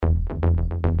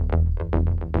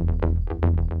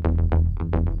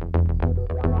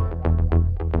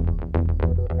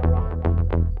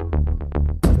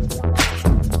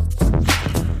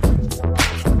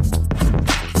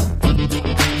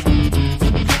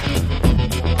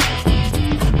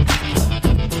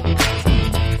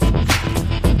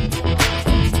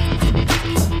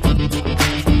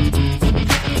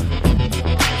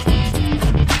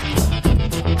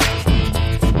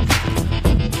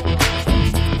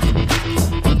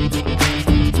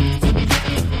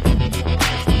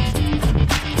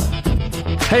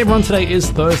Hey everyone, today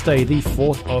is Thursday, the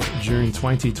 4th of June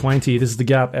 2020. This is The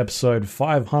Gap, episode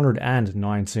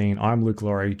 519. I'm Luke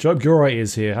Lawrie. Joab Gilroy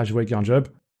is here. How's your week going,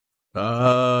 Joab?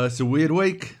 It's a weird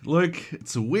week, Luke.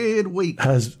 It's a weird week.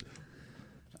 How's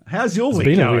your week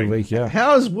been going? a weird week, yeah.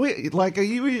 How's weird? Like, are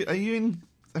you in?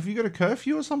 Have you got a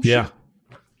curfew or some shit?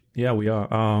 Yeah, we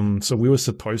are. So we were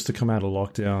supposed to come out of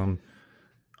lockdown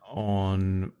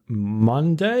on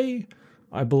Monday,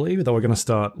 I believe. That we're going to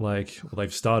start,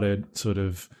 they've started sort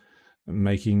of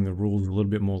making the rules a little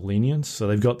bit more lenient. So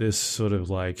they've got this sort of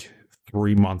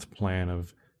 3-month plan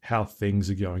of how things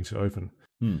are going to open.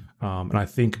 And I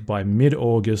think by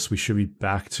mid-August, we should be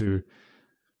back to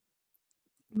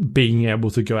being able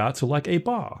to go out to a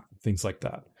bar, things like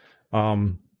that.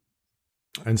 And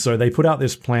so they put out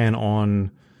this plan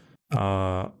on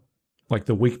the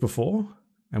week before,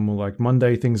 and we're like,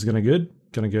 Monday things are gonna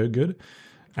go good.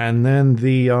 And then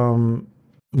the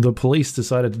police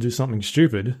decided to do something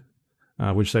stupid,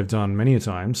 which they've done many a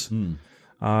times.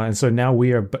 And so now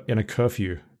we are in a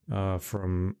curfew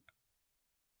from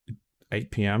 8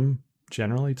 p.m.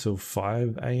 generally till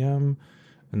 5 a.m.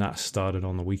 and that started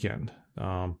on the weekend.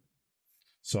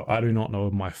 So I do not know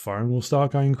if my phone will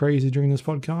start going crazy during this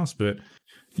podcast, but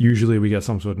usually we get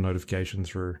some sort of notification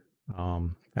through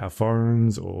our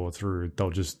phones or through, they'll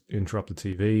just interrupt the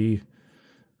TV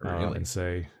and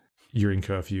say, you're in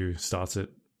curfew, starts at,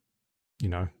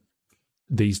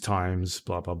 these times,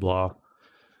 blah, blah, blah.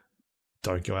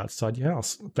 Don't go outside your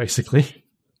house, basically.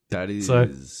 That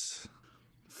is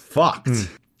fucked.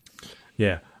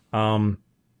 Yeah.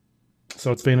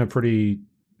 So it's been a pretty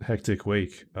hectic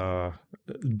week.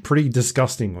 Pretty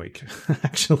disgusting week,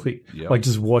 actually. Yep.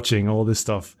 Just watching all this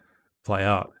stuff play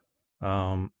out.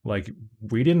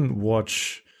 We didn't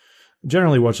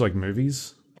generally watch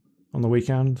movies on the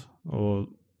weekend or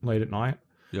late at night.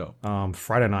 Yeah.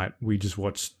 Friday night, we just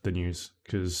watched the news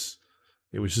because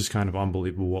it was just kind of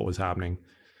unbelievable what was happening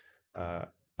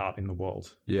out in the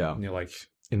world. Yeah. And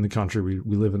in the country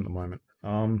we live in at the moment.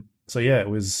 So yeah,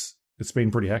 it's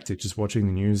been pretty hectic just watching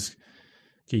the news,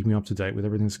 keeping up to date with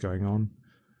everything that's going on.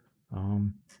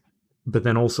 But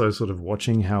then also sort of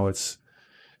watching how it's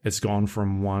gone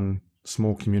from one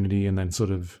small community and then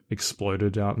sort of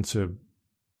exploded out into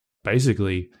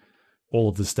basically all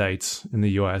of the states in the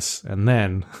US and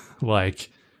then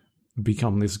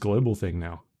become this global thing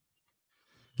now.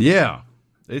 Yeah.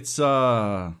 It's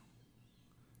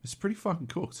pretty fucking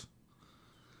cooked.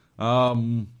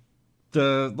 It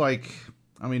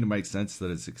makes sense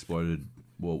that it's exploded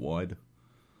worldwide,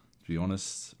 to be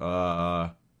honest.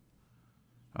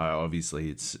 Obviously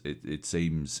it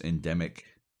seems endemic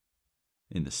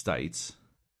in the States.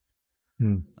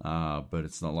 But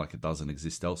it's not like it doesn't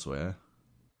exist elsewhere.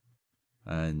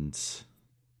 And this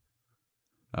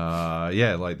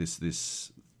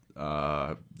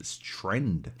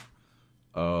trend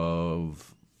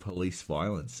of police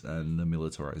violence and the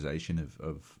militarization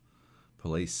of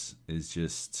police is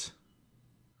just,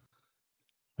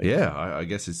 I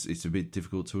guess it's a bit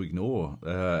difficult to ignore,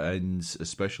 and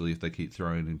especially if they keep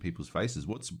throwing it in people's faces.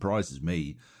 What surprises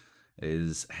me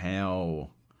is how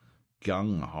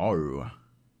gung-ho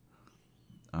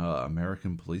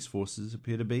American police forces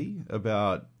appear to be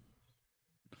about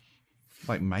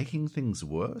making things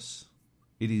worse.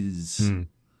 It is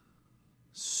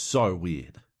so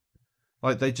weird.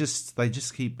 They just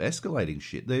keep escalating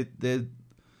shit. They're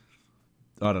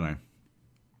I don't know.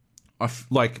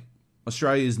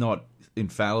 Australia is not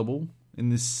infallible in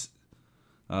this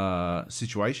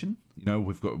situation.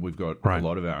 We've got right. A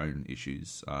lot of our own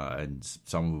issues, and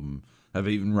some of them have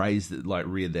even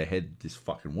reared their head this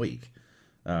fucking week.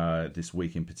 This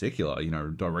week in particular,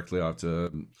 directly after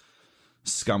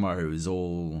Scummo is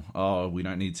all, we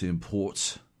don't need to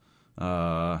import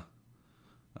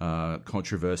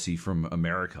controversy from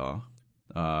America,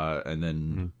 and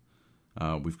then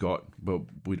we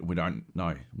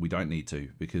don't need to,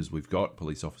 because we've got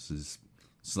police officers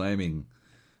slamming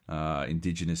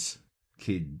Indigenous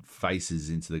kid faces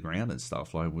into the ground and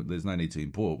stuff. There's no need to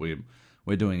import.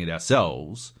 We're doing it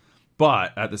ourselves.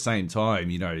 But at the same time,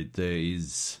 there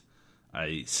is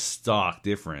a stark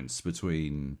difference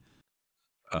between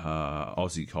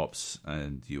Aussie cops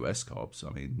and US cops. I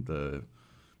mean, the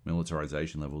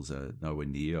militarization levels are nowhere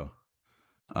near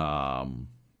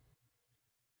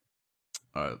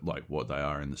what they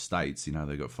are in the States.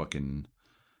 They got fucking,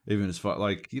 even as far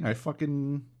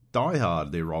fucking Die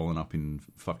Hard, they're rolling up in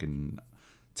fucking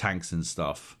tanks and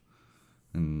stuff,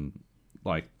 and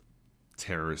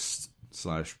terrorists /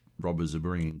 robbers are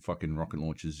bringing fucking rocket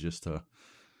launchers just to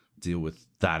deal with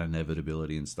that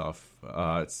inevitability and stuff.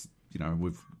 It's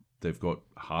they've got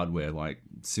hardware like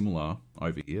similar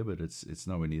over here, but it's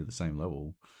nowhere near the same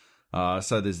level.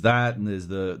 So there's that, and there's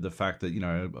the fact that, you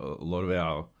know, a lot of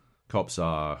our cops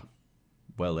are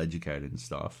well educated and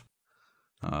stuff.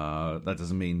 That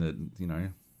doesn't mean that, you know,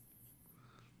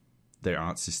 there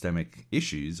aren't systemic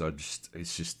issues.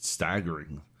 It's just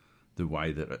staggering the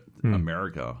way that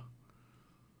America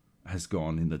has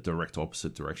gone in the direct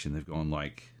opposite direction. They've gone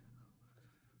like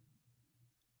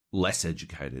less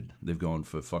educated. They've gone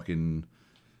for fucking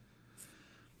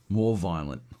more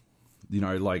violent. You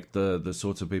know, like the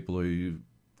sorts of people who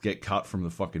get cut from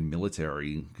the fucking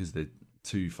military because they're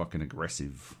too fucking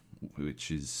aggressive,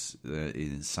 which is an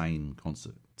insane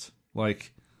concept.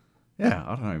 Like, yeah,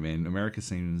 I don't know, man. America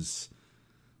seems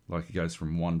like it goes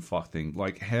from one fuck thing.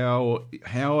 Like, how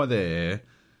are there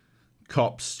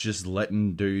cops just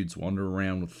letting dudes wander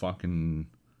around with fucking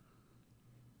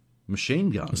machine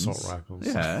guns? Assault rifles.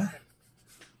 Yeah.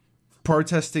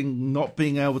 Protesting not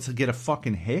being able to get a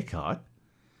fucking haircut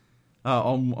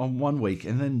on 1 week,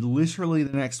 and then literally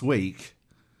the next week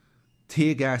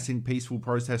tear gassing peaceful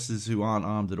protesters who aren't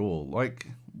armed at all. Like,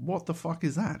 what the fuck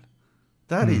is that?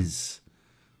 That is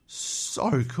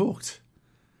so cooked.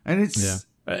 And it's... Yeah.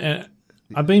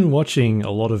 I've been watching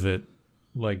a lot of it,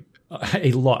 like,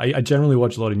 a lot. I generally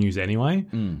watch a lot of news anyway,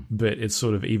 but it's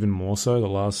sort of even more so the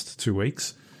last 2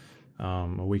 weeks, a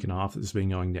week and a half that it's been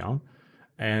going down.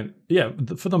 And yeah,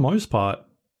 for the most part,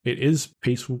 it is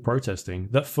peaceful protesting.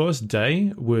 That first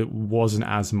day wasn't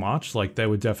as much. Like, they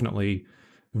were definitely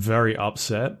very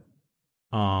upset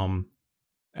and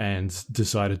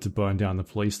decided to burn down the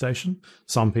police station,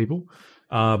 some people.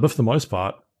 But for the most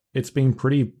part, it's been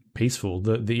pretty peaceful.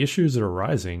 The issues that are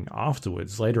arising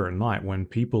afterwards, later at night, when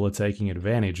people are taking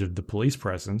advantage of the police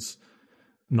presence,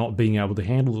 not being able to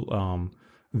handle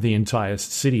the entire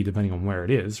city, depending on where it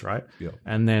is, right? Yeah.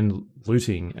 And then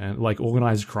looting and like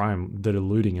organized crime that are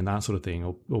looting and that sort of thing,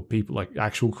 or people like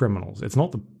actual criminals. It's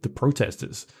not the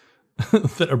protesters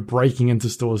that are breaking into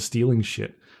stores stealing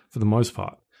shit for the most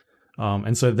part.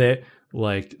 And so they're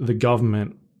like, the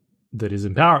government that is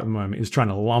in power at the moment is trying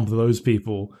to lump those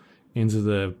people into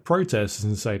the protesters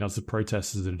and say that's the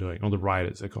protesters that are doing, or the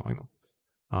rioters they're calling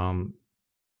them.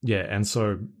 Yeah, and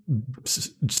so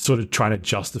sort of trying to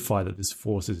justify that this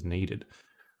force is needed.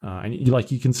 And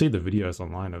you can see the videos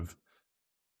online of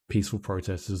peaceful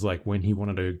protesters, like when he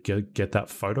wanted to get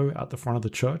that photo at the front of the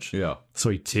church. Yeah.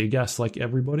 So he tear gassed like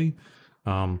everybody.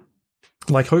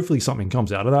 Like, hopefully something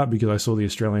comes out of that, because I saw the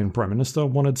Australian Prime Minister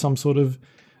wanted some sort of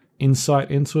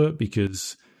insight into it,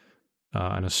 because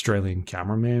an Australian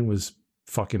cameraman was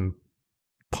fucking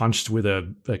punched with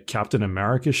a Captain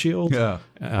America shield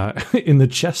in the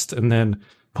chest, and then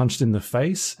punched in the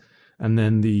face, and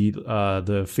then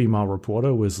the female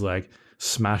reporter was like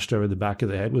smashed over the back of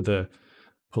the head with a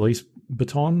police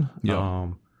baton.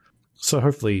 So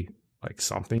hopefully, like,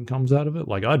 something comes out of it.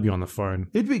 Like, I'd be on the phone.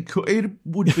 It'd be cool. It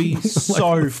would be like,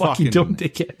 so fucking... you doing,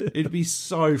 dickhead? It'd be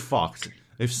so fucked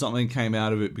if something came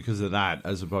out of it because of that,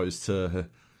 as opposed to...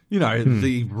 You know,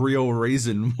 the real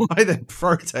reason why they're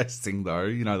protesting, though.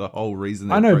 You know, the whole reason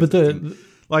they're protesting.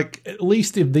 But at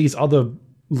least if these other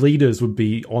leaders would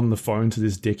be on the phone to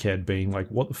this dickhead being like,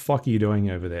 what the fuck are you doing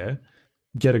over there?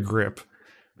 Get a grip.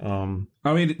 I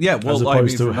mean, yeah, well, as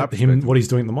opposed to him, what he's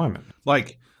doing at the moment.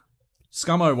 Like,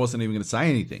 Scummo wasn't even going to say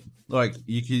anything. Like,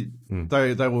 you could,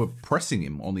 they were pressing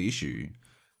him on the issue,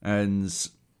 and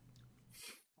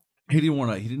he didn't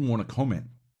want to comment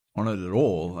on it at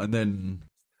all. And then,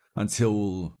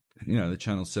 until, you know, the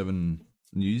Channel 7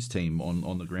 news team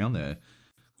on the ground there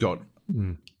got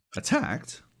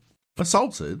attacked,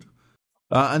 assaulted,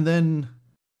 and then,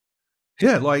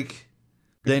 yeah, like,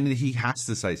 then he has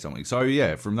to say something. So,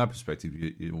 yeah, from that perspective,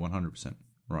 you're 100%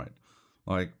 right.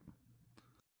 Like,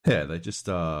 yeah, they just,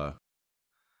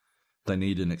 they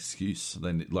need an excuse.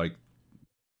 They need, like,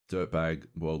 dirtbag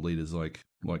world leaders like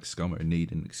Scummo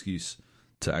need an excuse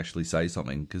to actually say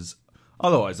something, because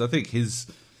otherwise, I think his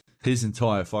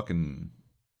entire fucking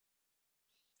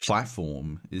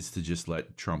platform is to just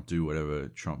let Trump do whatever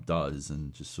Trump does,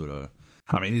 and just sort of,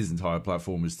 I mean, his entire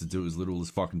platform is to do as little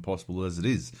as fucking possible as it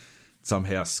is.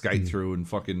 Somehow skate through and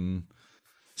fucking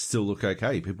still look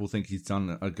okay. People think he's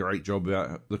done a great job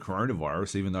about the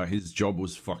coronavirus, even though his job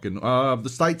was fucking, the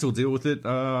states will deal with it.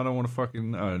 I don't want to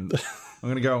fucking, I'm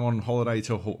going to go on holiday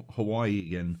to Hawaii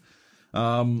again.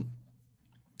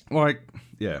 Like,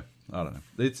 yeah, I don't know.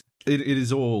 It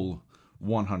is all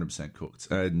 100%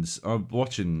 cooked. And I'm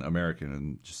watching American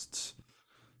and just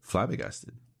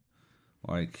flabbergasted.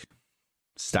 Like,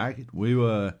 staggered.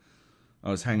 I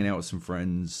was hanging out with some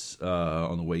friends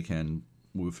on the weekend.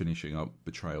 We were finishing up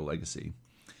Betrayal Legacy.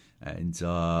 And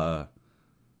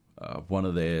one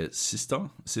of their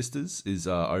sisters is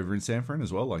over in San Fran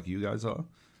as well, like you guys are,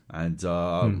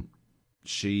 and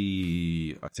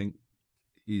she, I think,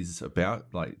 is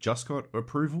about like just got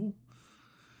approval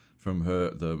from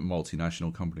the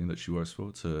multinational company that she works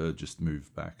for to just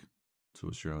move back to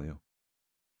Australia.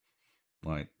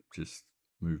 Like, just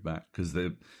move back because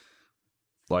they're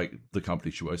like the company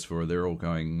she works for. They're all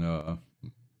going.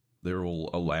 They're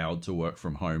all allowed to work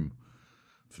from home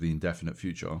for the indefinite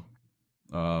future.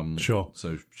 Sure.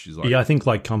 So she's like, yeah, I think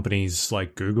like companies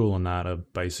like Google and that are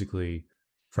basically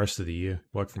rest of the year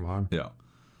work from home. yeah.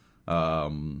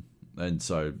 And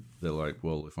so they're like,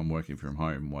 well, if I'm working from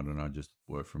home, why don't I just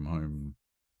work from home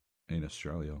in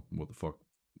Australia? What the fuck?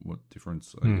 What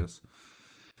difference, I guess?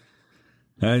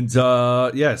 And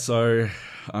yeah, so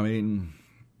I mean,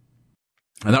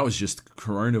 and that was just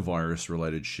coronavirus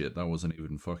related shit. That wasn't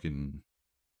even fucking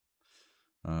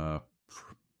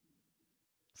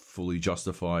fully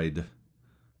justified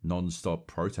non-stop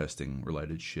protesting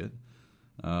related shit.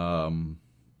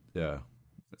 Yeah,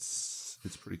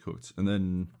 it's pretty cooked. And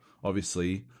then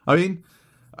obviously, I mean,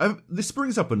 this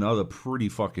brings up another pretty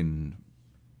fucking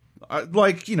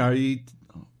like, you know,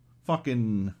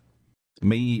 fucking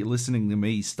me listening to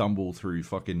me stumble through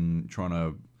fucking trying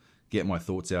to get my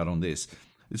thoughts out on this.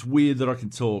 It's weird that I can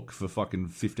talk for fucking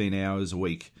 15 hours a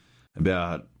week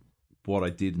about what I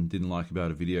did and didn't like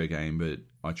about a video game, but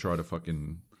I try to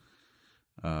fucking,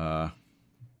 I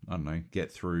don't know,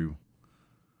 get through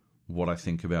what I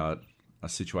think about a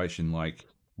situation like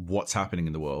what's happening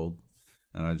in the world,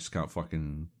 and I just can't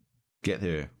fucking get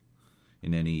there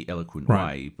in any eloquent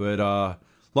way. But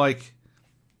like,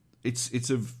 it's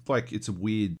a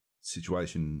weird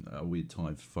situation, a weird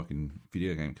time for fucking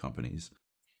video game companies.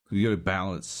 You got to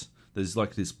balance. There's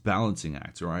like this balancing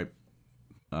act, right?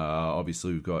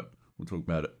 Obviously, we'll talk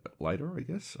about it later, I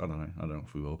guess. I don't know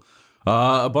if we will.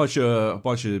 A bunch of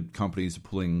companies are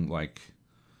pulling like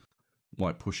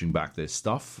pushing back their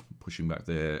stuff, pushing back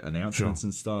their announcements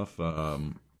and stuff,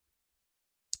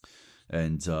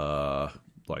 and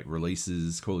like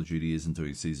releases. Call of Duty isn't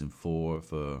doing season 4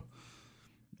 for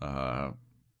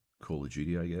Call of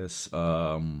Duty, I guess,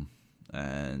 and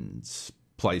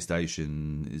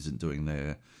PlayStation isn't doing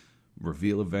their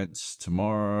reveal events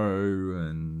tomorrow,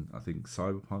 and I think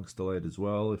Cyberpunk's delayed as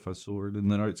well, if I saw it in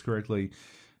the notes correctly.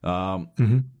 And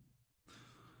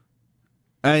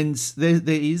there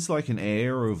is like an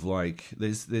air of like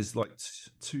there's like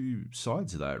two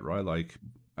sides of that, right? Like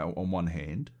on one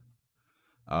hand,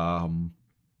 I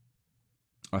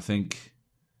think,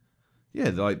 yeah,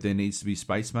 like there needs to be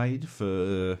space made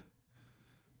for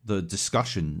the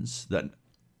discussions that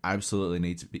absolutely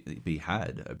need to be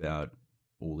had about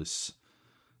all this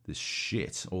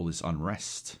shit, all this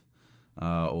unrest,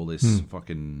 all this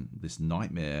fucking this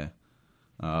nightmare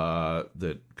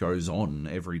that goes on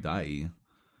every day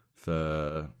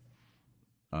for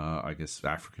I guess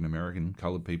African American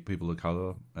colored people of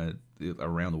color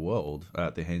around the world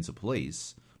at the hands of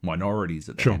police, minorities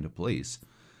at the hand of police,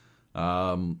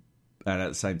 and at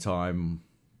the same time,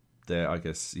 there I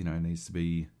guess needs to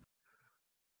be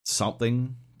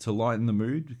something to lighten the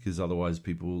mood, because otherwise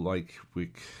people, like,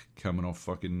 we're coming off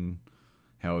fucking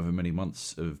however many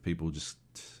months of people just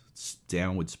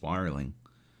downward spiraling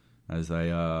as they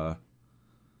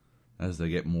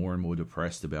get more and more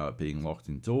depressed about being locked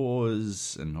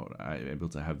indoors and not able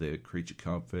to have their creature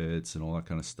comforts and all that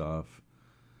kind of stuff.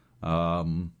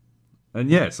 And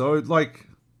yeah, so like,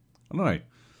 I don't know.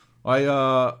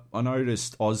 I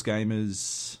noticed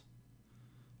OzGamers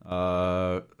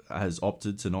has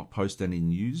opted to not post any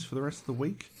news for the rest of the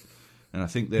week, and I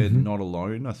think they're not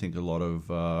alone. I think a lot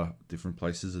of different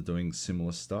places are doing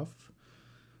similar stuff,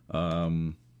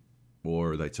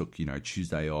 or they took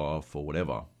Tuesday off or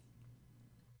whatever.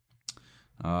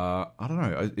 I don't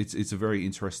know. It's a very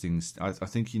interesting. I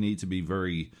think you need to be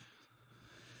very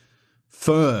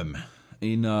firm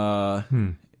in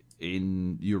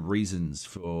your reasons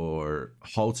for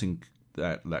halting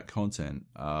that content,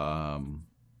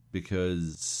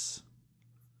 because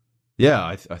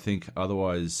I think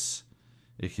otherwise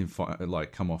it can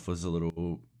come off as a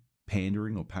little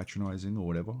pandering or patronizing or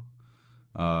whatever.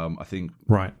 I think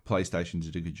PlayStation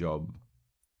did a good job.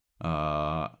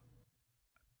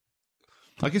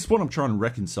 I guess what I'm trying to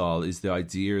reconcile is the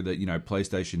idea that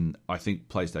PlayStation. I think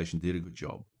PlayStation did a good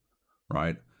job,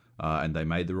 right? And they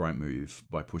made the right move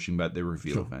by pushing back their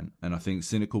reveal event. And I think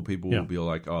cynical people will be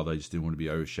like, oh, they just didn't want to be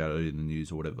overshadowed in the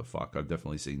news or whatever the fuck. I've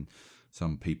definitely seen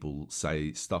some people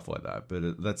say stuff like that,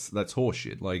 but that's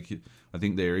horseshit. Like, I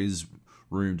think there is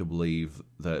room to believe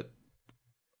that,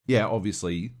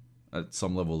 obviously, at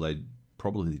some level, they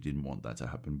probably didn't want that to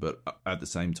happen, but at the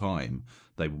same time,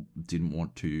 they didn't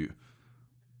want to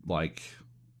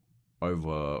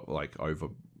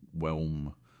overwhelm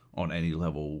on any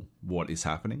level what is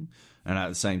happening. And at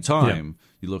the same time,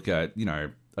 you look at,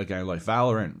 a game like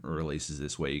Valorant releases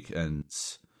this week, and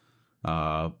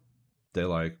they're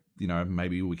like,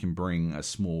 maybe we can bring a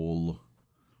small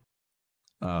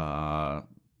amount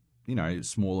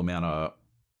of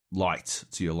light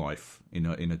to your life in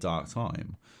a dark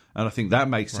time. And I think that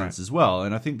makes sense as well.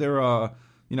 And I think there are,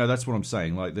 that's what I'm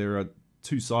saying. Like, there are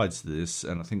two sides to this,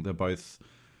 and I think they're both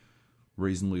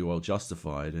reasonably well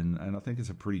justified. And I think it's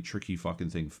a pretty tricky fucking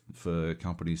thing for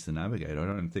companies to navigate. I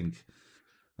don't think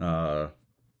it's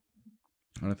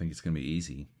going to be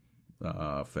easy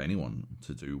for anyone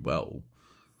to do well.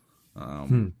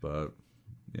 But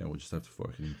yeah, we'll just have to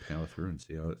fucking power through and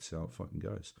see how it fucking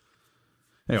goes.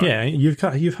 Anyway. Yeah,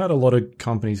 you've had a lot of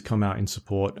companies come out in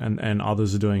support, and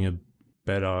others are doing a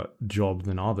better job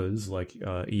than others, like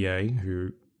EA,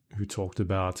 who talked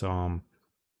about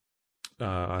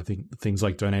I think things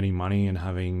like donating money and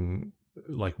having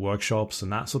like workshops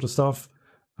and that sort of stuff,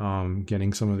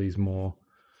 getting some of these more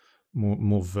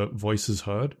voices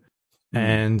heard.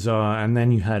 And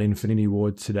then you had Infinity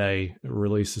Ward today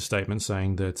release a statement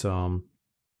saying that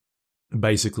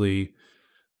basically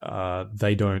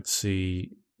they don't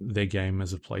see their game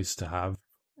as a place to have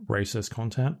racist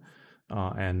content,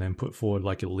 and then put forward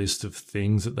like a list of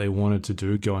things that they wanted to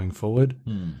do going forward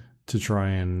to try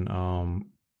and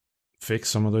fix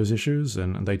some of those issues.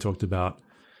 And they talked about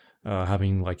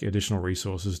having like additional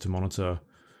resources to monitor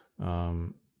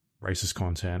racist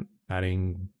content,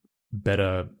 adding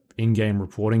better in-game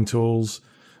reporting tools,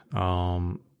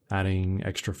 adding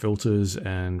extra filters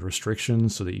and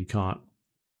restrictions so that you can't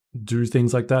do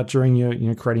things like that during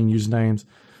your creating usernames,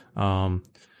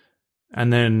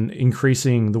 and then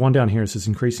increasing the one down here. It says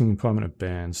increasing permanent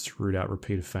bans to root out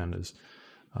repeat offenders,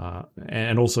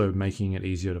 and also making it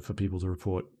easier for people to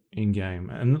report in-game.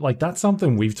 And like that's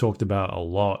something we've talked about a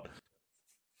lot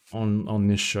on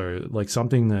this show, like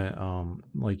something that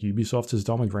like Ubisoft has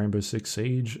done with Rainbow Six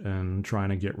Siege, and trying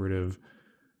to get rid of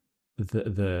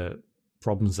the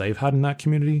problems they've had in that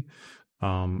community,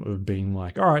 of being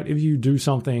like, all right, if you do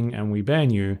something and we ban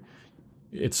you,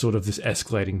 it's sort of this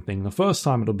escalating thing. The first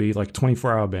time it'll be like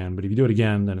 24-hour ban, but if you do it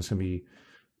again, then it's gonna be,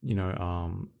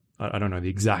 I don't know the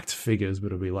exact figures, but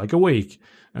it'll be like a week.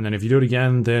 And then if you do it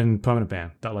again, then permanent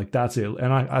ban. That's it.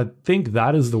 And I think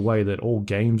that is the way that all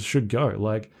games should go.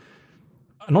 Like,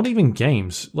 not even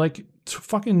games, like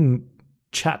fucking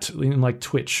chat in like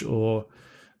Twitch or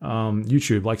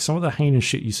YouTube. Like some of the heinous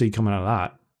shit you see coming out of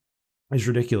that is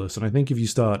ridiculous. And I think if you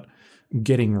start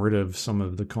getting rid of some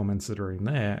of the comments that are in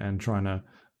there and trying to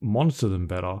monitor them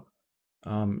better,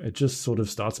 it just sort of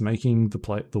starts making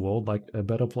the world like a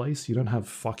better place. You don't have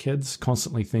fuckheads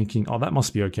constantly thinking, oh, that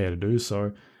must be okay to do,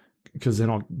 so because they're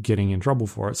not getting in trouble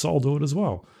for it, so I'll do it as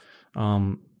well.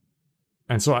 And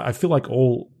so I feel like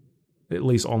all, at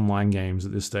least online games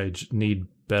at this stage, need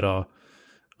better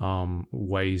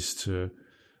ways to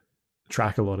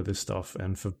track a lot of this stuff,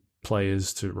 and for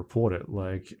players to report it.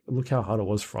 Like, look how hard it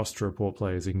was for us to report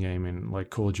players in game in like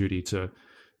Call of Duty to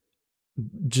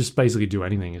just basically do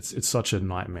anything. It's such a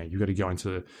nightmare. You've got to go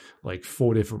into like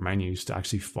 4 different menus to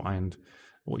actually find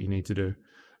what you need to do.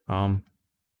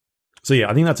 So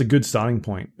yeah, I think that's a good starting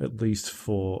point, at least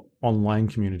for online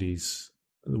communities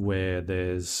where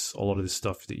there's a lot of this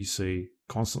stuff that you see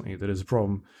constantly that is a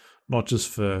problem, not just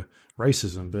for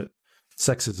racism, but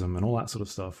sexism and all that sort of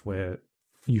stuff, where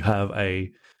you have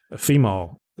a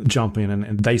female jump in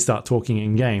and they start talking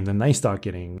in game, then they start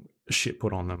getting shit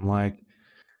put on them. Like,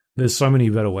 there's so many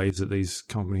better ways that these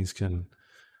companies can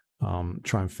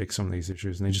try and fix some of these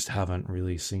issues, and they just haven't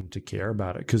really seemed to care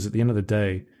about it. Because at the end of the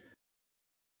day,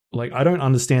 like, I don't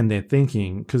understand their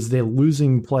thinking, because they're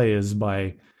losing players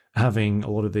by having a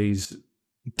lot of these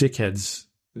dickheads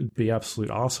be absolute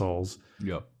assholes.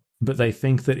 Yep. But they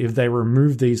think that if they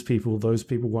remove these people, those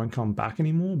people won't come back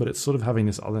anymore. But it's sort of having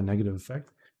this other negative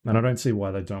effect. And I don't see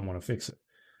why they don't want to fix it.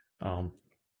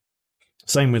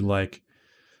 Same with like,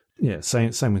 yeah,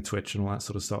 same with Twitch and all that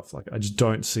sort of stuff. Like, I just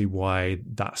don't see why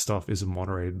that stuff isn't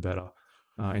moderated better.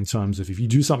 In terms of, if you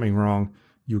do something wrong,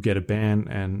 you'll get a ban,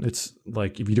 and it's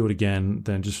like, if you do it again,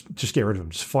 then just get rid of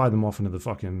them. Just fire them off into the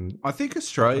fucking... I think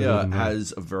Australia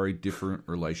has a very different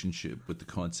relationship with the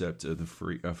concept of the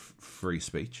free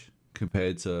speech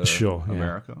compared to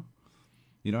America. Yeah.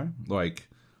 You know, like,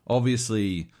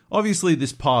 obviously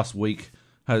this past week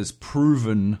has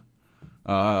proven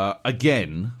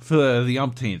again for the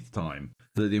umpteenth time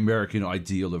that the American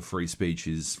ideal of free speech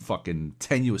is fucking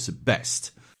tenuous at best.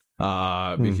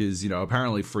 because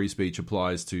apparently free speech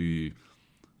applies to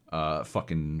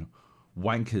fucking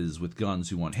wankers with guns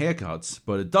who want haircuts,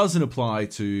 but it doesn't apply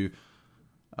to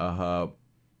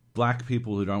black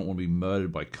people who don't want to be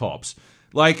murdered by cops.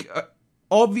 Like,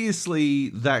 obviously,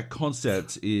 that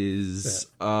concept is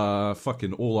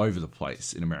fucking all over the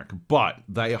place in America, but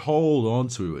they hold on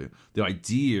to the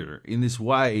idea in this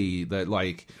way that,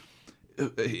 like,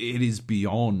 it is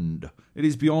beyond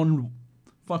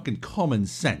fucking common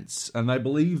sense, and they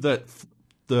believe that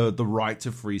the right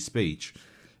to free speech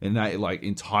and that like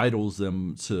entitles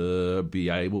them to be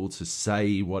able to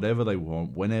say whatever they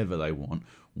want, whenever they want,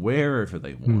 wherever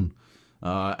they want.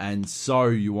 And so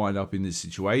you wind up in this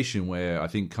situation where I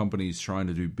think companies trying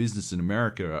to do business in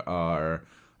America are,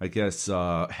 I guess,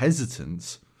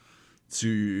 hesitant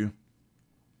to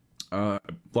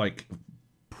like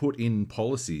put in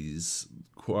policies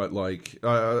quite like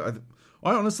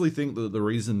I honestly think that the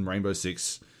reason Rainbow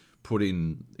Six put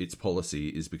in its policy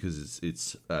is because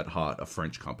it's at heart a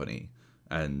French company,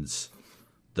 and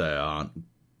they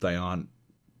aren't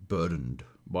burdened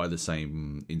by the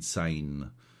same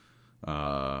insane,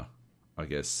 I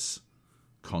guess,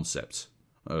 concept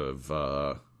of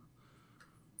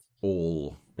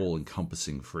all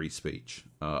encompassing free speech.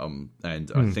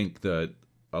 And I think that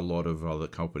a lot of other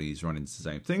companies run into the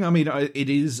same thing. I mean, it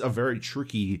is a very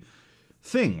tricky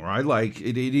thing, right? Like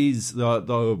it is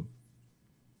the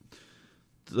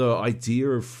idea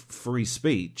of free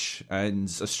speech and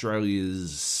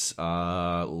Australia's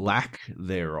lack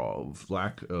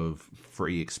of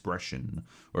free expression,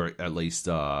 or at least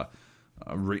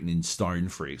written in stone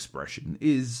free expression,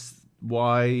 is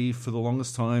why for the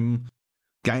longest time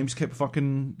games kept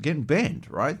fucking getting banned,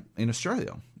 right? In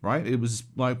Australia, right? It was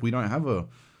like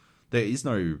there is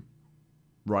no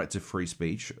right to free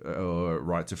speech or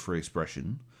right to free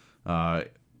expression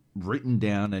written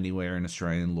down anywhere in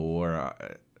Australian law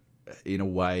in a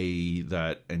way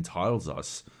that entitles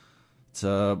us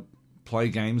to play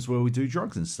games where we do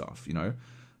drugs and stuff,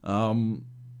 and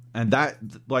that,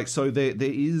 like, so there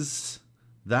is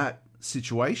that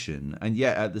situation, and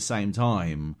yet at the same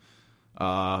time,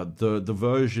 the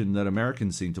version that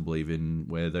Americans seem to believe in,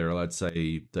 where they're allowed to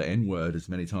say the N-word as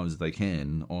many times as they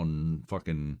can on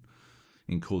fucking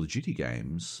in Call of Duty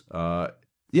games,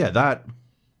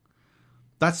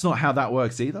 that's not how that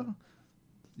works either.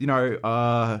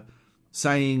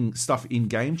 Saying stuff in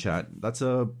game chat, that's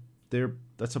a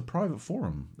private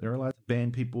forum. They're allowed to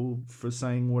ban people for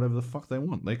saying whatever the fuck they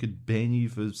want. They could ban you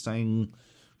for saying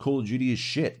Call of Duty is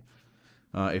shit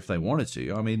if they wanted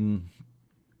to. I mean,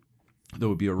 there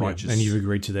would be a righteous... and you've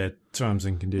agreed to their terms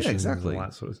and conditions, exactly, and all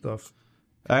that sort of stuff.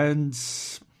 And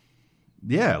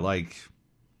yeah, like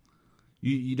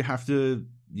you have to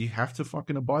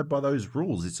fucking abide by those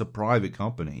rules. It's a private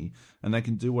company, and they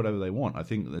can do whatever they want. I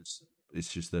think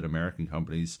it's just that American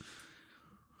companies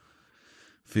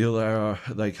feel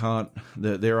they can't.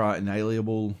 There are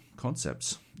inalienable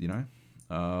concepts,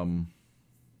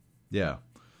 Yeah,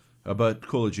 but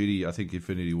Call of Duty, I think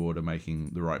Infinity Ward are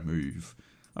making the right move.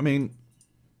 I mean,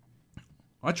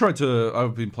 I've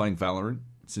been playing Valorant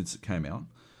since it came out,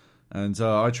 and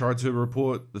I tried to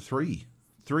report the three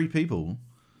people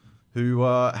who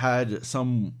had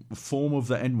some form of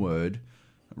the N-word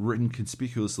written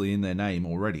conspicuously in their name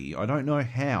already. I don't know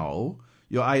how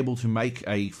you're able to make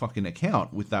a fucking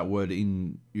account with that word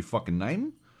in your fucking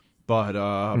name, but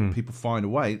people find a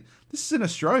way. This is in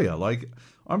Australia. Like,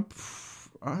 I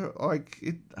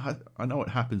know it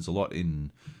happens a lot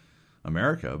in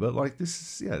America, but like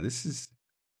this is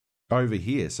over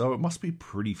here, so it must be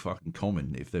pretty fucking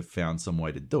common if they've found some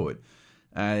way to do it.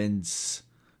 And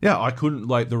yeah, I couldn't,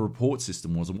 like, the report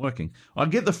system wasn't working. I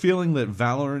get the feeling that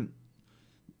Valorant,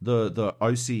 the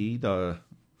OCE, the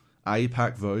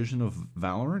APAC version of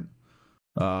Valorant,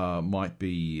 might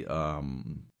be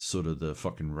sort of the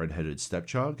fucking redheaded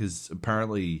stepchild, because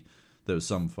apparently there was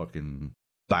some fucking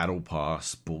battle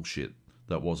pass bullshit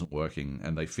that wasn't working,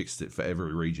 and they fixed it for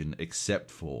every region except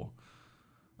for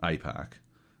APAC.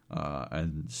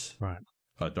 And right,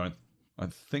 I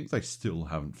think they still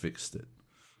haven't fixed it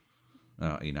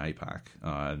in APAC,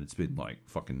 and it's been like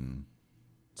fucking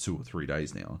 2 or 3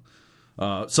 days now.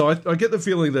 So I get the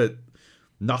feeling that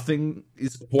nothing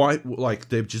is quite, like,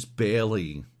 they're just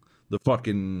barely the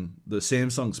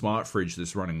Samsung smart fridge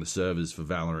that's running the servers for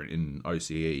Valorant in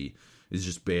OCE is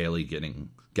just barely getting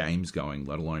games going,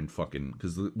 let alone fucking,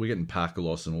 because we're getting pack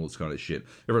loss and all this kind of shit.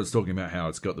 Everyone's talking about how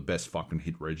it's got the best fucking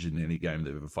hit reg in any game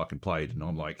they've ever fucking played, and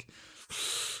I'm like,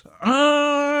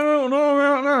 I don't know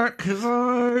about that, because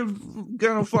I'm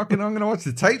gonna watch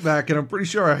the tape back, and I'm pretty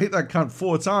sure I hit that cunt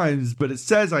 4 times, but it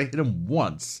says I hit him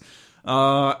once.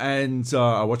 And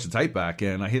I watched the tape back,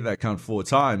 and I hit that cunt 4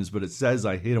 times, but it says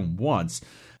I hit him once.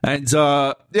 And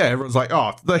yeah, everyone's like,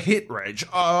 oh, the hit reg.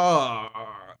 Oh.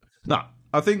 No,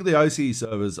 I think the OCE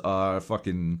servers are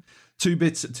fucking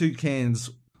 2 cans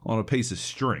on a piece of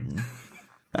string.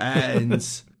 And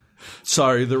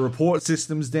so the report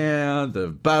system's down, the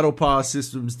battle pass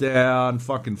system's down,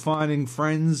 fucking finding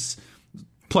friends.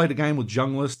 Played a game with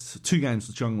junglist, 2 games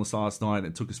with junglist last night.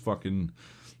 It took us fucking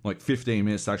like 15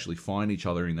 minutes to actually find each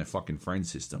other in their fucking friend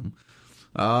system.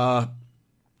 Yeah.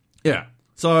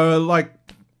 So like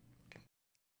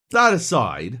that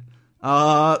aside,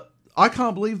 I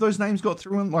can't believe those names got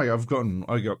through, and like I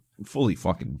got fully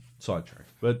fucking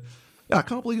sidetracked. But yeah, I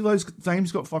can't believe those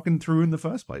names got fucking through in the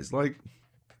first place. Like,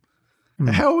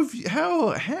 how did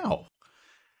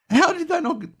they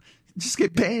not just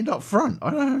get banned up front?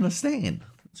 I don't understand.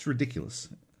 It's ridiculous.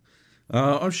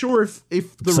 I'm sure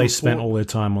if they spent all their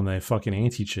time on their fucking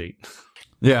anti-cheat.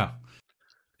 Yeah.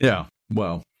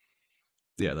 Well,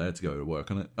 yeah, they had to go to work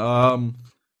on it.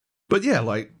 But yeah,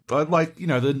 like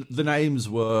the names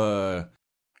were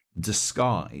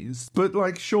disguised, but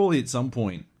like surely at some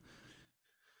point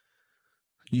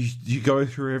you go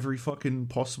through every fucking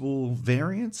possible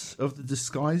variance of the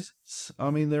disguises. I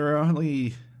mean, there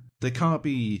can't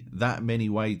be that many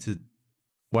ways to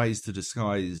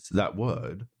disguise that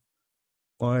word.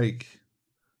 Like,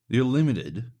 you're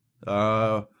limited.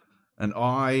 An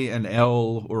I, an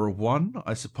L, or a 1,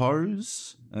 I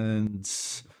suppose, and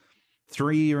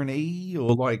 3 or an E,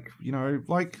 or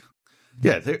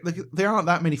there aren't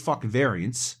that many fucking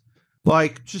variants.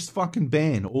 Like, just fucking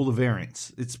ban all the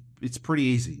variants. It's pretty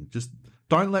easy. Just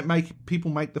don't let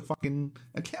people make the fucking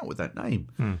account with that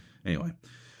name. Anyway,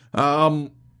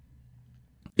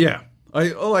 yeah,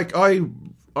 I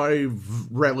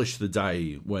relish the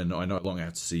day when I no longer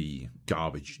have to see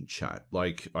garbage in chat.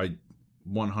 Like, I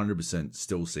 100%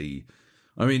 still see.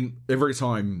 I mean, every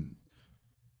time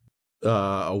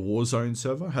a Warzone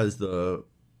server has the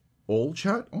all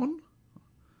chat on,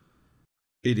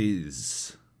 it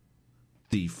is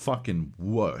the fucking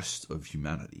worst of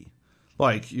humanity.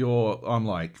 Like, I'm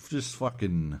like, just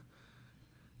fucking,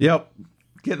 yep,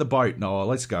 get the boat, Noah,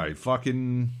 let's go.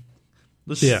 Fucking,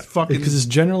 because it's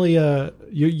generally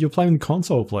you're playing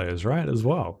console players, right, as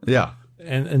well. Yeah.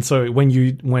 And so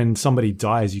when somebody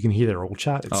dies, you can hear their all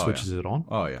chat. It switches it on.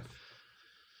 Oh yeah.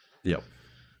 Yep.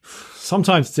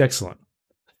 Sometimes it's excellent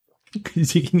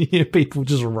because you can hear people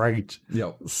just rage.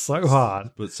 Yep. So hard.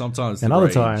 But sometimes and the other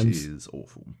rage times is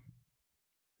awful.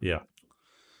 Yeah.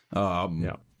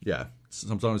 Yeah.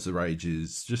 Sometimes the rage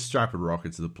is just strap a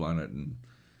rocket to the planet and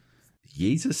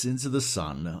yeet us into the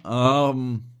sun.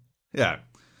 Yeah.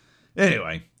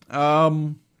 Anyway,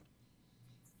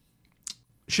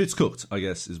 shit's cooked, I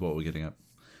guess, is what we're getting at.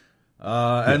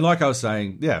 And like I was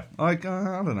saying, yeah, like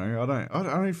I don't know, I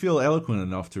don't feel eloquent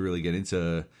enough to really get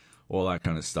into all that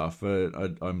kind of stuff, but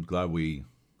I'm glad we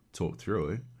talked through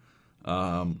it.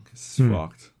 'Cause it's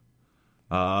fucked.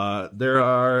 There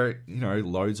are,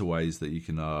 loads of ways that you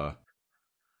can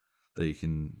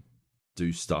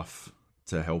do stuff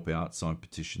to help out, sign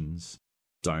petitions,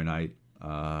 donate,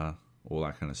 all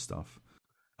that kind of stuff.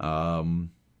 Do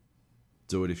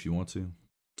it if you want to.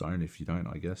 Don't if you don't,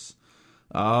 I guess.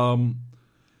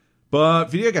 But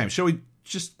video games, shall we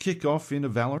just kick off into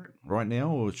Valorant right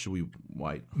now, or should we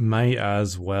wait? May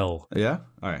as well. Yeah?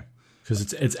 Okay.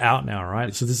 Because it's out now,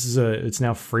 right? So this is it's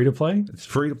now free to play? It's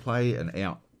free to play and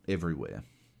out everywhere.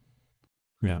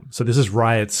 Yeah. So this is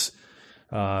Riot's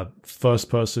first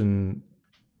person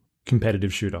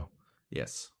competitive shooter.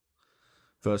 Yes.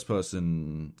 First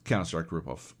person Counter-Strike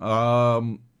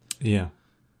ripoff. Yeah.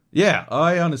 Yeah,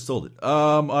 I uninstalled it.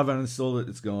 I've uninstalled it.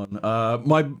 It's gone.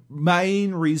 My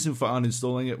main reason for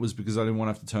uninstalling it was because I didn't want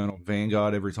to have to turn on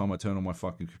Vanguard every time I turn on my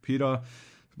fucking computer.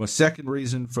 My second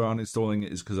reason for uninstalling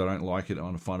it is because I don't like it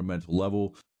on a fundamental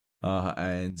level. But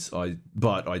I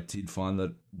did find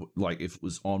that, like, if it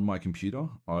was on my computer,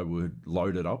 I would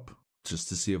load it up just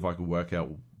to see if I could work out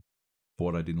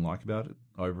what I didn't like about it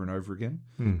over and over again.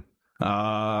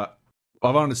 I've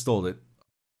uninstalled it.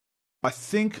 I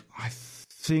think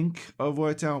I've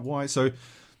worked out why. So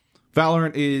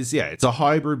Valorant is, it's a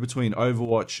hybrid between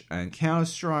Overwatch and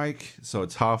Counter-Strike. So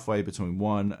it's halfway between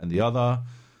one and the other.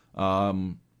 I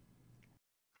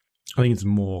think it's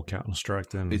more Counter-Strike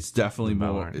than it's definitely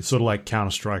more. It's sort of like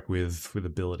Counter-Strike with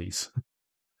abilities.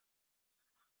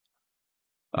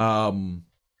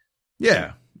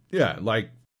 Yeah,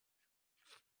 like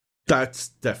that's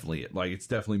definitely it. Like, it's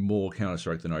definitely more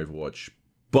Counter-Strike than Overwatch,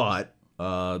 but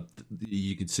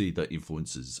you can see the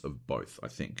influences of both, I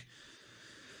think.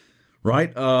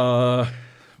 Right?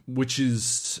 which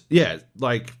is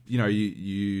like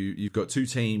you've got two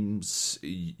teams,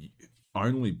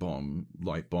 only bomb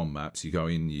maps. You go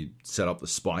in, you set up the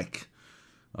spike,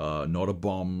 not a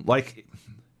bomb. Like,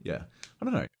 yeah, I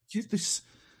don't know.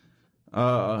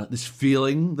 This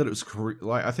feeling that it was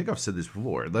like, I think I've said this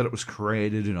before, that it was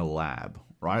created in a lab,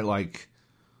 right? Like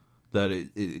that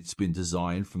it's been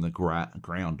designed from the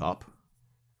ground up,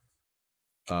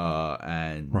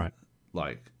 and Right.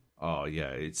 like, oh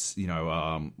yeah, it's we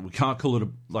can't call it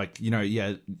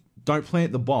don't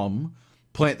plant the bomb,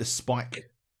 plant the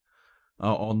spike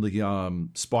on the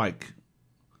spike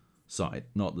site,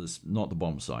 not the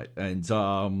bomb site, and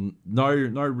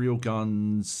no real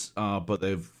guns, but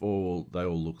they all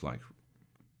look like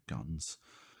guns,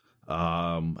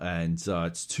 and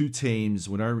it's two teams.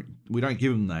 We don't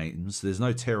give them names. There's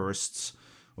no terrorists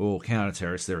or counter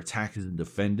terrorists. They're attackers and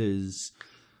defenders,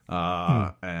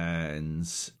 and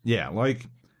yeah, like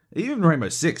even Rainbow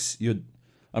Six, your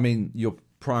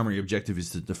primary objective is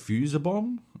to defuse a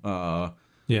bomb,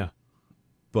 Yeah.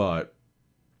 but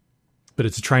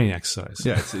it's a training exercise.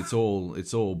 yeah,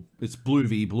 it's blue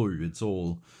v blue. It's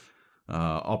all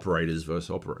operators versus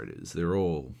operators. They're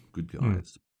all good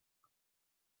guys,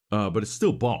 but it's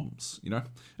still bombs,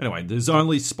 Anyway, there's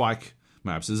only spike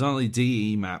maps. There's only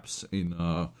DE maps in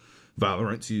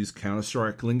Valorant, to use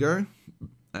Counter-Strike lingo,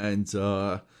 and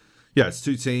it's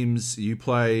two teams. You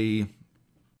play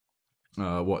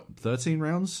 13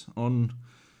 rounds on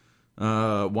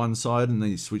one side, and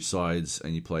then you switch sides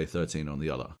and you play 13 on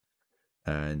the other.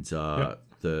 And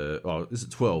is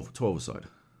it 12 aside?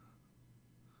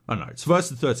 I don't know. It's first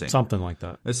to 13. Something like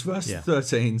that. It's first to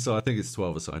 13, so I think it's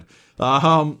 12 aside.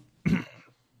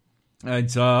 And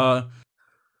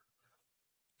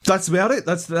that's about it.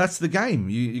 That's the game.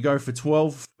 You go for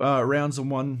 12 rounds on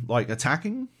one, like,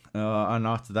 attacking, and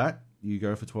after that, you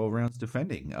go for 12 rounds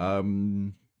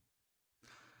defending.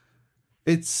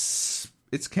 It's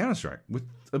Counter-Strike with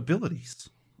abilities.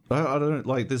 I don't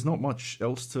like. There's not much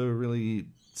else to really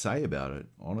say about it,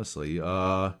 honestly.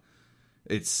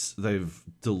 They've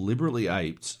deliberately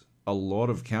aped a lot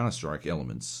of Counter-Strike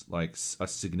elements, like a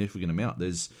significant amount.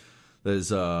 There's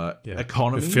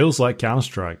economy. It feels like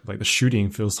Counter-Strike. Like the shooting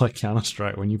feels like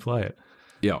Counter-Strike when you play it.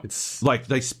 Yeah, it's like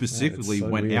they specifically so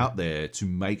went weird. out there to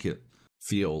make it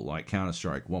feel like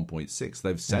Counter-Strike 1.6.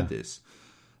 They've said this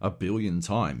a billion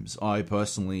times. I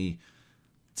personally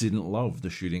didn't love the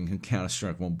shooting in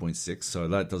Counter-Strike 1.6, so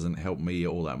that doesn't help me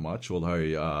all that much,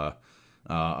 although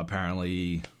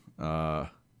apparently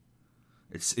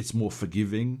it's more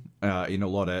forgiving in a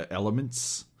lot of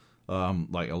elements,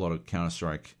 like a lot of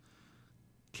Counter-Strikey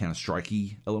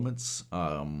elements,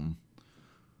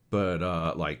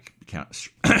 but like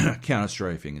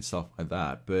counter-strafing and stuff like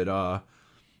that. But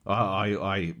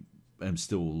I am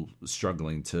still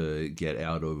struggling to get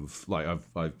out of, like,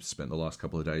 I've spent the last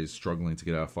couple of days struggling to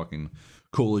get out of fucking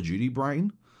Call of Duty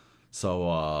brain. So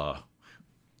all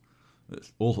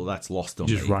of that's lost on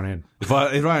me. Just run in. If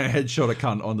I headshot a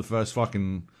cunt on the first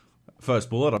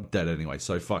bullet, I'm dead anyway.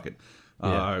 So fuck it.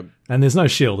 Yeah. And there's no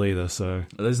shield either, so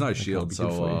there's no shield,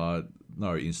 so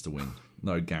no insta win,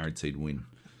 no guaranteed win.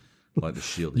 Like the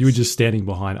shield. You were just standing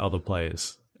behind other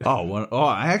players.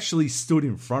 I actually stood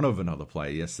in front of another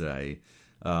player yesterday.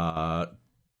 Last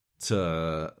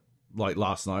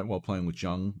night while playing with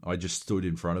Jung, I just stood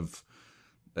in front of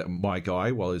my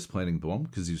guy while he was planting the bomb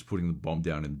because he was putting the bomb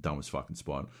down in the dumbest fucking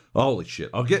spot. Holy shit!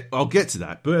 I'll get to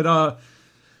that, but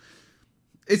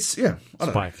it's I don't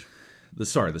Spike. know. The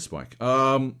spike.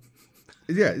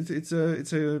 It's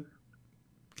a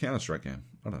Counter-Strike game.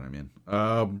 I don't know, man.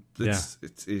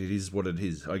 It is what it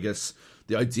is. I guess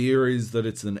the idea is that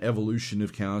it's an evolution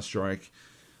of Counter-Strike.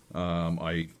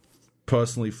 I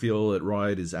personally feel that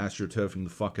Riot is astroturfing the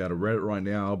fuck out of Reddit right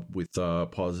now with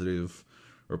positive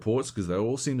reports, because they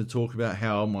all seem to talk about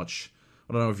how much.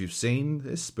 I don't know if you've seen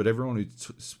this, but every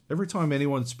time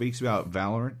anyone speaks about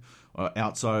Valorant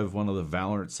outside of one of the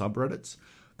Valorant subreddits,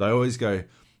 they always go,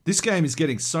 "This game is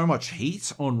getting so much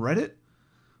heat on Reddit,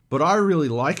 but I really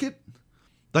like it."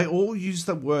 They all use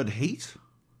the word heat,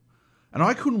 and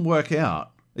I couldn't work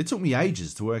out. It took me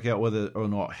ages to work out whether or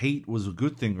not heat was a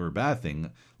good thing or a bad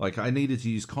thing. Like, I needed to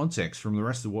use context from the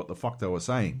rest of what the fuck they were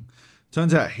saying.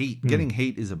 Turns out getting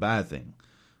heat is a bad thing.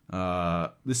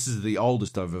 This is the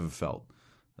oldest I've ever felt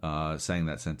saying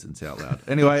that sentence out loud.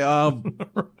 Anyway,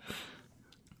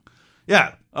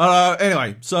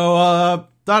 anyway, so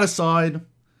that aside,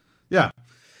 yeah.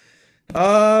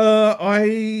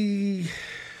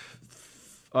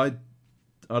 I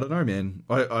don't know, man.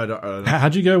 I don't.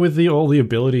 How'd you go with all the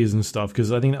abilities and stuff?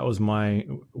 Because I think that was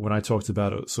when I talked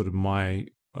about it, sort of my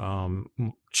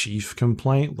chief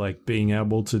complaint, like being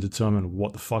able to determine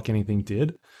what the fuck anything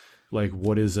did, like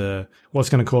what's going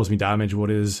to cause me damage,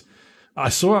 what is. I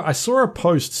saw a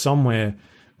post somewhere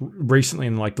recently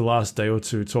in like the last day or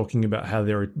two talking about how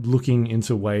they're looking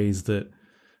into ways that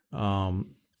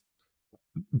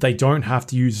they don't have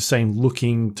to use the same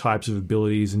looking types of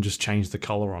abilities and just change the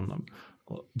color on them,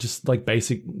 just like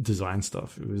basic design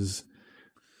stuff. It was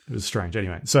strange.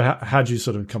 Anyway, so how'd you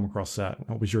sort of come across that?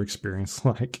 What was your experience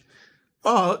like?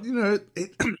 Oh,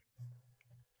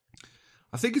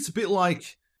 I think it's a bit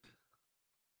like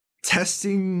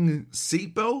testing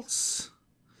seatbelts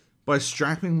by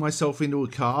strapping myself into a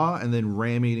car and then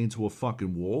ramming it into a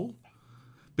fucking wall,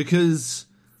 because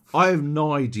I have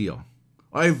no idea.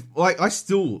 I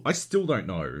still don't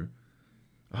know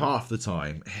half the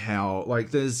time how,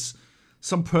 like, there's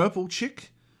some purple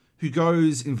chick who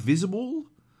goes invisible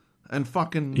and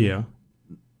fucking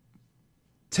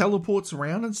teleports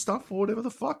around and stuff or whatever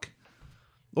the fuck,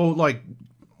 or like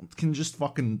can just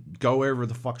fucking go wherever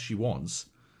the fuck she wants.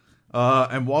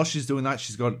 And while she's doing that,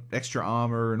 she's got extra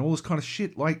armor and all this kind of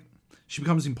shit. Like, she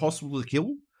becomes impossible to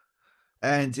kill.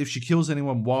 And if she kills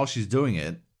anyone while she's doing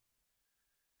it,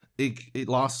 it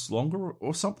lasts longer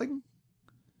or something.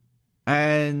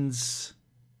 And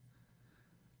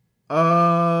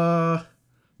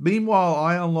meanwhile,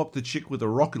 I unlock the chick with a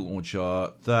rocket launcher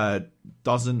that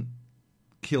doesn't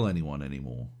kill anyone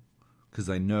anymore because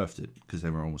they nerfed it, because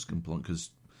everyone was complaining, because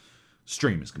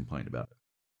streamers complained about it.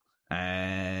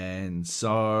 And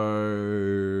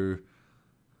so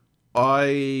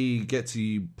I get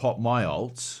to pop my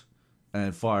ult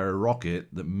and fire a rocket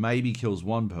that maybe kills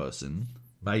one person,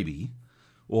 maybe,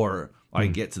 or I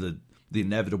get to the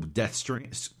inevitable death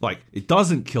screen. Like, it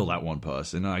doesn't kill that one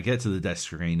person, and I get to the death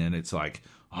screen and it's like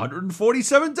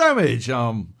 147 damage.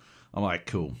 I'm like,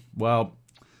 cool. Well,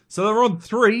 so they're on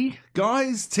 3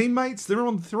 guys, teammates. They're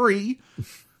on 3.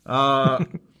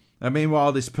 And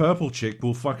meanwhile, this purple chick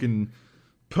will fucking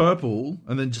purple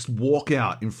and then just walk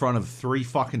out in front of 3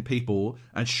 fucking people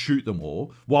and shoot them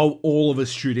all, while all of us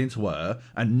shoot into her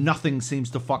and nothing seems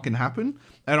to fucking happen.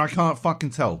 And I can't fucking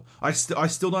tell. I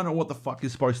still don't know what the fuck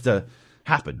is supposed to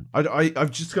happen. I've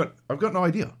got no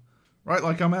idea. Right?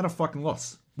 Like, I'm at a fucking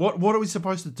loss. What are we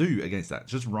supposed to do against that?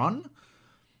 Just run?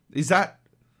 Is that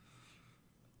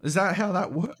how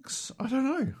that works? I don't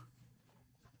know.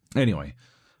 Anyway.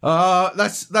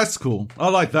 That's cool. I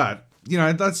like that.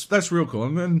 That's real cool.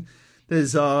 And then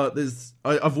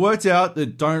I've worked out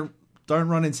that don't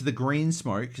run into the green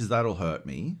smoke, because that'll hurt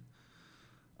me.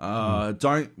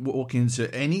 Don't walk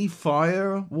into any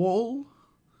firewall,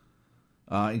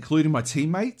 including my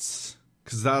teammates,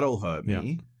 because that'll hurt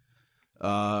me.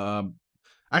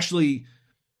 Actually,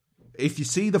 if you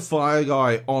see the fire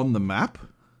guy on the map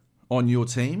on your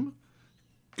team,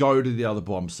 go to the other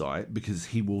bomb site, because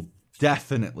he will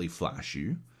definitely flash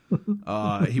you.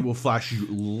 He will flash you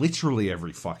literally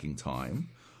every fucking time.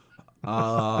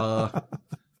 What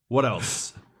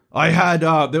else? I had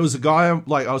there was a guy,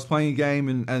 like, I was playing a game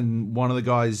and one of the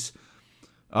guys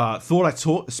thought I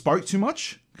spoke too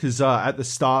much, because at the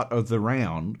start of the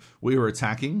round we were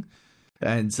attacking,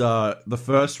 and the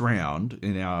first round,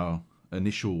 in our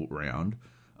initial round,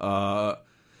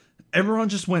 everyone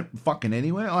just went fucking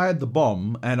anywhere. I had the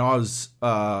bomb and I was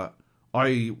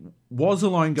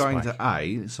alone going to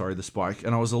A. Sorry, the spike.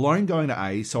 And I was alone going to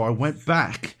A, so I went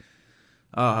back.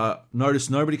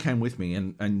 Noticed nobody came with me,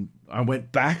 and I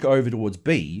went back over towards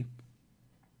B.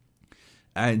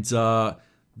 And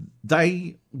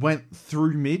they went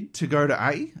through mid to go to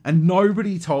A, and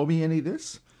nobody told me any of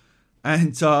this.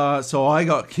 And so I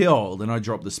got killed, and I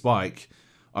dropped the spike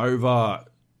over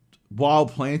while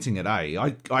planting at A.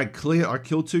 I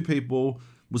killed 2 people,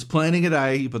 was planting at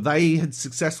A, but they had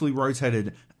successfully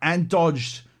rotated and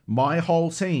dodged my whole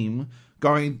team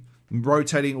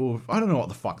rotating, or I don't know what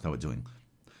the fuck they were doing.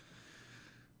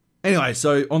 Anyway,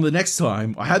 so on the next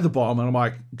time, I had the bomb, and I'm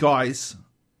like, guys,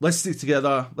 let's stick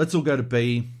together. Let's all go to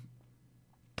B.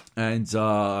 And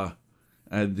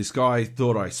this guy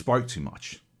thought I spoke too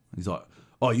much. He's like,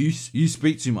 oh, you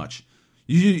speak too much.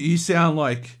 You sound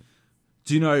like,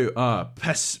 do you know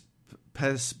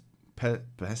pestilence?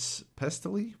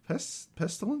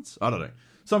 I don't know.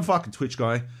 Some fucking Twitch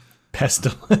guy.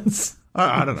 Pestilence?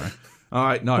 I don't know. All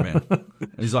right, no, man.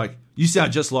 He's like, you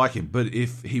sound just like him, but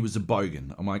if he was a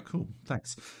bogan. I'm like, cool,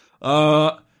 thanks.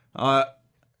 Yeah,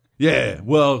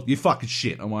 well, you fucking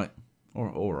shit. I'm like,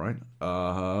 all right,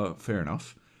 fair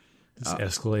enough. This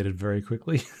escalated very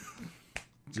quickly.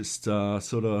 Just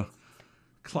sort of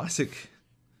classic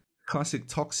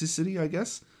toxicity, I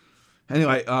guess.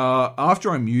 Anyway,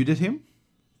 after I muted him,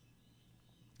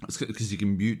 because you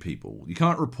can mute people. You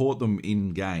can't report them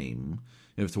in game.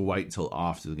 You have to wait till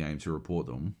after the game to report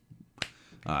them,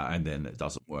 and then it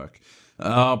doesn't work.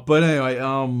 But anyway,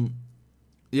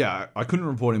 yeah, I couldn't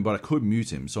report him, but I could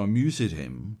mute him. So I muted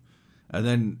him, and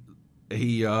then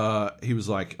he was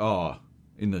like, "Oh,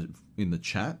 in the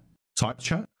chat, type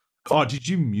chat. Oh, did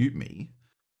you mute me?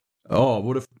 Oh,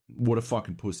 what a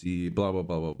fucking pussy. Blah blah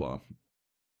blah blah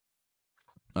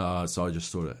blah." So I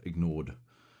just sort of ignored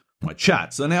my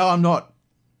chat. So now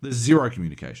there's zero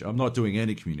communication. I'm not doing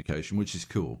any communication, which is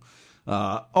cool.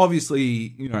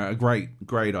 Obviously, a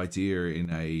great idea in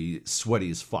a sweaty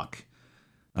as fuck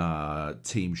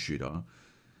team shooter.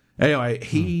 Anyway,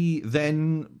 he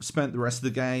then spent the rest of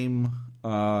the game.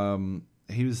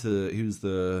 He was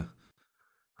the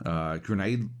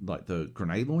grenade, like the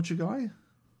grenade launcher guy,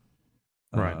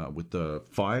 right? With the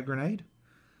fire grenade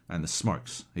and the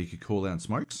smokes. He could call down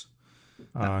smokes.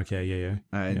 Okay, yeah.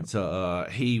 And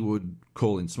he would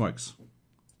call in smokes.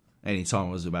 Anytime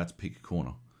I was about to pick a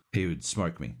corner, he would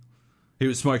smoke me. He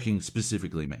was smoking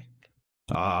specifically me.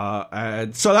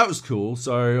 And so that was cool.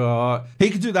 So he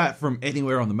could do that from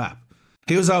anywhere on the map.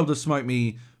 He was able to smoke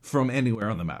me from anywhere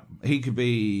on the map. He could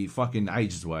be fucking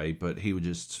ages away, but he would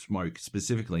just smoke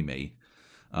specifically me.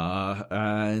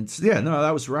 And yeah, no,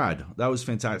 that was rad. That was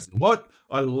fantastic. What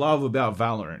I love about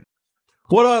Valorant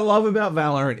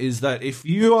is that if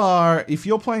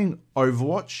you're playing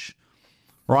Overwatch,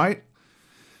 right,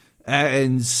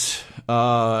 and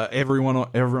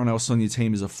everyone else on your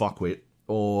team is a fuckwit,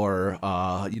 or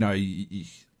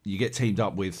you get teamed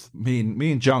up with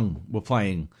me and Jung were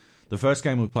playing the first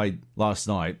game we played last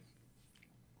night.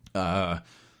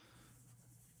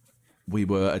 We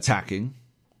were attacking.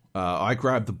 I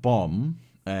grabbed the bomb.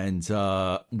 And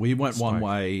we went one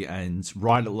way, and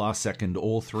right at the last second,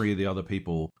 all three of the other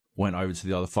people went over to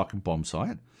the other fucking bomb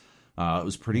site. It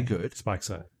was pretty good. Spike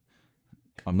site.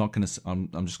 I'm just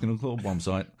gonna call it bomb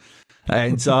site.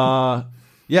 And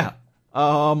yeah.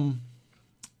 So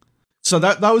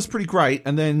that was pretty great.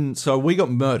 And then so we got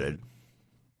murdered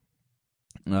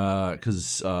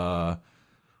because I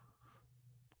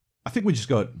think we just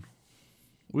got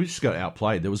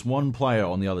outplayed. There was one player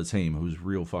on the other team who was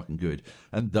real fucking good.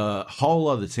 And the whole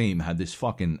other team had this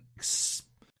fucking,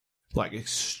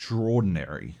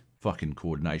 extraordinary fucking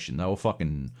coordination. They were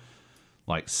fucking,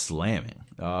 slamming.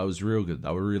 It was real good.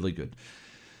 They were really good.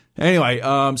 Anyway,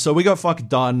 so we got fucking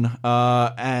done.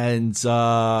 And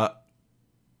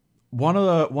one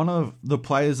of the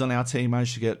players on our team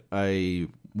managed to get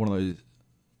one of those.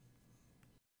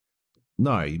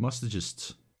 No, he must have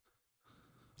just.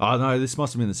 Oh, no, this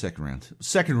must have been the second round.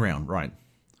 Second round, right.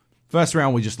 First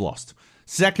round, we just lost.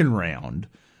 Second round,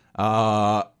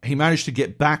 he managed to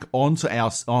get back onto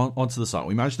the site.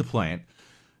 We managed to plant.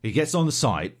 He gets on the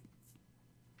site.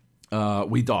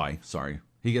 We die, sorry.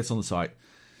 He gets on the site.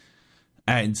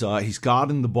 And he's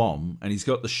guarding the bomb. And he's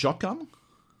got the shotgun.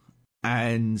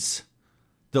 And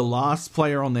the last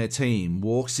player on their team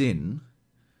walks in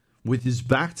with his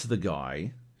back to the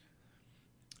guy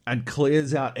and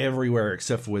clears out everywhere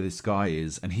except for where this guy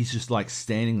is. And he's just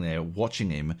standing there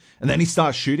watching him. And then he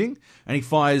starts shooting and he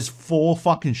fires 4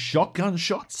 fucking shotgun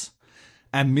shots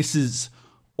and misses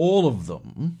all of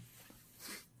them.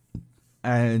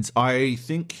 And I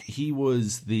think he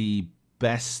was the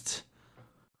best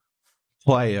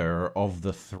player of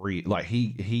the 3.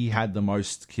 He had the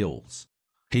most kills.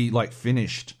 He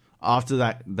finished after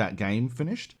that game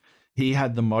finished. He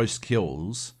had the most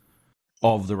kills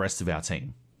of the rest of our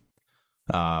team.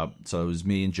 So it was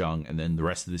me and Jung, and then the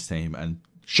rest of this team. And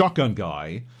Shotgun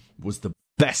Guy was the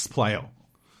best player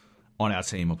on our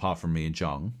team, apart from me and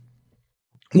Jung.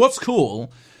 What's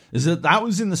cool is that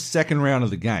was in the second round of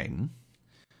the game,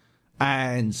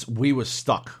 and we were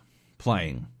stuck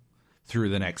playing through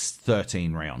the next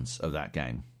 13 rounds of that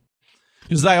game.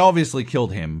 Because they obviously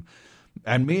killed him,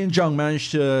 and me and Jung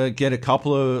managed to get a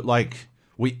couple of,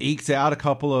 we eked out a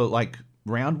couple of,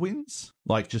 round wins,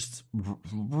 just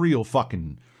real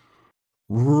fucking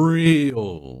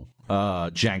janky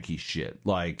shit.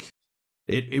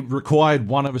 It required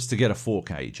one of us to get a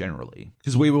 4K generally,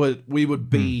 because we would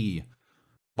be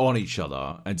on each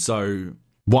other, and so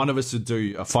one of us would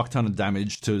do a fuck ton of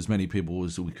damage to as many people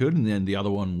as we could, and then the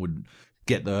other one would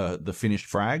get the finished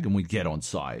frag, and we'd get on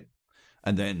site.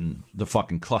 And then the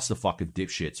fucking clusterfuck of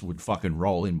dipshits would fucking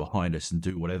roll in behind us and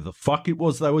do whatever the fuck it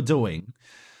was they were doing.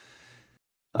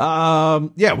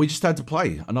 Yeah, we just had to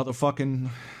play another fucking.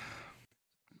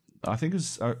 I think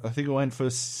it went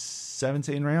for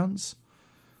 17 rounds.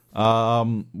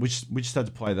 We just had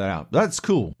to play that out. That's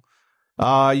cool.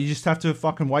 You just have to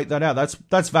fucking wait that out.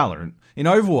 That's Valorant. In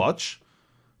Overwatch,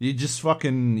 You just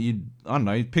fucking, I don't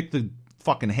know, you pick the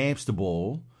fucking hamster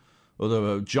ball or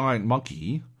the giant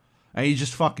monkey and you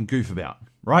just fucking goof about,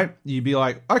 right? You'd be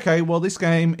like, okay, well, this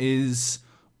game is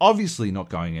obviously not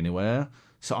going anywhere,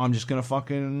 so I'm just gonna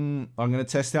I'm gonna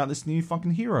test out this new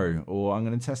fucking hero, or I'm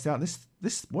gonna test out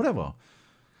this whatever.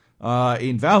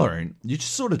 In Valorant, you're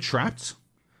just sort of trapped,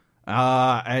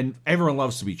 and everyone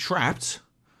loves to be trapped.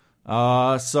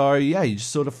 So yeah, you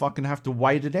just sort of fucking have to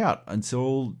wait it out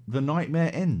until the nightmare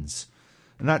ends.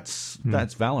 And that's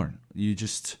Valorant. You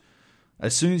just,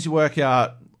 as soon as you work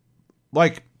out,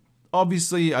 like,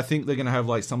 obviously I think they're going to have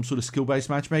like some sort of skill-based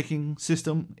matchmaking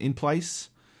system in place.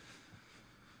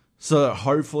 So that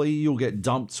hopefully you'll get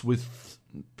dumped with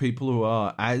people who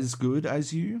are as good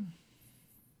as you.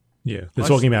 Yeah, they're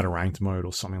talking about a ranked mode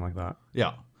or something like that.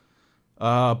 Yeah.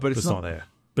 But it's not there.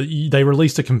 But they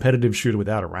released a competitive shooter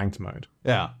without a ranked mode.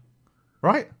 Yeah.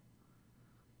 Right?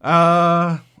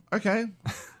 Okay.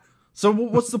 So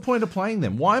what's the point of playing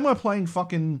them? Why am I playing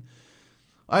fucking...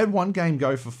 I had one game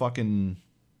go for fucking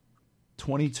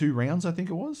 22 rounds, I think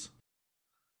it was.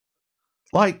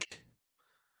 Like,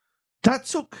 that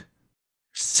took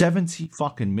 70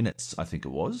 fucking minutes, I think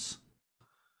it was.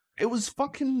 It was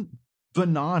fucking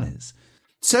bananas.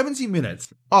 70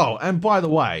 minutes. Oh, and by the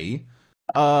way,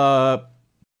 how,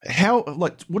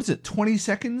 like, what is it, 20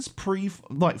 seconds for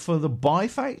the buy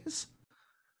phase?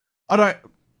 I don't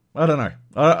know.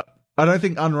 I don't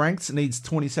think unranked needs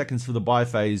 20 seconds for the buy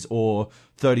phase, or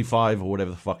 35 or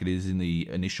whatever the fuck it is in the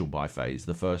initial buy phase.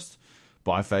 The first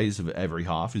buy phase of every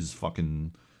half is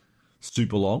fucking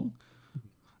super long.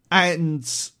 And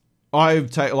I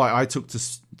took to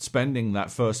spending that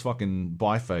first fucking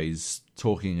buy phase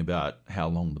talking about how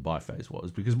long the buy phase was,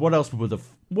 because what else would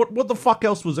what the fuck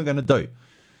else was I going to do?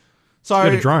 So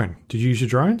you got a drone. Did you use your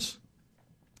drones?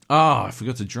 I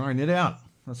forgot to drone it out.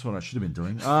 That's what I should have been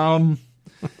doing.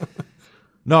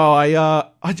 No,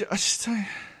 I just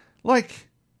like,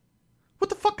 what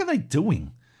the fuck are they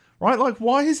doing? Right? Like,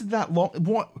 why is it that long?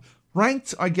 What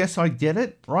ranked? I guess I get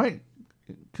it, right?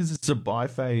 Because it's a buy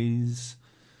phase.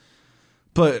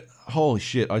 But holy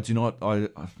shit, I do not. I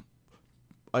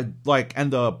like,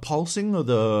 and the pulsing of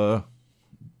the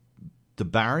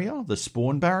barrier, the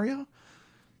spawn barrier.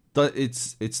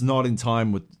 It's not in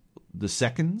time with the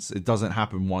seconds. It doesn't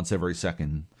happen once every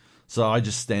second. So I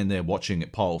just stand there watching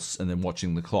it pulse, and then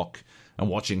watching the clock, and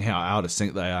watching how out of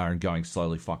sync they are, and going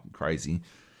slowly fucking crazy.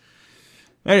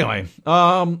 Anyway,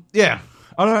 yeah,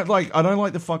 I don't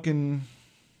like the fucking.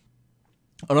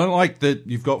 I don't like that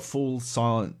you've got full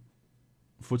silent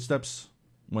footsteps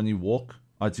when you walk.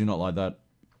 I do not like that.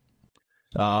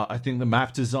 I think the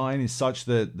map design is such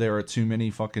that there are too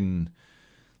many fucking,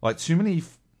 like, too many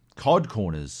COD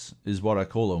corners is what I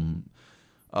call them.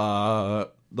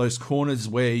 Those corners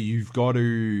where you've got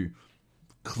to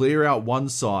clear out one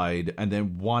side and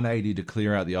then 180 to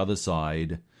clear out the other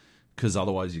side, because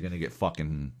otherwise you're going to get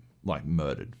fucking, like,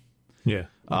 murdered. Yeah,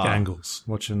 like angles.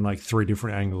 Watching, like, 3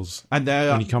 different angles and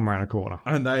when you come around a corner.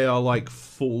 And they are, like,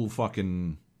 full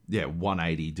fucking,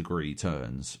 180 degree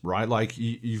turns, right? Like,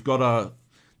 you've got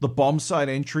the bomb site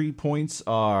entry points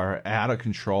are out of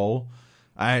control.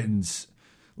 And,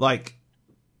 like,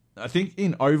 I think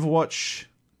in Overwatch,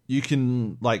 you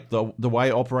can, like, the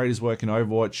way operators work in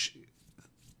Overwatch,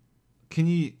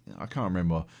 I can't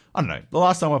remember. I don't know. The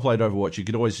last time I played Overwatch, you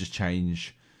could always just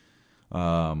change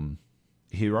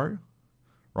hero,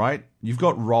 right? You've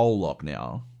got role lock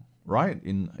now, right?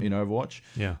 In Overwatch.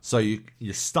 Yeah. So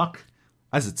you're stuck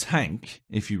as a tank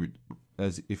if you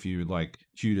like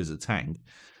shoot as a tank.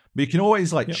 But you can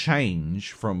always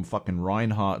change from fucking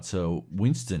Reinhardt to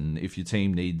Winston if your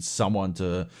team needs someone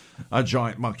a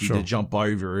giant monkey to jump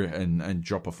over and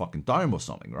drop a fucking dome or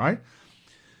something, right?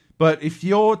 But if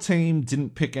your team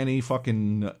didn't pick any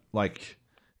fucking, like,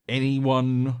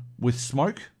 anyone with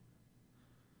smoke,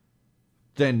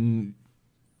 then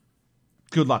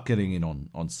good luck getting in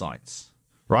on sites,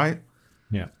 right?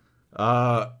 Yeah.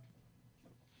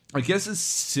 I guess it's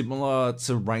similar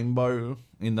to Rainbow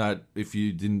in that if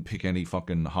you didn't pick any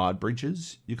fucking hard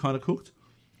bridges, you kind of cooked.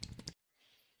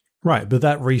 Right, but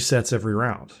that resets every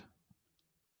round.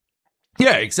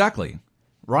 Yeah, exactly.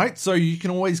 Right? So you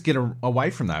can always get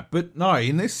away from that. But no,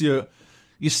 in this, you're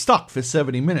stuck for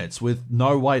 70 minutes with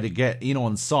no way to get in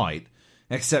on site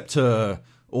except to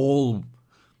all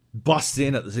bust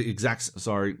in at the exact...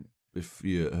 Sorry... If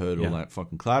you heard all that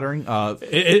fucking clattering.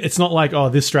 It's not like, oh,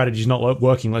 this strategy's not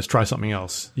working, let's try something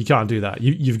else. You can't do that.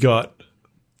 You've got,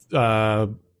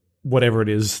 whatever it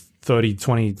is, 30,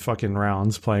 20 fucking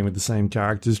rounds playing with the same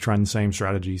characters, trying the same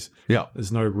strategies. Yeah.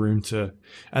 There's no room to...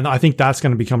 And I think that's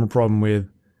going to become a problem with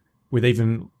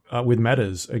even with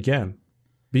metas again.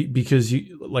 because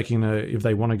you if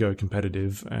they want to go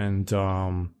competitive and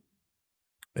try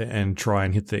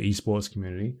and hit the esports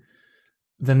community,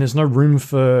 then there's no room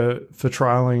for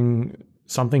trialing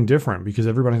something different, because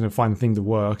everybody's going to find the thing that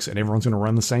works and everyone's going to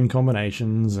run the same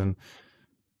combinations, and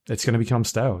it's going to become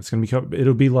stale.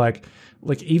 It'll be like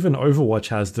even Overwatch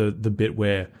has the bit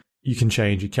where you can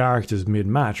change your characters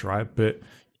mid-match, right? But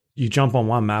you jump on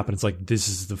one map and it's like, this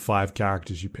is the 5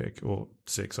 characters you pick, or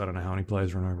 6. I don't know how many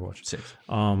players are in Overwatch. 6.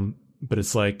 But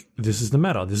it's like, this is the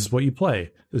meta. This is what you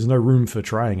play. There's no room for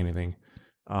trying anything.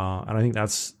 And I think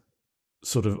that's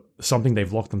sort of something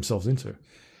they've locked themselves into.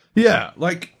 Yeah,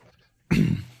 like,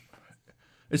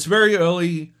 it's very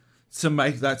early to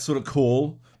make that sort of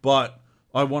call, but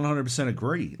I 100%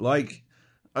 agree.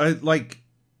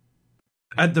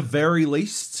 At the very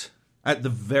least,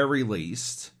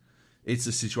 it's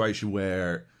a situation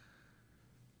where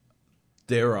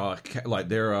there are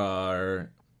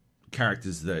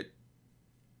characters that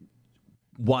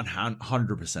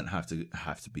 100%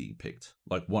 have to be picked.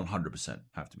 Like 100%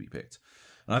 have to be picked.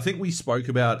 And I think we spoke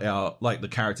about the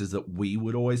characters that we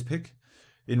would always pick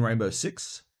in Rainbow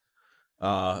Six.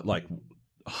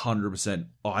 100%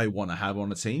 I want to have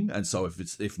on a team, and so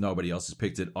if nobody else has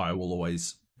picked it, I will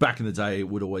always. Back in the day,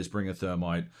 would always bring a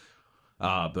Thermite.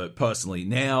 But personally,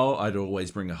 now I'd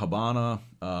always bring a Habana.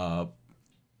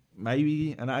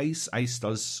 Maybe an Ace. Ace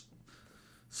does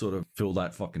sort of fill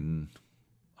that fucking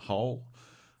hole.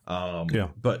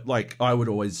 But I would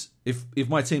always, if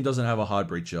my team doesn't have a hard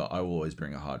breacher, I will always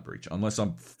bring a hard breacher. Unless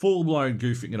I'm full blown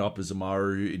goofing it up as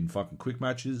Amaru in fucking quick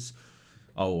matches,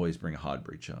 I'll always bring a hard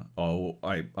breacher.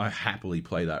 I happily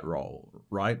play that role,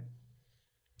 right?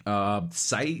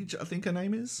 Sage, I think her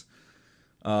name is,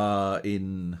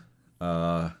 in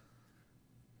Valorant.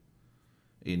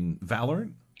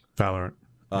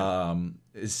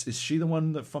 Is she the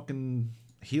one that fucking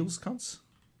heals cunts?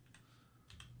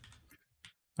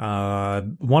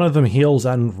 One of them heals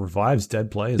and revives dead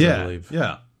players, I believe.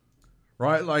 Yeah.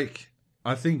 Right?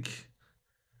 I think...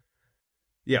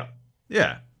 Yeah.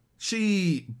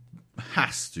 She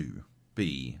has to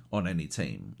be on any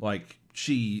team.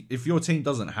 If your team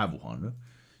doesn't have one,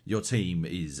 your team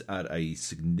is at a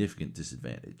significant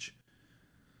disadvantage.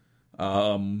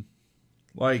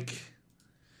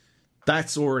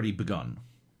 That's already begun,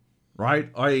 right?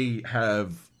 I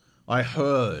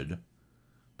heard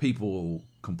people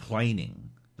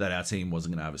complaining that our team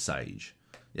wasn't going to have a Sage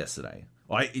yesterday.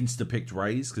 I insta-picked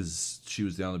Raze because she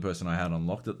was the only person I had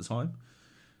unlocked at the time.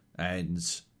 And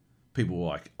people were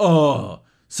like, oh,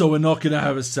 so we're not going to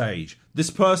have a Sage. This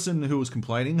person who was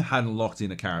complaining hadn't locked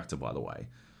in a character, by the way.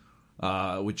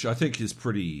 Which I think is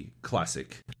pretty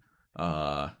classic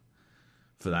for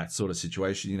that sort of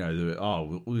situation.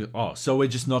 So we're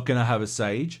just not going to have a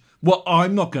Sage? Well,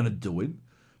 I'm not going to do it.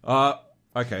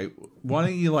 Okay, why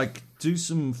don't you do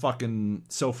some fucking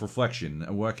self-reflection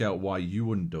and work out why you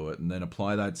wouldn't do it, and then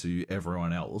apply that to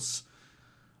everyone else.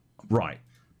 Right,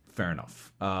 fair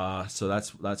enough. So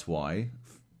that's why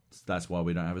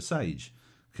we don't have a Sage.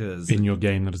 Because in your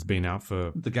game that has been out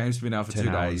for the game's been out for 2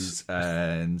 days,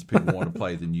 and people want to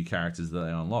play the new characters that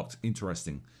they unlocked.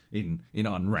 Interesting in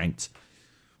unranked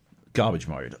garbage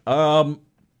mode.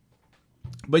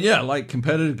 But yeah,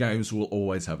 competitive games will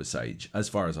always have a Sage, as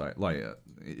far as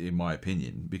in my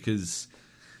opinion, because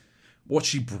what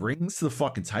she brings to the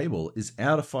fucking table is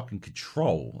out of fucking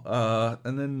control.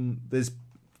 And then there's,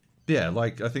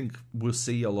 I think we'll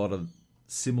see a lot of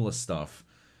similar stuff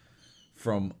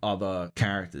from other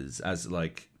characters, as the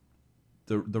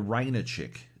Reyna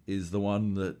chick is the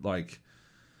one that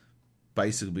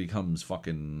basically becomes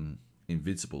fucking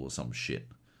invincible or some shit.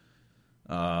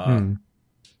 Oh,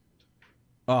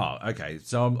 okay.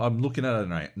 So I'm looking at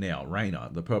her now. Reyna,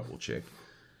 the purple chick.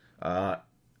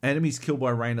 Enemies killed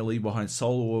by Reyna leave behind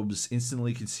solar orbs,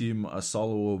 instantly consume a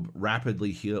solar orb,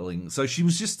 rapidly healing. So she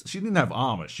didn't have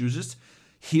armor. She was just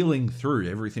healing through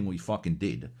everything we fucking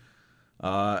did.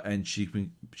 And she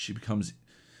becomes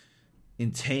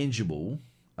intangible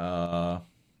and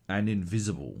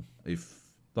invisible. If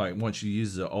once she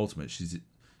uses her ultimate, she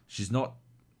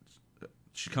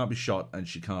can't be shot and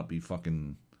she can't be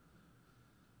fucking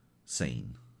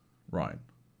seen, right?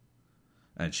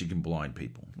 And she can blind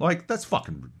people. That's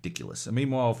fucking ridiculous. And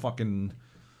meanwhile, fucking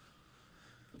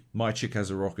my chick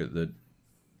has a rocket that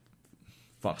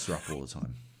fucks her up all the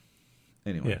time.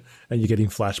 Anyway, yeah, and you're getting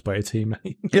flashed by a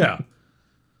teammate. Yeah.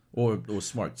 Or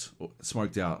smoked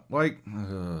out.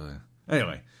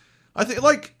 Anyway, I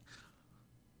think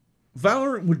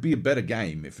Valorant would be a better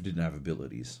game if it didn't have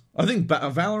abilities. I think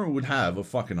Valorant would have a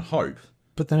fucking hope.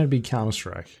 But then it'd be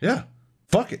Counter-Strike. Yeah,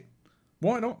 fuck it.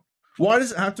 Why not? Why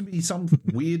does it have to be some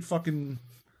weird fucking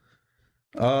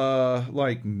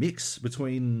like mix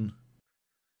between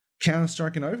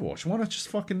Counter-Strike and Overwatch. Why not just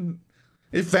fucking...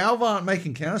 If Valve aren't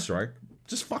making Counter-Strike,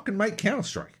 just fucking make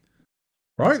Counter-Strike.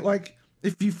 Right? Like,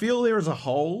 if you feel there is a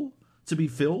hole to be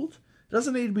filled, it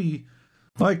doesn't need to be,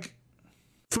 like,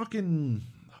 fucking...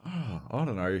 I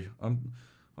don't know.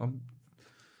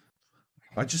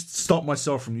 I just stopped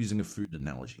myself from using a food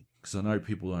analogy, because I know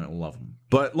people don't love them.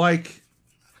 But, like,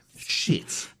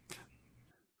 shit.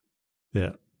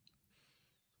 Yeah.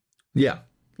 Yeah.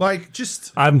 Like,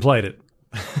 just... I haven't played it.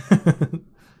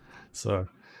 So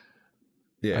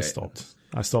yeah, I stopped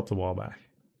a while back.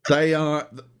 They are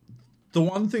the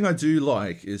one thing I do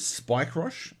like is Spike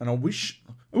Rush, and I wish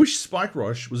Spike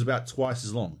Rush was about twice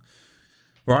as long.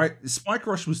 Right? If Spike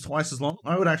Rush was twice as long,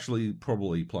 I would actually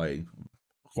probably play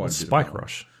quite a bit. Spike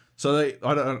Rush. So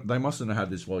they mustn't have had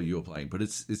this while you were playing, but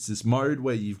it's this mode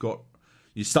where you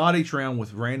start each round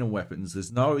with random weapons.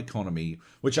 There's no economy,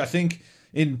 which I think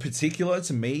in particular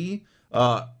to me,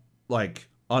 like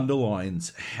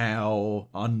underlines how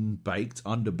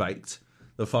underbaked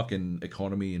the fucking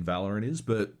economy in Valorant is.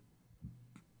 But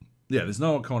yeah, there's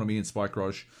no economy in Spike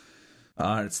Rush.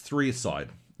 It's 3-a-side.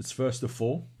 It's first to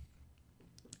 4.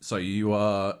 So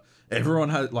everyone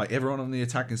on the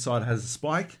attacking side has a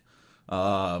spike,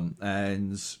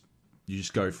 and you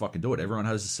just go fucking do it. Everyone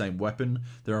has the same weapon.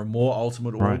 There are more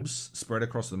ultimate orbs spread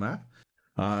across the map.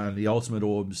 And the ultimate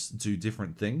orbs do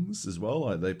different things as well.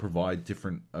 Like they provide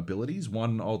different abilities.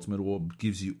 One ultimate orb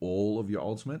gives you all of your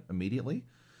ultimate immediately.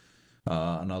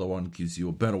 Another one gives you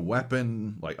a better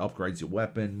weapon, like upgrades your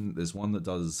weapon. There's one that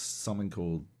does something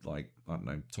called, like, I don't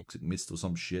know, toxic mist or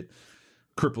some shit.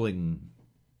 Crippling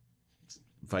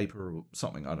vapor or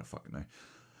something. I don't fucking know.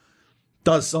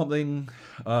 Does something.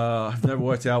 I've never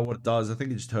worked out what it does. I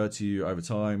think it just hurts you over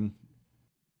time.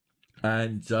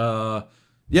 And,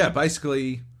 yeah,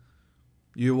 basically,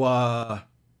 you play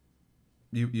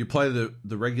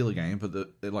the regular game, but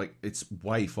it's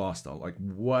way faster,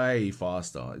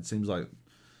 It seems like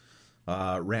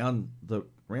the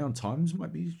round times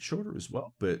might be shorter as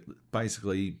well, but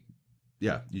basically,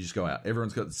 yeah, you just go out.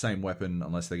 Everyone's got the same weapon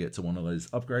unless they get to one of those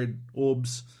upgrade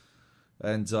orbs,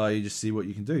 and you just see what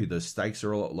you can do. The stakes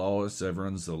are a lot lower, so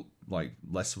everyone's like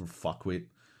less of a fuckwit.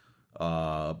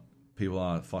 People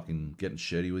aren't fucking getting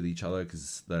shirty with each other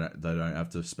because they don't have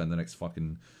to spend the next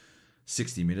fucking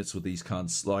 60 minutes with these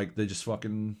cunts. Like, they're just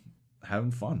fucking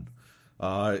having fun.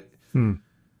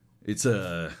 It's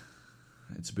a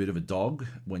bit of a dog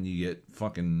when you get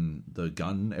fucking the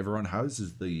gun everyone has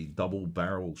is the double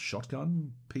barrel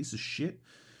shotgun piece of shit.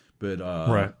 But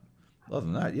right. Other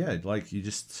than that, yeah, like you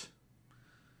just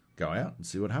go out and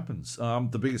see what happens.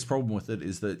 The biggest problem with it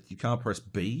is that you can't press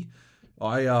B.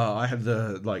 I had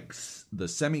the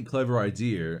semi clever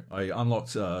idea. I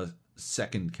unlocked a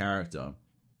second character,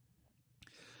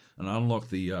 and I unlocked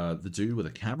the dude with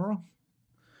a camera,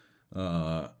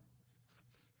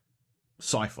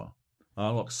 Cypher. I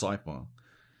unlocked Cypher.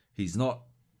 He's not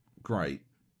great.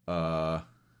 He's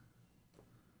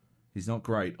not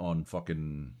great on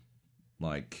fucking,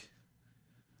 like,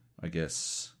 I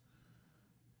guess,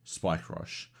 Spike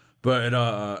Rush,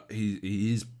 but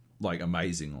he is, like,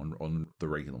 amazing on the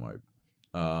regular mode.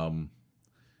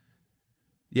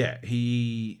 Yeah,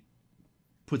 he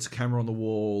puts a camera on the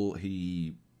wall.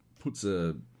 He puts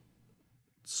a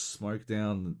smoke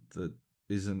down that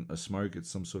isn't a smoke.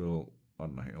 It's some sort of, I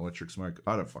don't know, electric smoke.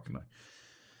 I don't fucking know.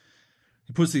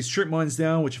 He puts these trip mines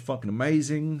down, which are fucking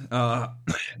amazing.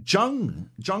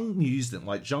 Jung used it.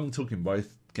 Like, Jung took in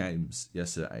both games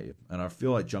yesterday, and I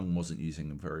feel like Jung wasn't using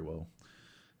them very well.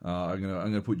 I'm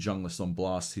gonna put Junglist on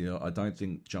blast here. I don't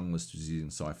think Junglist was using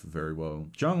Cypher very well.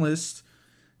 Junglist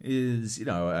is,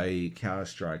 a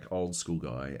Counter-Strike old school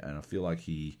guy, and I feel like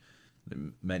it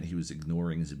meant he was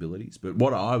ignoring his abilities. But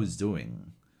what I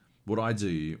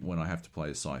do when I have to play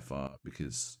a Cypher,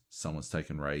 because someone's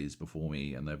taken Raze before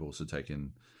me, and they've also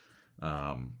taken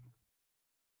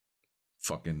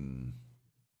fucking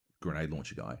grenade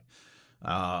launcher guy,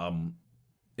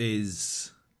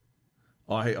 is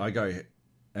I go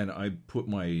and I put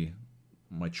my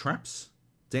traps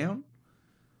down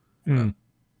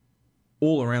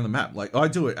all around the map. Like, I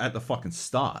do it at the fucking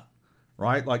start,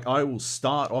 right? Like, I will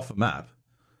start off a map.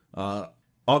 I'll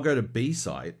go to B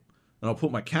site, and I'll put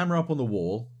my camera up on the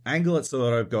wall, angle it so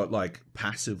that I've got, like,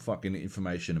 passive fucking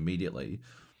information immediately.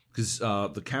 Because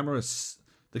the camera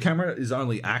is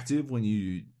only active when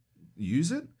you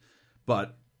use it,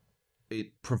 but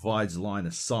it provides line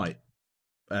of sight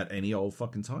at any old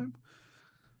fucking time.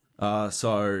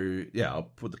 So yeah, I'll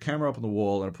put the camera up on the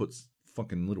wall and I put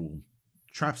fucking little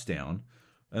traps down,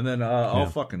 and then I'll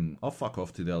fuck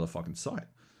off to the other fucking site.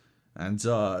 And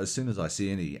as soon as I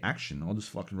see any action, I'll just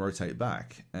fucking rotate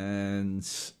back, and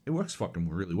it works fucking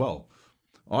really well.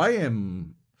 I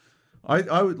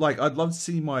would like. I'd love to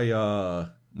see my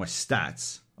my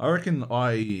stats. I reckon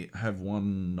I have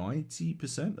won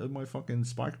 90% of my fucking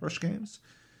Spike Rush games,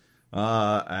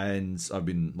 and I've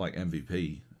been like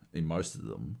MVP in most of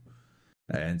them.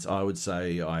 And I would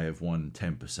say I have won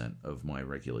 10% of my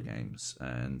regular games,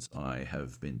 and I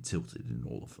have been tilted in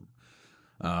all of them.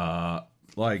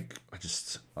 Like I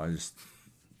just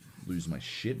lose my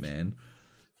shit, man.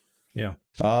 Yeah.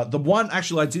 The one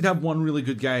actually, I did have one really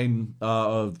good game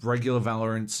of regular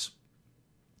Valorant,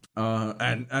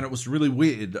 and it was really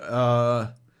weird.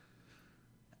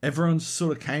 Everyone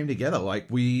sort of came together. Like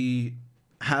we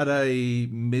had a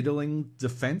middling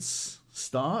defense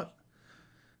start.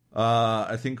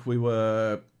 I think we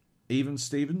were even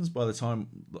Stevens by the time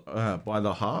by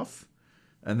the half.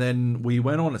 And then we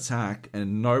went on attack,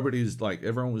 and nobody's like,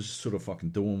 everyone was sort of fucking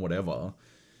doing whatever.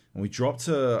 And we dropped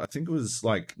to, I think it was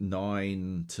like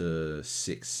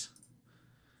 9-6.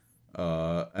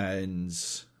 And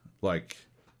like,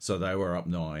 so they were up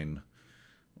 9.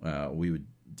 We were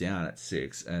down at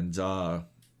 6. And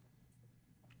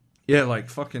yeah, like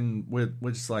fucking, we're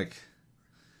just like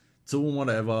doing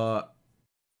whatever.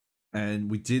 And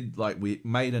we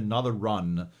made another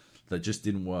run that just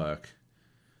didn't work.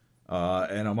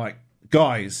 And I'm like,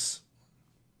 guys,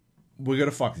 we're going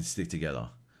to fucking stick together.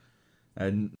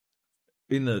 And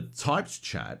in the typed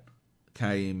chat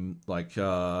came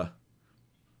up,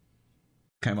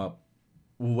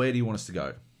 where do you want us to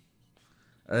go?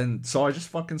 And so I just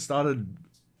fucking started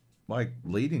like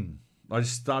leading. I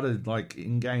just started like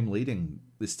in-game leading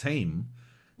this team.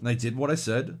 And they did what I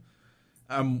said.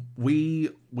 We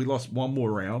lost one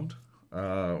more round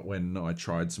when I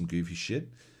tried some goofy shit.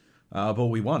 But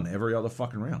we won every other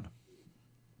fucking round.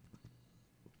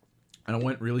 And it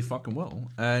went really fucking well.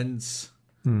 And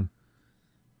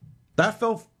that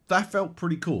felt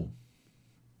pretty cool.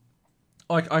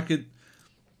 Like I could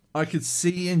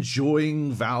see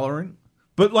enjoying Valorant,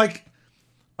 but like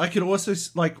I could also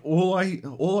like all I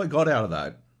got out of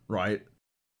that, right,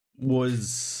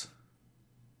 was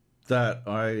that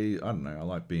I don't know, I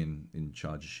like being in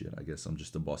charge of shit. I guess I'm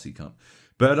just a bossy cunt.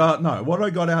 But no, what I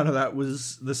got out of that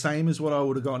was the same as what I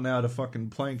would have gotten out of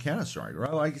fucking playing Counter-Strike,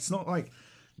 right? Like, it's not like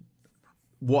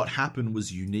what happened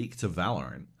was unique to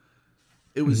Valorant.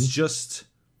 It was just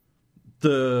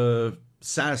the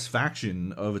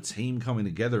satisfaction of a team coming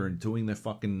together and doing their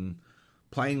fucking,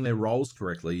 playing their roles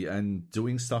correctly and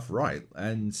doing stuff right.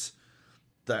 And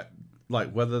that,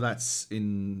 like, whether that's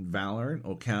in Valorant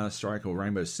or Counter-Strike or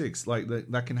Rainbow Six, like,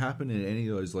 that can happen in any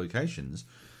of those locations.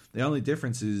 The only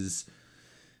difference is,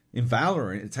 in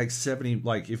Valorant, it takes 70,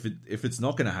 like, if it's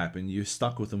not going to happen, you're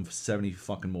stuck with them for 70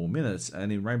 fucking more minutes.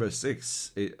 And in Rainbow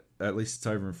Six, at least it's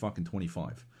over in fucking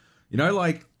 25. You know,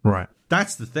 like, right.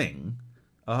 That's the thing.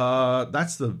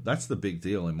 That's the big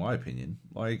deal, in my opinion.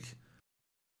 Like,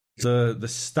 the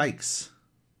stakes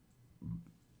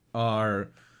are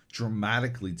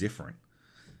dramatically different.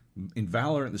 In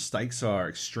Valorant, the stakes are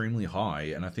extremely high,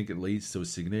 and I think it leads to a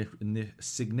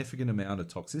significant amount of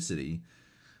toxicity.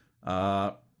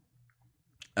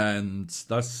 And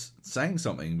that's saying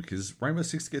something, because Rainbow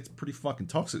Six gets pretty fucking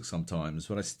toxic sometimes,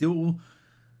 but I still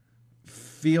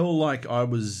feel like I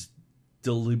was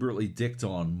deliberately dicked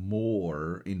on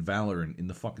more in Valorant in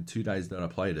the fucking 2 days that I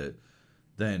played it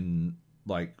than,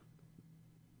 like,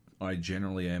 I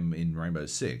generally am in Rainbow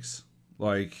Six.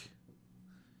 Like,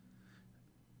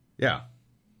 yeah.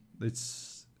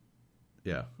 It's,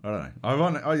 yeah, I don't know.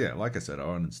 Like I said, I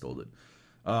uninstalled it.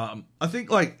 I think,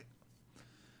 like,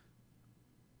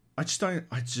 I just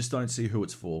don't see who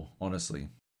it's for, honestly.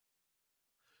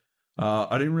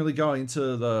 I didn't really go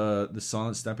into the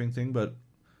silent stepping thing, but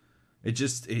it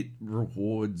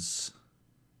rewards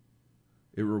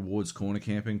corner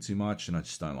camping too much, and I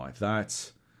just don't like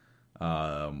that.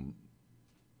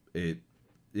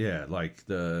 Like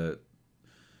the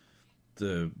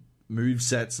move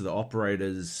sets of the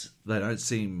operators, they don't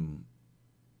seem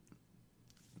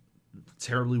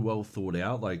terribly well thought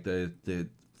out. Like they're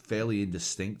fairly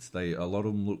indistinct. A lot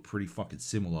of them look pretty fucking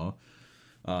similar.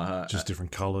 Just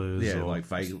different colors. Yeah, like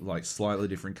slightly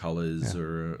different colors,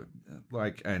 or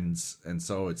like, and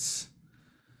so it's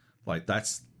like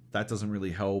that doesn't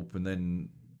really help. And then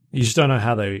you just don't know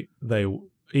how they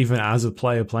even as a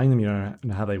player playing them, you don't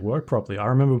know how they work properly. I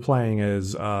remember playing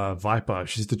as Viper.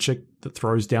 She's the chick that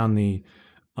throws down the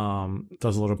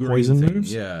does a lot of poison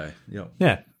moves. Yeah.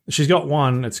 She's got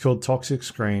one, it's called Toxic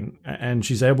Screen, and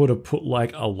she's able to put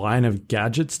like a line of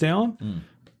gadgets down,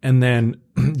 and then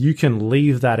you can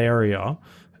leave that area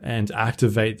and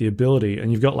activate the ability.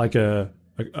 And you've got like a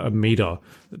meter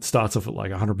that starts off at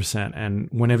like 100%. And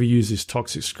whenever you use this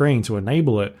toxic screen to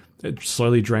enable it, it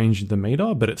slowly drains the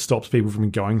meter, but it stops people from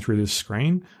going through this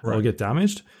screen or get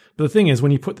damaged. But the thing is,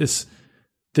 when you put this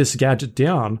gadget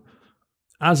down,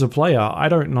 as a player, I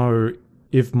don't know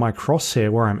if my crosshair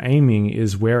where I'm aiming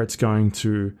is where it's going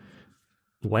to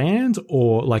land,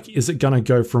 or like, is it going to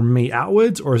go from me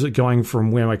outwards, or is it going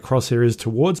from where my crosshair is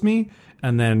towards me?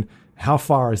 And then how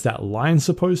far is that line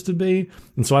supposed to be?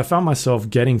 And so I found myself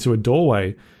getting to a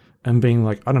doorway and being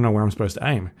like, I don't know where I'm supposed to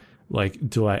aim. Like,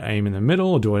 do I aim in the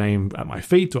middle? Or do I aim at my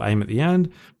feet? Do I aim at the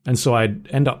end? And so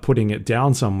I'd end up putting it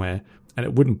down somewhere and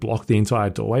it wouldn't block the entire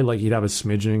doorway. Like, you'd have a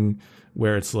smidging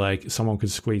where it's like someone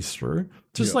could squeeze through.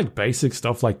 Just like basic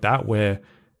stuff like that, where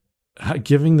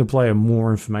giving the player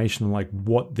more information on like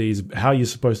how you're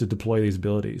supposed to deploy these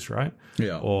abilities, right?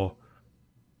 Yeah. Or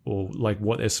like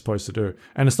what they're supposed to do.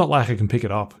 And it's not like I can pick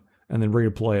it up and then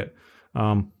redeploy it.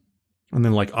 And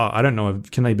then like, I don't know,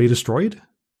 can they be destroyed?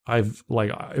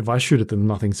 If I shoot at them,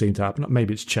 nothing seemed to happen.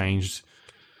 Maybe it's changed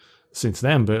since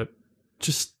then, but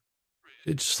it's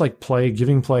just like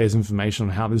giving players information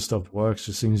on how this stuff works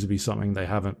just seems to be something they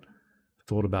haven't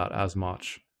thought about as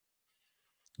much.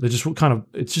 They just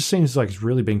it just seems like it's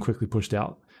really been quickly pushed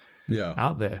out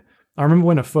there. I remember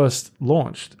when it first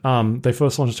launched, they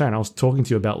first launched Australia, and I was talking to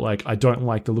you about like, I don't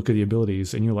like the look of the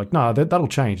abilities, and you're like, no, that'll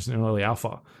change in early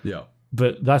alpha. Yeah.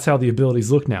 But that's how the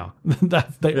abilities look now.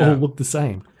 They all look the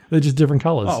same. They're just different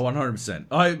colors. Oh, 100%.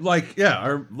 I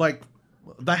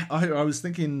was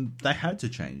thinking they had to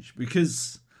change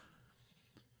because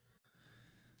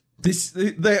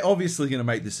they're obviously going to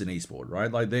make this an esport,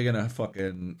 right? Like, they're going to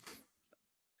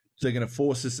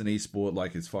force this an esport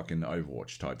like it's fucking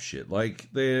Overwatch type shit. Like,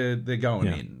 they're going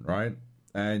in, right?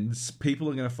 And people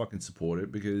are going to fucking support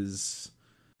it because,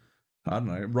 I don't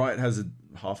know, Riot has a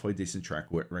halfway decent track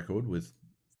record with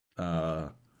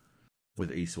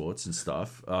esports and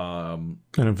stuff. And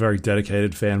a very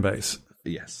dedicated fan base.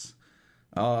 Yes.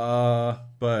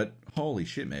 But holy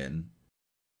shit, man.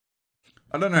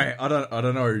 I don't know. I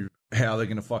don't know how they're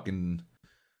gonna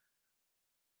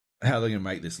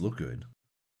make this look good.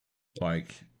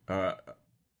 Like,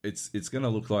 it's gonna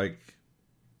look like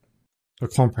or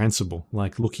comprehensible.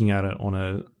 Like looking at it on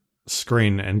a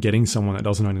screen and getting someone that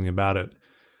doesn't know anything about it.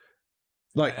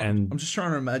 Like, I'm just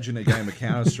trying to imagine a game of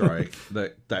Counter-Strike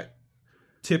that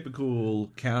typical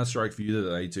Counter-Strike view that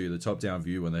they do, the top-down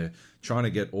view when they're trying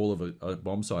to get all of a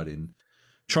bomb site in.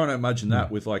 Trying to imagine that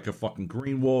with like a fucking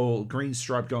green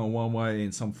stripe going one way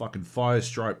and some fucking fire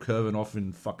stripe curving off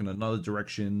in fucking another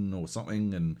direction or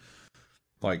something, and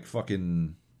like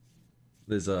fucking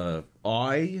there's a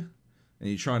eye and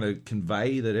you're trying to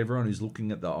convey that everyone who's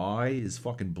looking at the eye is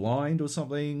fucking blind or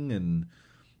something, and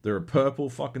there are purple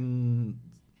fucking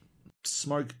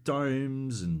smoke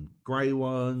domes and grey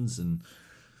ones and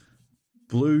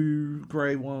blue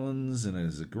grey ones, and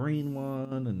there's a green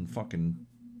one and fucking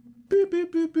boop,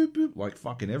 boop, boop, boop, boop, like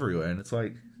fucking everywhere. And it's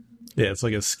like, yeah, it's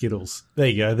like a Skittles. There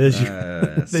you go. There's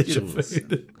your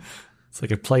food. It's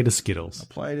like a plate of Skittles. A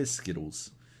plate of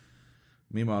Skittles.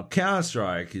 Meanwhile,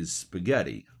 Counter-Strike is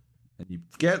spaghetti. And you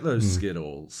get those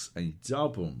Skittles and you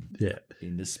dump them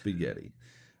into spaghetti.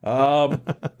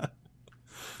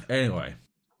 Anyway.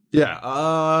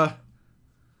 Yeah.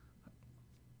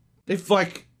 If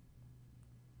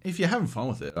you're having fun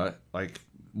with it,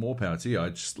 more power to you.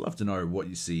 I'd just love to know what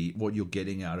you see, what you're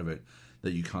getting out of it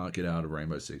that you can't get out of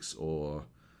Rainbow Six or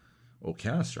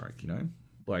Counter-Strike, you know?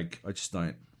 Like, I just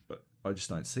don't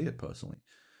see it personally.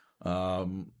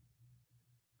 Do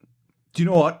you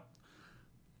know what?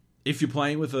 If you're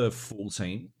playing with a full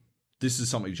team, this is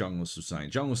something Junglist was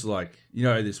saying. Junglist was like,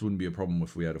 this wouldn't be a problem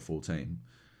if we had a full team.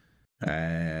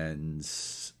 And,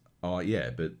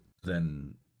 but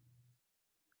then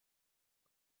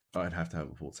I'd have to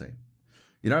have a full team.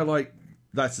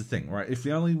 That's the thing, right? If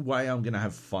the only way I'm going to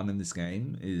have fun in this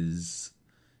game is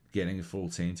getting a full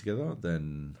team together,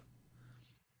 then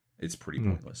it's pretty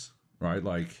pointless, right?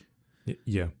 Like,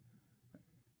 yeah.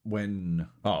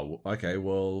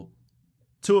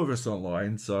 Two of us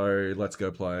online, so let's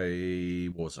go play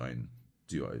Warzone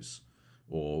duos,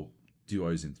 or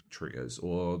duos in trios,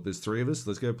 or there's three of us,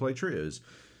 let's go play trios.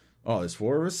 Oh, there's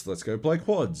four of us, let's go play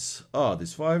quads. Oh,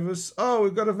 there's five of us, oh,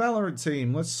 we've got a Valorant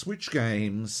team, let's switch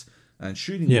games, and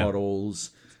shooting models,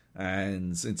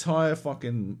 and entire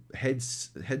fucking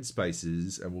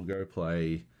headspaces, and we'll go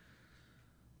play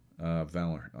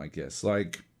Valorant, I guess.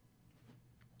 Like,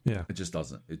 yeah, it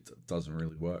doesn't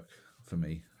really work for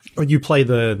me. Or you play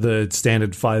the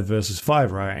standard 5 versus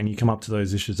 5, right? And you come up to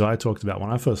those issues I talked about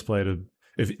when I first played.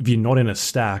 If you're not in a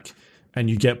stack and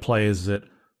you get players that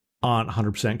aren't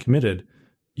 100% committed,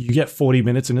 you get 40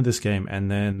 minutes into this game and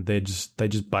then they just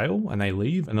bail and they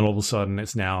leave, and then all of a sudden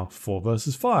it's now 4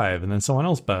 versus 5, and then someone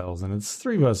else bails and it's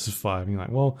 3 versus 5, and you're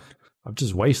like, well, I've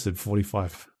just wasted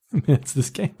 45 minutes of this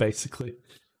game basically.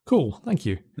 Cool, thank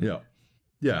you. Yeah.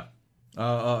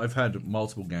 I've had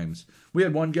multiple games. We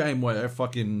had one game where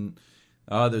fucking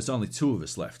there's only 2 of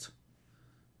us left,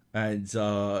 and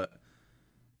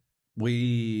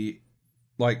we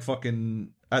like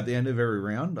fucking at the end of every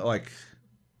round, like,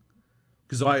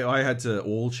 because I had to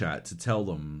all chat to tell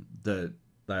them that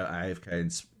they're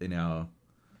AFK in our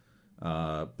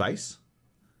base.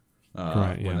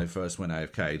 When they first went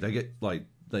AFK,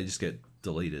 they just get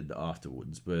deleted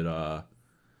afterwards. But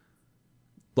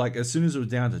like as soon as it was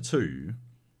down to 2,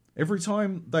 every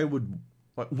time they would,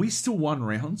 like, we still won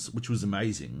rounds, which was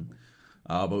amazing.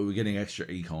 But we were getting extra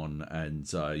econ, and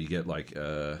you get like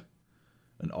an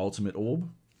ultimate orb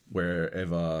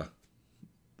wherever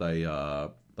they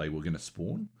were going to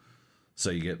spawn. So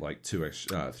you get like 3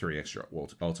 extra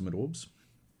ultimate orbs.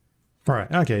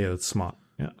 Right. Okay. Yeah, that's smart.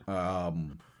 Yeah.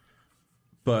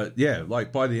 But yeah,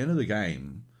 like by the end of the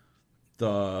game,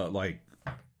 the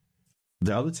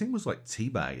other team was like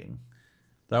teabagging.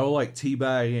 They were like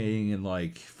teabagging and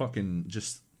like fucking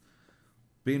just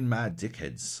being mad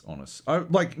dickheads on us.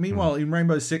 Meanwhile, in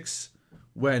Rainbow Six,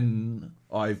 when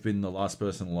I've been the last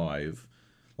person alive,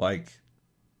 like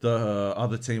the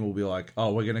other team will be like,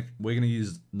 "Oh, we're gonna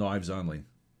use knives only,"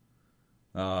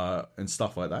 and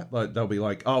stuff like that. Like they'll be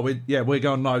like, "Oh, we're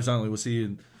going knives only. We'll see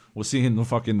you in the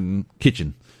fucking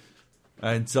kitchen,"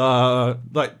 and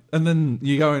and then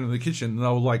you go into the kitchen and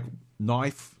they'll like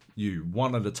knife you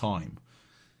one at a time,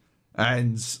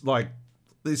 and like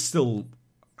it's still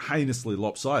heinously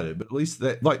lopsided, but at least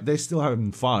they're still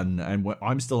having fun, and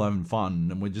I'm still having fun,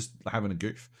 and we're just having a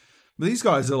goof. But these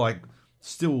guys are like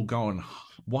still going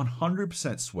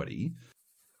 100% sweaty,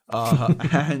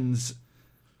 and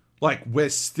like we're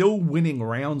still winning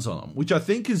rounds on them, which I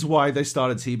think is why they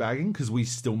started teabagging, because we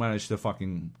still managed to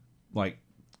fucking like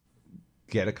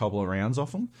get a couple of rounds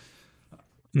off them.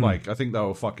 Like I think they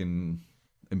were fucking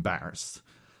embarrassed,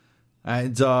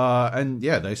 and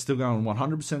yeah, they're still going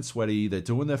 100% sweaty. They're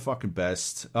doing their fucking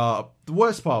best. The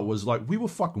worst part was like we were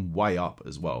fucking way up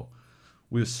as well.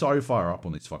 We were so far up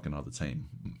on this fucking other team.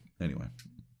 Anyway.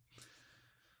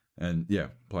 And yeah,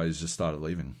 players just started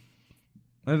leaving.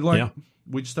 And like,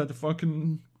 we just had to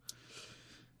fucking...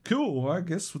 Cool, I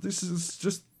guess. This is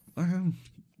just...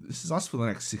 this is us for the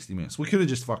next 60 minutes. We could have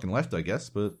just fucking left, I guess,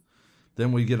 but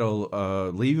then we get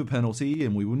a leaver penalty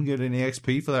and we wouldn't get any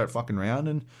XP for that fucking round.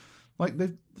 And like,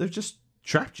 they've just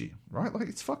trapped you, right? Like,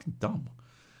 it's fucking dumb.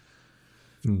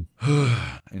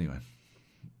 Anyway.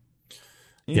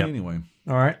 Anyway.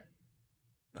 All right.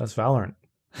 That's Valorant.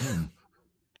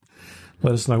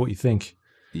 Let us know what you think.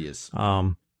 Yes.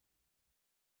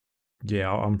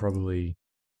 Yeah, I'm probably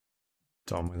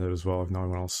done with it as well. If no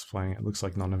one else is playing it, it looks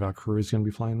like none of our crew is going to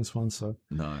be playing this one. So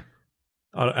no.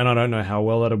 And I don't know how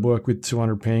well that'd work with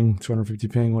 200 ping, 250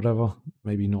 ping, whatever.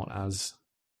 Maybe not as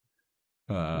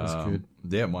good.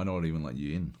 Yeah, it might not even let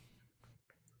you in.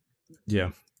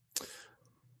 Yeah.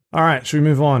 All right, should we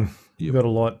move on? Yep. We've got a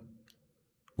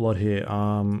lot here.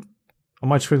 I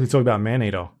might just quickly talk about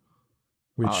Maneater,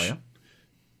 which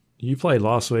you played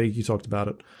last week. You talked about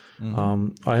it.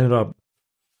 I ended up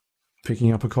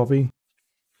picking up a copy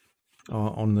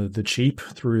on the cheap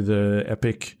through the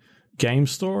Epic Game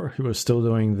Store, who are still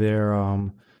doing their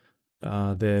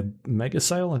mega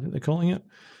sale, I think they're calling it.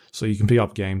 So you can pick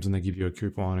up games and they give you a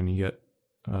coupon and you get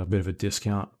a bit of a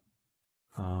discount.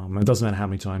 It doesn't matter how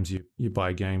many times you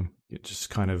buy a game. It just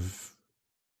kind of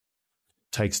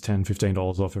takes $10,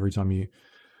 $15 off every time you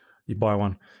buy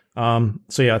one.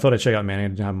 So yeah, I thought I'd check out Maneater. I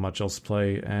didn't have much else to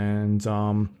play. And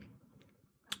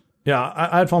yeah,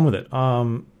 I had fun with it.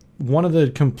 One of the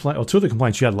two of the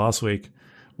complaints you had last week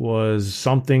was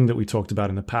something that we talked about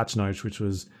in the patch notes, which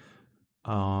was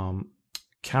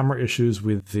camera issues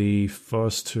with the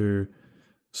first 2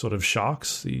 sort of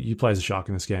sharks. You play as a shark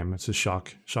in this game. It's a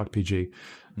shark PG,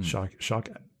 shark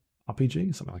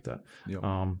RPG, something like that. Yep.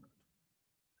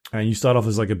 And you start off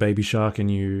as like a baby shark, and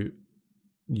you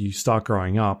start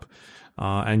growing up,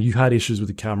 and you had issues with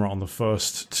the camera on the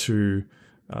first 2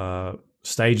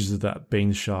 stages of that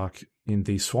being shark in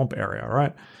the swamp area,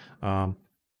 right?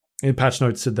 In patch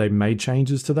notes said they made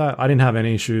changes to that. I didn't have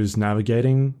any issues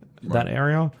navigating that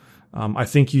area. I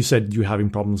think you said you were having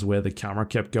problems where the camera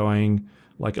kept going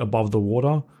like above the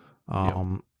water,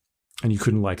 and you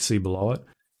couldn't like see below it.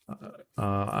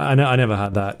 I never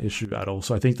had that issue at all.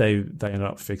 So I think they ended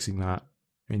up fixing that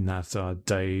in that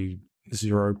day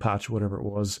 0 patch, whatever it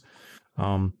was.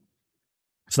 So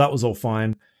that was all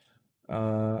fine.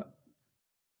 Uh,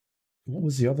 what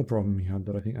was the other problem he had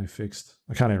that I think I fixed?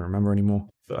 I can't even remember anymore.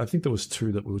 But I think there was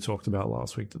two that we talked about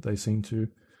last week that they seemed to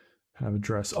have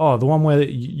addressed. Oh, the one where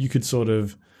you could sort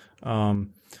of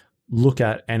um, look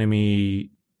at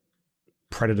enemy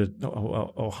predator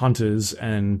or hunters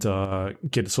and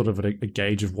get sort of a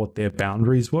gauge of what their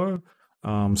boundaries were.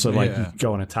 So like you Yeah. could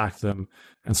go and attack them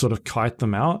and sort of kite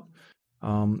them out.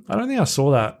 I don't think I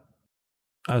saw that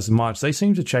as much. They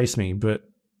seem to chase me, but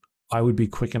I would be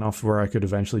quick enough where I could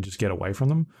eventually just get away from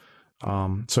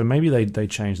them. So maybe they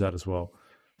changed that as well.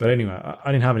 But anyway,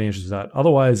 I didn't have any issues with that.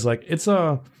 Otherwise, like it's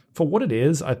for what it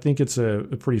is, I think it's a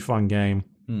pretty fun game.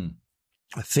 Hmm.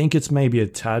 I think it's maybe a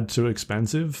tad too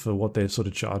expensive for what they're sort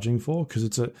of charging for because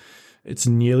it's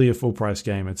nearly a full price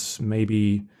game. It's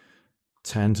maybe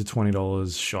 $10 to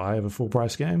 $20 shy of a full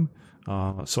price game.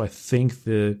 So I think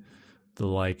the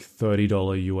like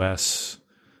 $30 US,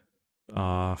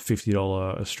 $50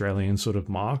 Australian sort of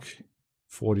mark,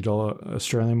 $40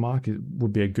 Australian mark, it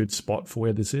would be a good spot for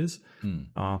where this is.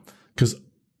 Because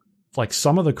like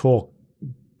some of the core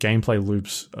gameplay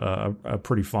loops are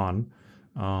pretty fun.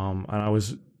 And I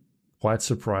was quite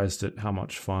surprised at how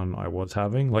much fun I was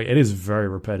having. Like it is very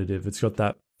repetitive. It's got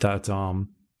that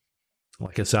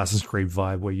like Assassin's Creed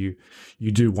vibe where you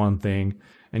do one thing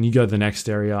and you go to the next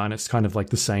area and it's kind of like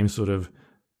the same sort of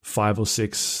 5 or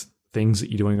 6 things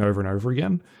that you're doing over and over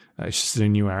again. It's just in a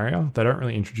new area. They don't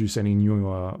really introduce any new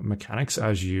mechanics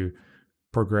as you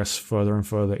progress further and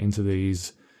further into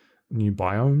these new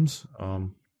biomes.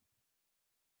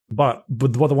 But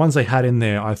the ones they had in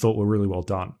there, I thought were really well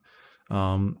done,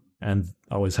 and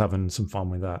I was having some fun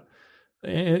with that.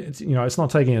 It's it's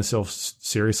not taking itself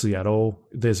seriously at all.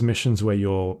 There's missions where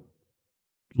you're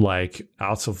like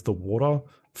out of the water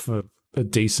for a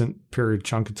decent period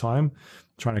chunk of time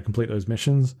trying to complete those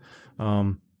missions.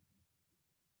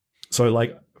 So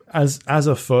like as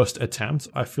a first attempt,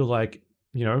 I feel like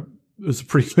it was a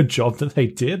pretty good job that they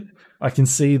did. I can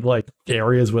see like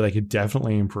areas where they could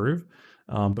definitely improve.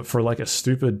 But for like a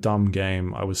stupid, dumb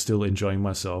game, I was still enjoying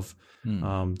myself,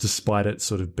 despite it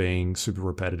sort of being super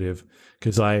repetitive.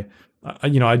 Because I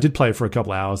did play it for a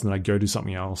couple of hours, and then I'd go do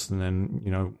something else, and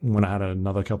then when I had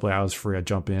another couple of hours free, I'd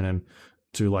jump in and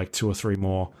do like 2 or 3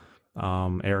 more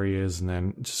areas, and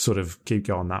then just sort of keep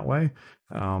going that way.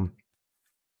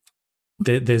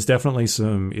 There's definitely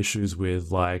some issues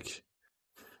with like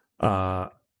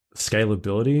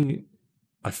scalability.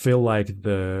 I feel like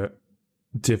the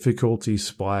difficulty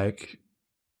spike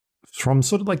from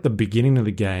sort of like the beginning of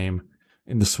the game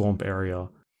in the swamp area,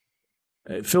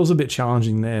 it feels a bit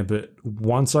challenging there, but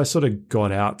once I sort of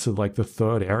got out to like the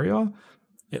third area,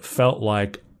 it felt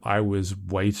like I was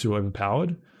way too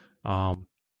overpowered. And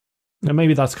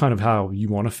maybe that's kind of how you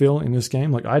want to feel in this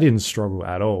game. Like I didn't struggle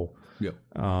at all. Yep.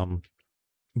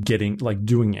 Getting like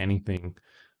doing anything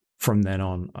from then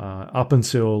on, up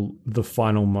until the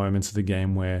final moments of the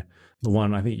game where the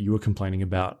one I think you were complaining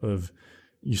about of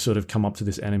you sort of come up to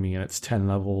this enemy and it's 10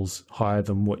 levels higher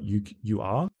than what you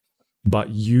are, but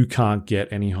you can't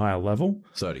get any higher level.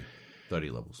 30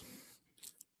 levels.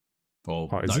 Or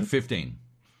Oh, is no, it? 15.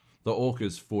 The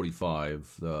Orca's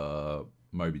 45, the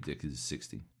Moby Dick is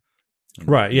 60.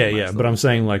 Right, yeah, max yeah. But level. I'm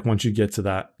saying like once you get to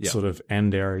that Yeah. sort of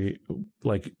end area,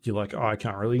 like you're like, oh, I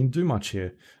can't really do much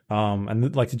here.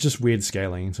 And like it's just weird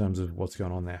scaling in terms of what's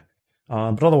going on there.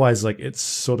 But otherwise, like it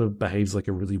sort of behaves like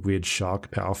a really weird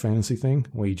shark power fantasy thing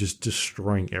where you're just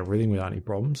destroying everything without any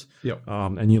problems. Yep.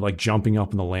 And you're like jumping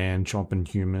up in the land, chomping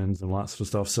humans and all that sort of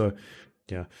stuff. So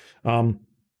yeah.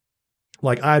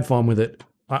 Like I had fun with it.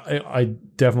 I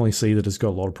definitely see that it's got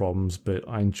a lot of problems, but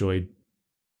I enjoyed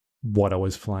what I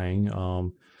was playing.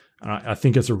 And I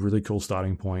think it's a really cool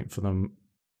starting point for them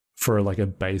for like a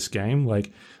base game.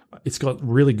 Like it's got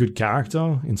really good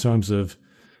character in terms of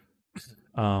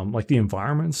like the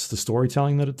environments, the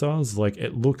storytelling that it does. Like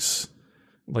it looks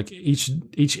like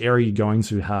each area you're going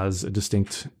to has a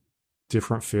distinct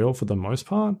different feel for the most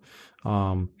part.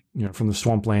 From the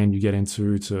swampland you get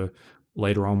into to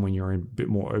later on when you're in a bit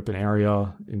more open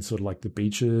area in sort of like the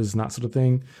beaches and that sort of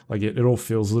thing. Like it all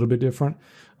feels a little bit different.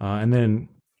 And then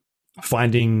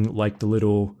finding like the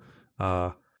little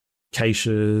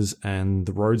caches and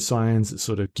the road signs that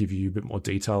sort of give you a bit more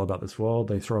detail about this world.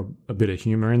 They throw a bit of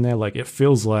humor in there. Like it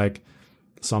feels like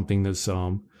something that's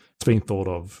it's been thought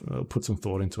of, put some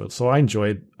thought into it. So I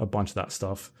enjoyed a bunch of that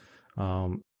stuff.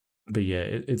 But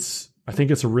yeah, I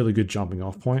think it's a really good jumping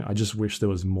off point. I just wish there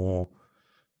was more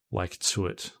like to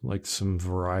it, like some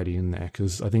variety in there,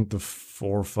 because I think the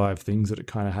 4 or 5 things that it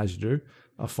kind of has you do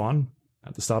are fun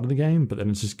at the start of the game, but then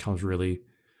it just becomes really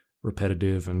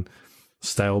repetitive and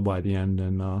stale by the end.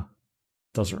 And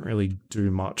doesn't really do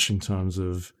much in terms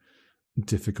of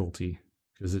difficulty,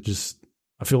 because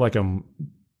I feel like I'm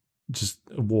just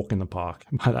a walk in the park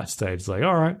by that stage. It's like,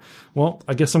 all right, well,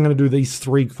 I guess I'm going to do these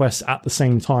 3 quests at the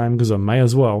same time because I may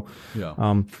as well.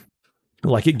 Yeah.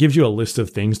 Like, it gives you a list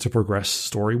of things to progress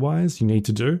story wise you need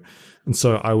to do, and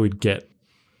so I would get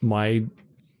my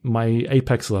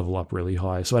apex level up really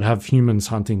high, so I'd have humans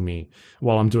hunting me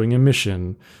while I'm doing a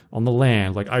mission on the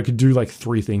land. Like, I could do like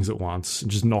 3 things at once and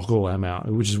just knock all them out,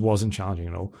 which just wasn't challenging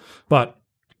at all. But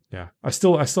yeah, I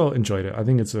still enjoyed it. I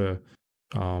think it's a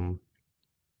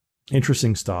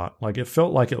interesting start. Like, it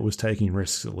felt like it was taking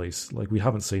risks, at least. Like, we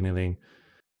haven't seen anything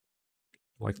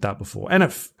like that before.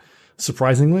 And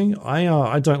surprisingly,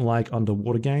 I don't like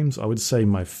underwater games. I would say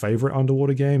my favorite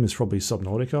underwater game is probably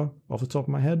Subnautica off the top of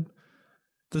my head.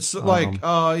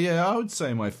 I would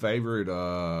say my favorite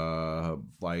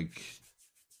like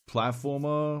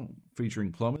platformer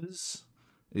featuring plumbers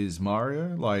is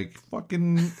Mario. Like,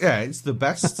 fucking yeah, it's the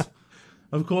best.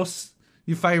 Of course,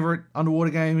 your favorite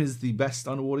underwater game is the best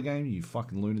underwater game, you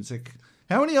fucking lunatic.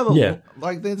 How many other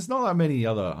like, there's not that many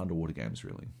other underwater games,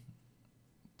 really,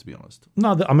 to be honest.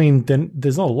 No, I mean, then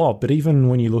there's not a lot, but even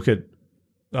when you look at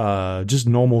just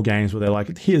normal games where they're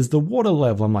like, here's the water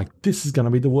level, I'm like, this is going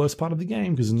to be the worst part of the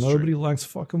game because nobody likes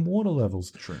fucking water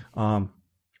levels. True.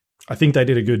 I think they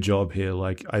did a good job here.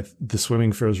 Like, the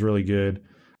swimming feels really good.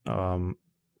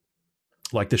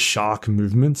 Like, the shark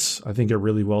movements, I think, are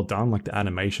really well done. Like, the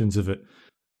animations of it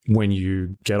when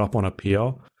you get up on a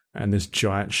pier and this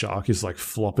giant shark is like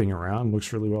flopping around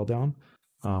looks really well done.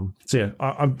 So yeah,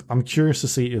 I'm curious to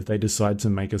see if they decide to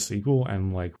make a sequel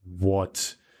and like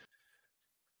what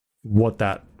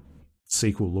that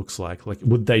sequel looks like. Like,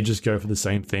 would they just go for the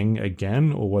same thing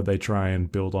again, or would they try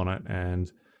and build on it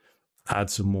and add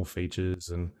some more features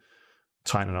and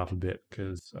tighten it up a bit?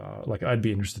 Because like, I'd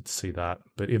be interested to see that.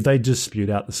 But if they just spewed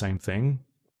out the same thing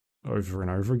over and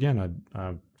over again,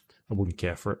 I wouldn't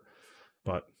care for it.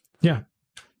 But yeah,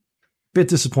 bit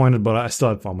disappointed, but I still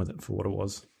had fun with it for what it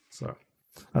was. So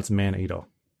that's Maneater.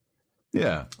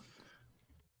 Yeah,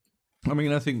 I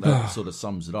mean, I think that sort of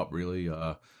sums it up, really.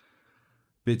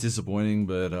 Bit disappointing,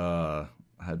 but I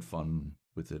had fun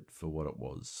with it for what it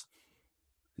was.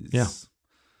 Yeah,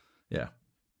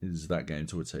 is that game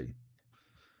to a T.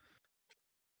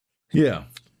 Yeah,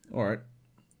 all right.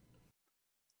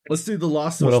 Let's do The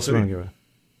Last of Us. What else are we going to go with?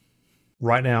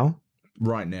 Right now?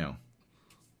 Right now.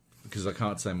 Because I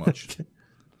can't say much. Okay.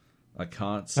 I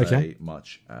can't say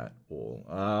much at all.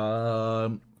 I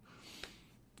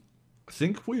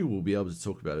think we will be able to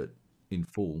talk about it in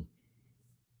full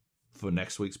for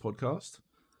next week's podcast.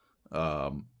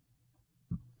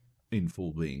 In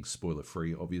full being spoiler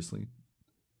free, obviously.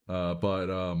 But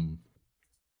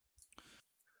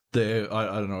there,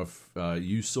 I don't know if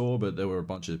you saw, but there were a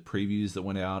bunch of previews that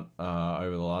went out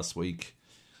over the last week.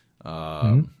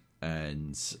 And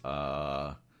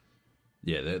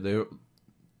yeah,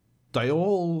 they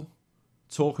all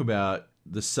talk about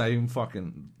the same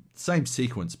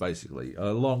sequence, basically,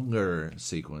 a longer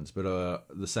sequence, but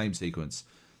the same sequence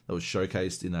that was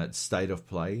showcased in that State of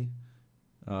Play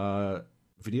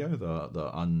video,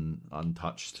 the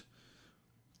untouched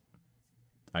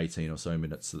 18 or so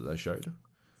minutes that they showed.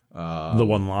 The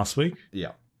one last week?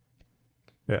 Yeah.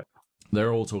 Yeah.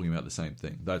 They're all talking about the same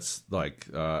thing. That's like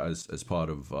as part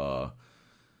of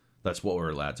that's what we're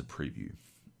allowed to preview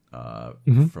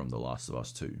from The Last of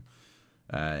Us 2.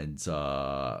 And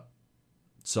so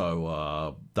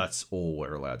that's all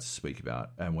we're allowed to speak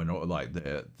about. And we're not like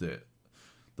the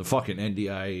fucking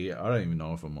NDA. I don't even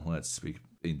know if I'm allowed to speak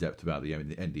in depth about the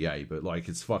NDA, but like,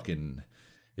 it's fucking,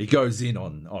 it goes in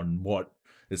on what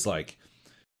it's like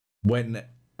when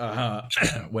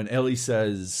Ellie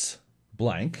says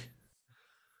blank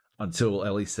until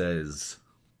Ellie says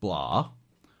blah,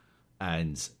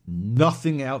 and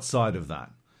nothing outside of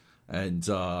that. And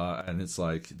it's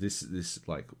like this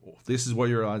is what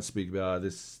you're allowed to speak about.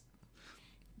 This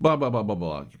blah blah blah blah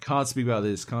blah. You can't speak about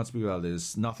this. Can't speak about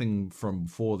this. Nothing from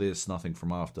before this. Nothing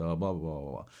from after. Blah blah blah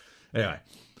blah. Anyway,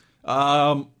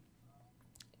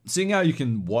 seeing how you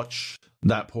can watch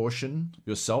that portion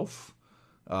yourself,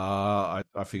 I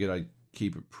figured I'd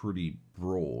keep it pretty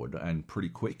broad and pretty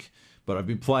quick. But I've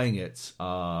been playing it,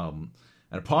 and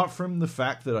apart from the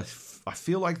fact that I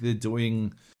feel like they're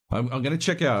doing. I'm going to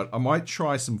check out. I might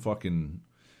try some fucking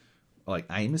like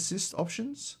aim assist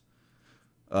options,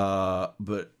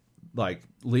 but like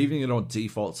leaving it on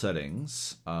default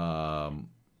settings. I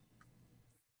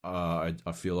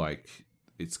feel like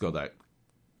it's got that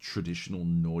traditional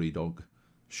Naughty Dog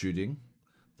shooting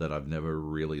that I've never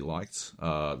really liked.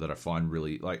 That I find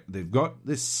really like they've got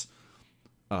this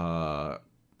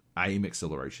aim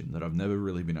acceleration that I've never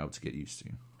really been able to get used to.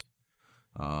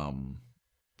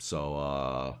 So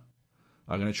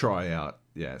I'm going to try out,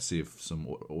 see if some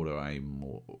auto aim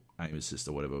or aim assist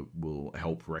or whatever will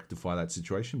help rectify that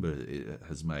situation. But it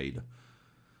has made,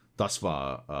 thus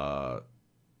far,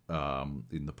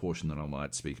 in the portion that I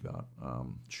might speak about,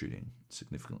 shooting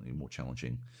significantly more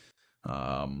challenging.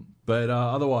 But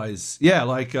otherwise,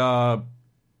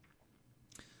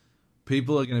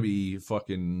 people are going to be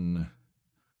fucking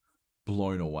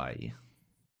blown away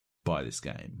by this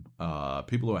game.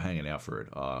 People who are hanging out for it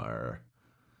are,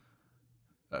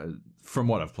 from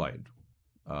what I've played,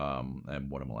 and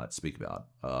what I'm allowed to speak about,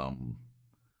 going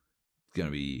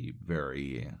to be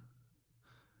very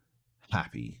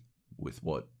happy with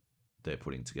what they're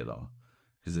putting together,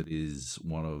 because it is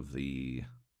one of the.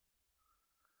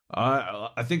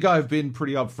 I think I've been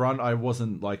pretty upfront. I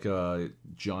wasn't like a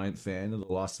giant fan of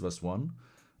The Last of Us 1,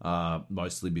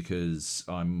 mostly because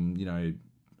I'm,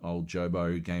 old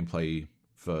Jobo, gameplay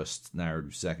first,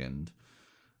 narrative second,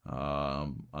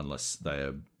 unless they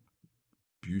are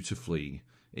beautifully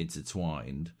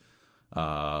intertwined.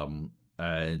 And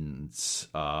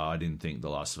I didn't think The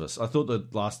Last of Us. I thought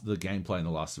the gameplay in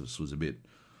The Last of Us was a bit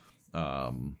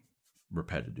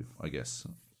repetitive, I guess,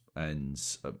 and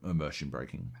immersion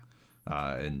breaking,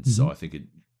 and so I think it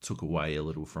took away a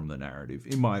little from the narrative,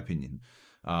 in my opinion.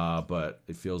 But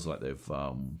it feels like they've.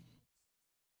 I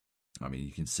mean,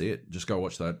 you can see it. Just go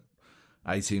watch that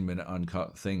 18-minute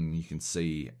uncut thing. You can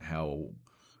see how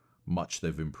much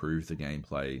they've improved the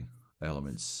gameplay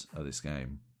elements of this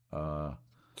game.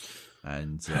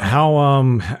 And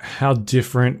how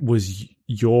different was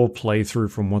your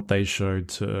playthrough from what they showed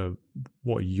to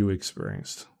what you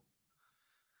experienced?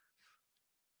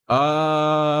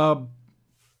 I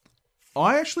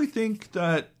actually think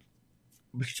that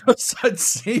because I'd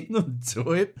seen them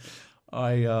do it,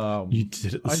 you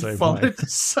did it the same way. followed the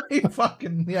same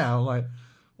fucking I'm like,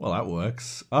 well, that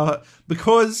works.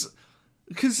 Because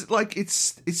like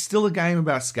it's still a game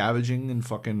about scavenging and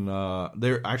fucking. I'm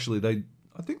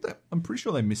pretty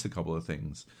sure they missed a couple of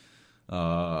things.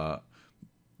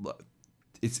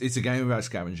 It's a game about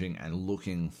scavenging and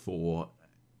looking for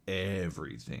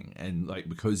everything, and like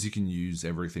because you can use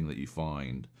everything that you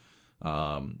find,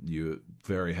 you're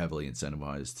very heavily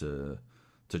incentivized to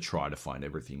try to find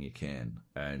everything you can.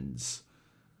 And so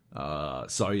I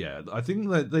think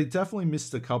that they definitely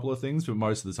missed a couple of things, but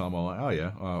most of the time I'm like,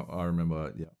 I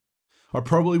remember. I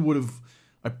probably would have.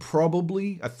 I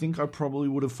think I probably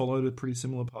would have followed a pretty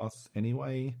similar path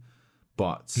anyway,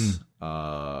 but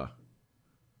I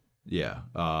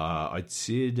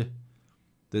did.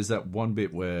 There's that one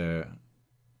bit where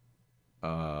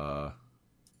they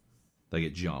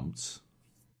get jumped,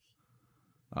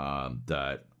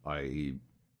 that I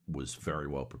was very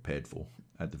well prepared for,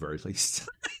 at the very least.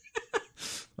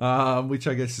 Which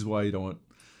I guess is why you don't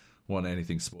want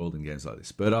anything spoiled in games like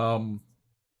this. But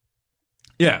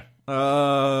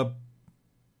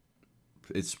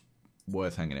it's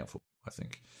worth hanging out for, I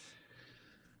think.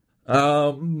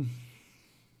 I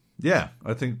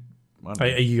think. Are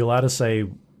you allowed to say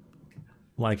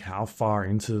like how far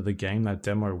into the game that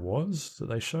demo was that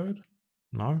they showed?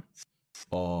 No?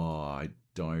 Oh, I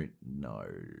don't know.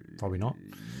 Probably not.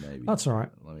 Maybe. That's all right.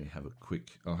 Let me have a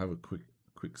quick. I'll have a quick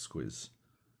squiz.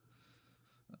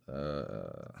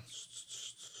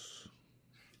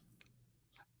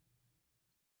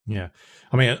 Yeah.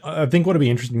 I mean, I think what'd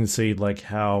be interesting to see, like,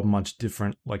 how much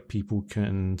different, like, people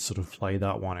can sort of play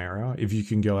that one area. If you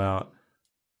can go out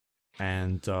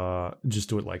and just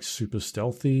do it, like, super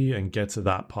stealthy and get to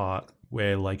that part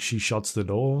where, like, she shuts the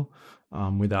door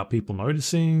without people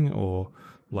noticing, or,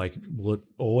 like, will it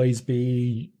always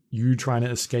be you trying to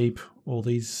escape all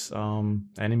these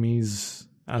enemies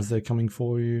as they're coming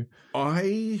for you?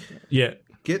 I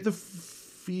get the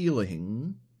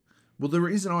feeling. Well, the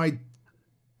reason I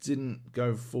didn't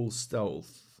go full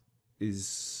stealth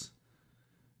is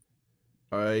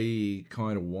I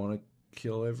kind of want to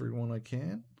kill everyone I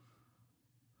can.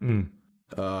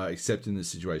 Except in the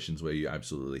situations where you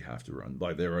absolutely have to run.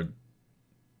 Like there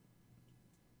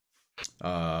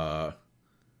are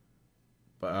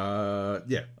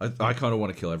I kind of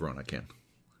want to kill everyone I can.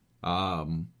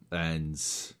 And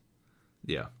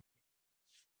yeah.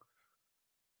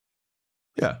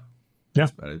 Fair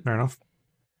enough.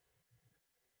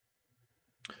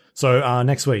 So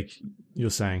next week, you're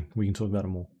saying we can talk about it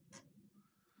more.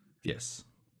 Yes.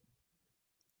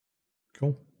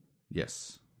 Cool.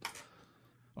 Yes.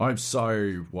 I'm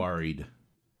so worried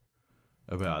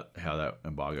about how that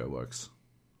embargo works.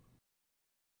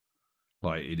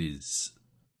 Like, it is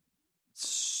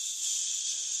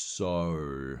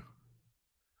so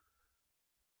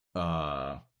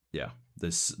Yeah,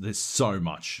 there's so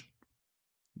much.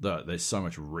 There's so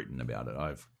much written about it.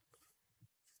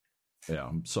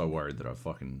 I'm so worried that I've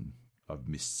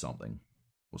missed something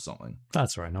or something.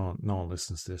 That's right. No one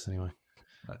listens to this anyway.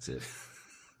 That's it.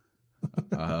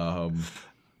 But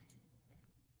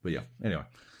yeah. Anyway,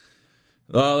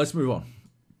 let's move on.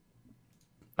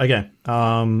 Okay.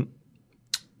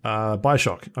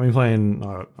 BioShock. I've been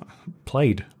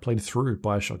played through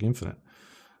BioShock Infinite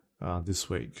this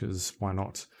week because why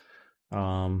not?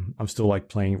 I'm still like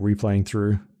replaying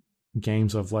through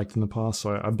games I've liked in the past,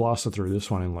 so I blasted through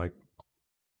this one in like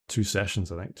 2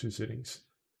 sessions, I think, 2 sittings.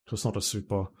 So it's not a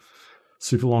super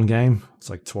long game. It's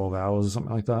like 12 hours or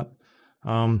something like that.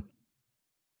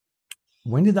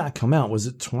 When did that come out? Was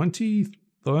it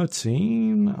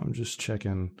 2013? I'm just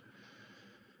checking.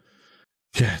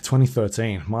 Yeah,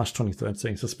 2013, March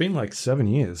 2013. So it's been like 7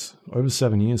 years, over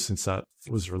 7 years since that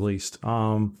was released.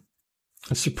 It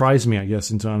surprised me, I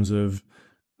guess, in terms of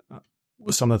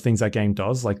some of the things that game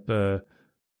does, like the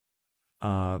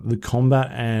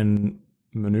combat and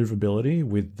maneuverability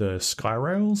with the sky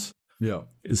rails. Yeah,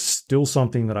 is still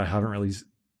something that I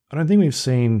don't think we've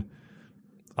seen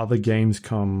other games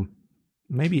come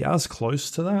maybe as close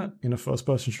to that in a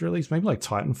first-person shooter release. Maybe like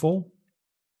Titanfall,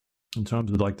 in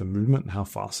terms of like the movement and how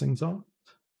fast things are.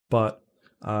 But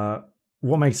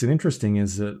what makes it interesting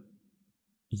is that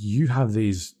you have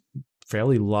these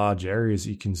fairly large areas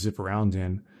you can zip around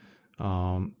in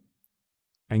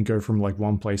and go from like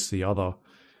one place to the other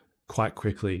quite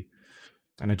quickly.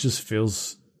 And it just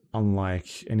feels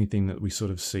unlike anything that we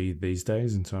sort of see these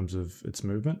days in terms of its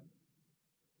movement.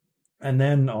 And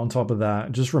then on top of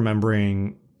that, just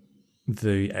remembering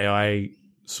the AI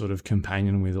sort of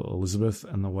companion with Elizabeth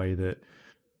and the way that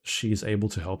she's able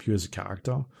to help you as a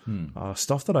character.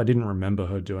 Stuff that I didn't remember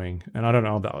her doing. And I don't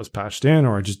know if that was patched in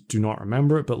or I just do not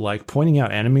remember it, but like pointing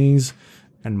out enemies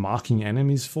and marking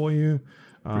enemies for you.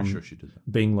 pretty sure she did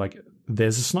that. Being like,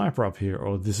 there's a sniper up here,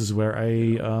 or this is where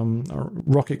a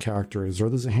rocket character is, or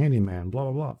there's a handyman,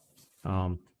 blah, blah,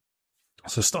 blah.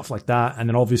 So stuff like that. And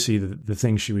then obviously the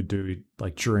things she would do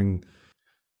like during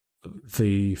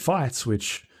the fights,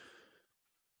 which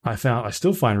I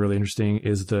still find really interesting,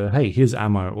 is hey, here's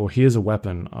ammo, or here's a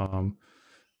weapon,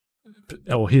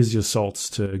 or here's your salts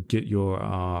to get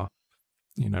your,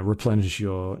 replenish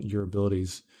your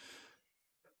abilities.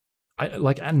 I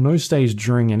like at no stage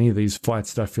during any of these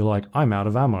fights did I feel like I'm out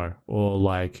of ammo or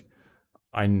like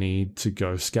I need to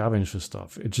go scavenge for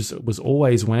stuff. It was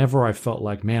always whenever I felt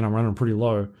like, man, I'm running pretty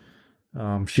low.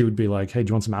 She would be like, hey,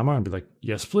 do you want some ammo? I'd be like,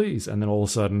 yes, please. And then all of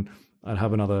a sudden I'd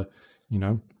have another,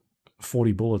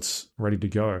 40 bullets ready to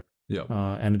go. Yeah.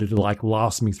 And it'd like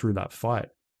last me through that fight.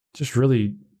 Just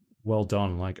really well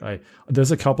done. Like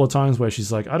there's a couple of times where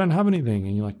she's like, I don't have anything.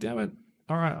 And you're like, damn it.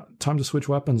 All right, time to switch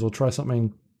weapons or try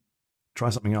something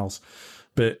else.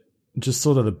 But just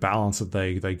sort of the balance that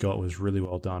they got was really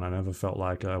well done. I never felt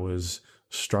like I was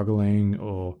struggling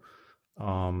or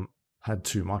had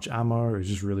too much ammo. It was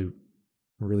just really,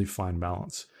 really fine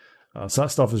balance. So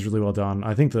that stuff is really well done.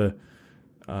 I think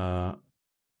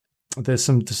there's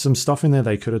some stuff in there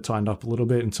they could have tightened up a little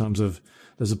bit in terms of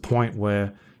there's a point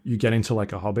where you get into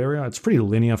like a hub area. It's pretty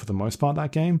linear for the most part,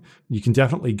 that game. You can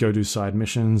definitely go do side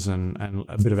missions and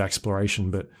a bit of exploration,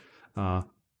 but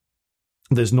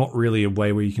there's not really a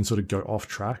way where you can sort of go off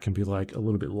track and be like a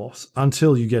little bit lost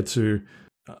until you get to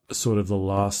sort of the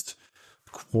last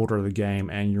quarter of the game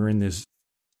and you're in this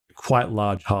quite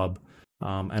large hub.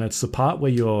 And it's the part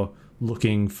where you're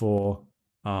looking for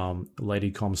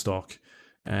Lady Comstock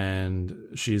and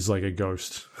she's like a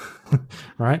ghost,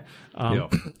 right?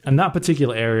 And that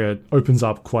particular area opens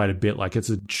up quite a bit. Like it's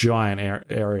a giant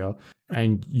area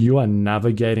and you are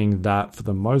navigating that for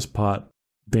the most part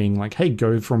being like, hey,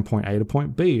 go from point A to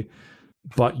point B.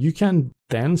 But you can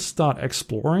then start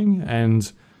exploring and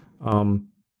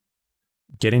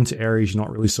get into areas you're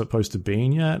not really supposed to be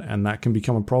in yet, and that can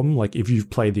become a problem. Like if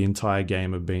you've played the entire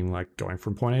game of being like going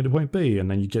from point A to point B, and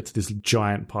then you get to this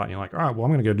giant part, and you're like, all right, well,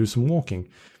 I'm going to go do some walking.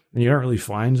 And you don't really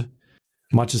find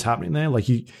much is happening there. Like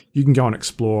you can go and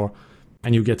explore,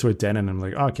 and you'll get to a dead end and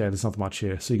like, oh, okay, there's not much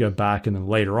here. So you go back, and then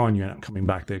later on you end up coming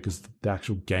back there because the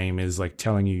actual game is like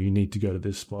telling you need to go to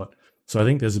this spot. So I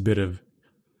think there's a bit of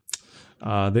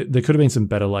there could have been some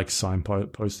better like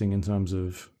signposting in terms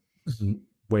of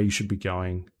where you should be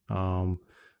going, and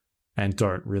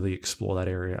don't really explore that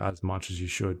area as much as you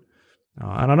should.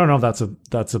 And I don't know if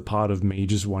that's a part of me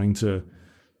just wanting to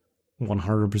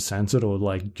 100% it or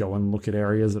like go and look at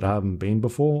areas that I haven't been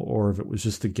before, or if it was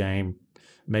just the game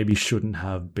maybe shouldn't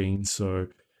have been so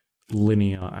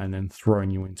linear and then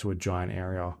throwing you into a giant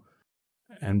area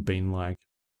and being like,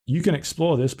 you can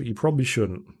explore this, but you probably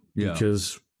shouldn't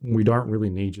because we don't really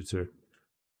need you to.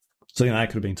 So that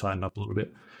could have been tightened up a little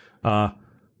bit. But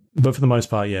for the most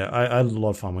part, yeah, I had a lot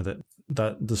of fun with it.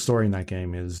 That the story in that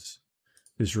game is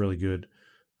really good,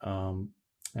 and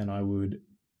I would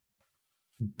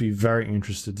be very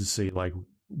interested to see like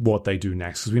what they do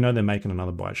next, because we know they're making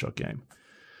another BioShock game.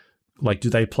 Like, do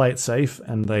they play it safe?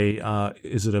 And they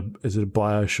is it a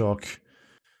BioShock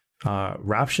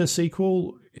Rapture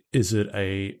sequel? Is it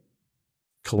a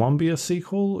Columbia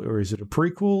sequel, or is it a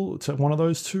prequel to one of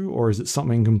those two, or is it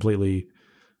something completely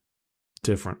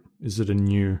different? Is it a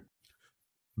new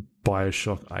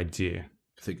BioShock idea?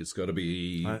 I think it's got to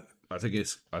be. I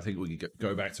think we could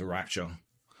go back to Rapture.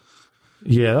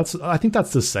 Yeah, I think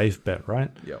that's the safe bet,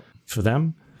 right? Yep. For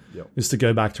them, is to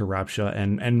go back to Rapture,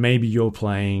 and maybe you're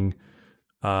playing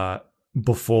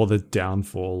before the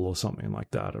downfall or something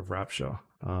like that of Rapture.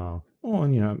 Or I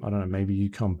don't know, maybe you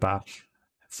come back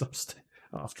at some stage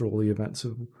after all the events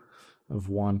of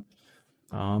one.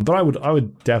 But I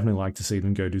would definitely like to see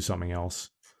them go do something else.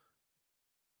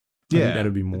 I think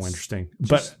that'd be more interesting.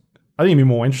 But I think it'd be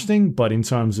more interesting, but in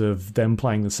terms of them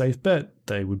playing the safe bet,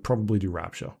 they would probably do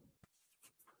Rapture.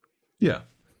 Yeah.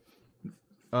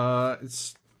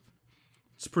 It's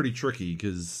pretty tricky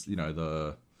because,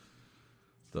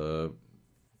 the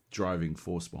driving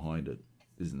force behind it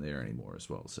isn't there anymore as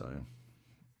well, so.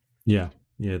 Yeah,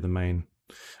 the main.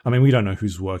 I mean, we don't know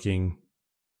who's working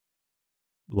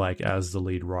like as the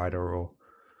lead writer or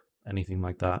anything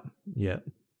like that yet,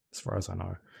 as far as I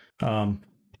know.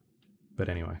 But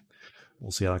anyway,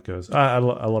 we'll see how that goes. I had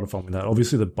a lot of fun with that.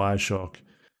 Obviously, the BioShock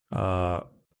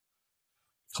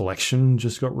collection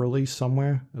just got released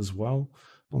somewhere as well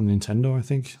on Nintendo, I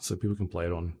think, so people can play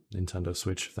it on Nintendo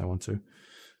Switch if they want to.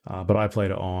 But I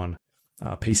played it on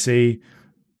PC.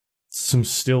 Some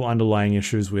still underlying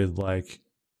issues with like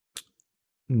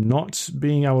not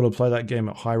being able to play that game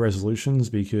at high resolutions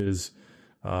because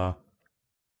I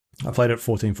played it at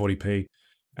 1440p,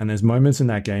 and there's moments in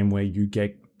that game where you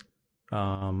get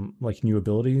like new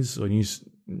abilities or new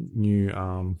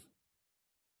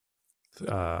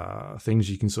things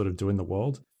you can sort of do in the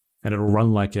world, and it'll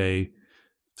run like a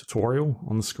tutorial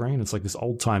on the screen. It's like this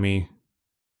old-timey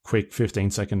quick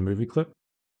 15-second movie clip,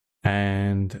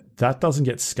 and that doesn't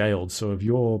get scaled. So if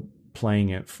you're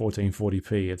playing at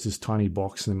 1440p, it's this tiny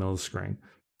box in the middle of the screen.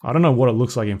 I don't know what it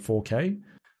looks like in 4K,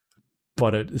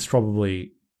 but it's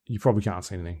probably, you probably can't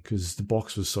see anything because the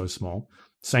box was so small.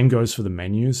 Same goes for the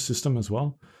menus system as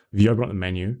well. If you open up the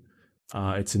menu,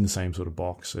 it's in the same sort of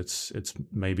box. It's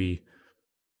maybe,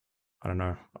 I don't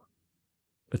know,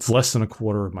 it's less than a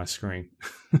quarter of my screen.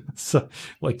 So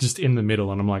like just in the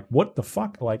middle, and I'm like, what the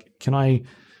fuck? Like, I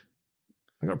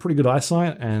got pretty good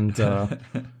eyesight, and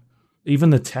even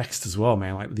the text as well,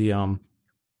 man. Like the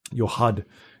your HUD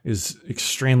is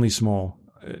extremely small,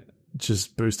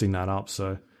 just boosting that up.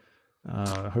 So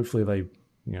hopefully they,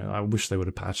 I wish they would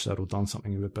have patched that or done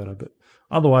something a bit better. But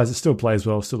otherwise, it still plays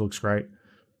well, still looks great.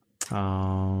 It's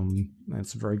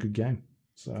a very good game.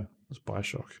 So it's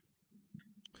BioShock.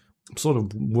 I'm sort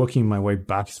of working my way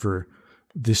back through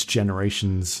this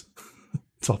generation's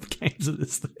top games at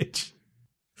this stage.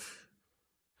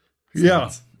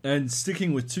 Yeah, and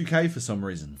sticking with 2K for some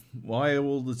reason. Why are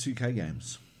all the 2K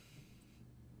games?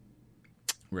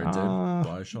 Red Dead,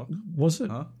 BioShock? Was it?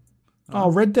 Huh? Oh,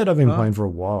 Red Dead I've been playing for a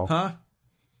while. Huh?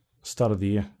 Start of the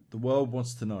year. The world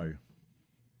wants to know.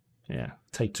 Yeah,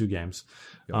 Take-Two games.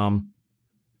 Yep.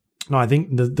 No, I think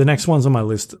the next ones on my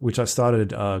list, which I started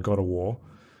God of War,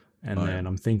 and then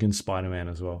I'm thinking Spider-Man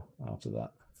as well after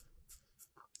that.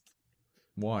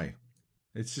 Why?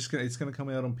 It's gonna come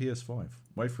out on PS5.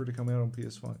 Wait for it to come out on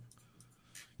PS5.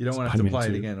 You don't want to have to play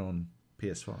it again on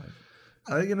PS5.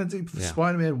 Are they going to do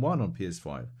Spider-Man 1 on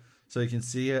PS5 so you can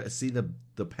see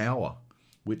the power,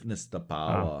 witness the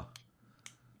power?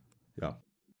 Yeah.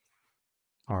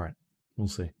 All right, we'll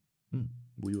see.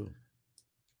 We will.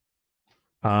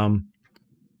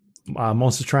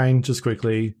 Monster Train, just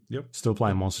quickly. Yep. Still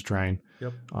playing Monster Train.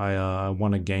 Yep. I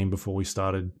won a game before we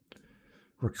started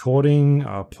recording.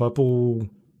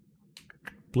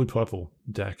 Blue purple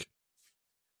deck.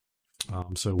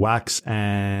 So Wax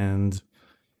and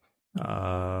what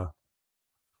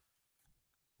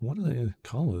are the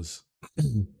colors?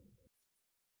 It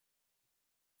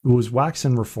was Wax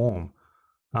and Reform.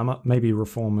 Maybe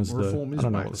Reform is I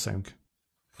don't know what the same.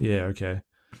 Yeah. Okay.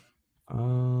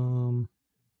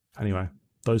 Anyway,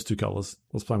 those two colors.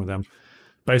 Let's play with them.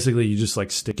 Basically, you just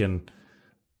like stick in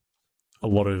a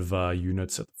lot of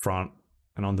units at the front,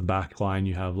 and on the back line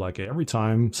you have like every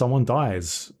time someone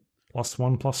dies,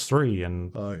 +1/+3,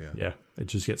 and it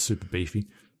just gets super beefy.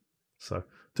 So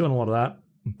doing a lot of that.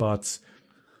 but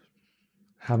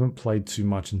haven't played too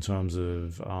much in terms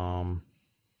of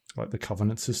like the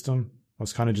Covenant system. I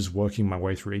was kind of just working my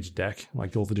way through each deck,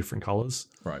 like all the different colors,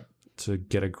 Right. to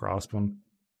get a grasp on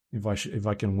if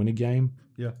I can win a game.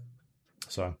 Yeah.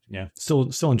 So yeah,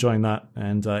 still enjoying that,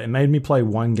 and it made me play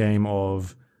one game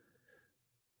of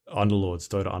Underlords,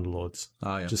 Dota Underlords.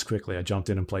 Oh, yeah. Just quickly, I jumped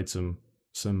in and played some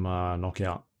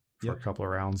knockout for Yep. a couple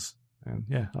of rounds, and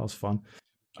yeah, that was fun.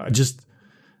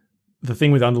 The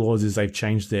thing with Underlords is they've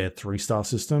changed their 3-star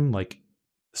system. Like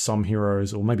some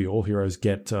heroes, or maybe all heroes,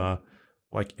 get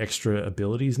like extra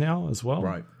abilities now as well.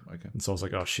 Right. Okay. And so I was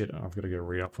like, oh shit, I've got to go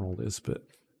read up on all this. But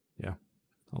yeah,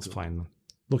 I was playing them,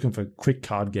 looking for quick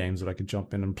card games that I could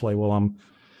jump in and play while I'm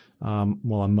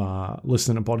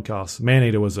listening to podcasts.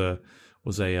 Maneater was a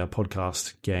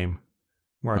podcast game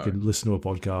where I could listen to a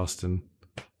podcast and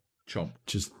Chomp.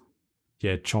 just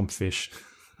chomp fish.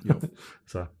 Yep.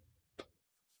 So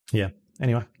yeah.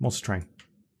 Anyway, Monster Train.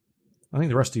 I think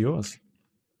the rest are yours.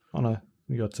 Oh no,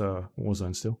 we got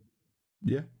Warzone still.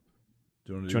 Yeah.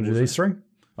 Do you want to do these three?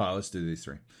 Oh, let's do these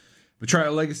three.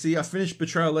 Betrayal Legacy. I finished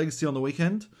Betrayal Legacy on the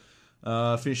weekend.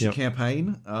 Finished the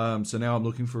campaign. So now I'm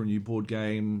looking for a new board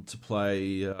game to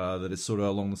play that is sort of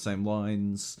along the same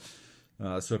lines.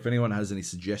 So if anyone has any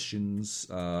suggestions,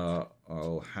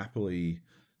 I'll happily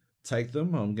take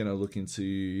them. I'm going to look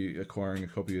into acquiring a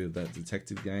copy of that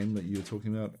detective game that you were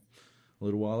talking about a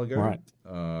little while ago. Right.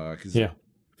 Because it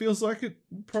feels like it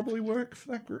would probably work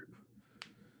for that group.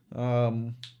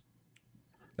 And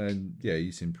yeah,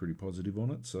 you seem pretty positive on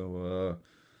it. So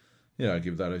I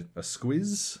give that a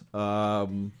squiz.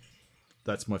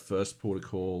 That's my first port of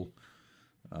call.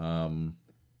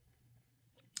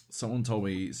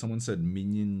 Someone said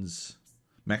Minions,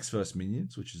 Max vs.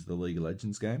 Minions, which is the League of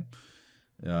Legends game,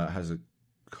 has a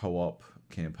co-op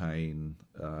campaign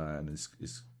and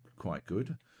is quite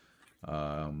good.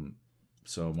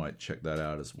 So I might check that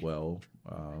out as well.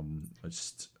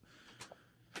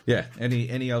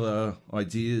 Any other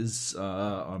ideas?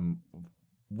 I'm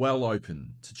well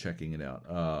open to checking it out.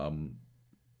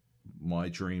 My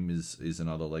dream is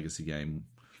another legacy game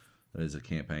that is a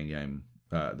campaign game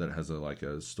that has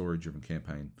a story-driven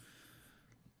campaign,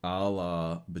 a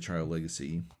la Betrayal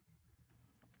Legacy.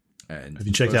 And have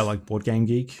you checked out like Board Game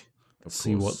Geek?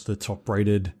 See what the top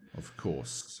rated. Of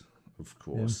course.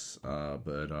 Yeah.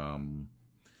 But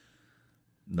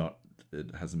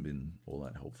it hasn't been all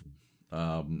that helpful.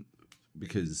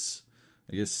 Because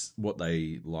I guess what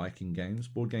they like in games,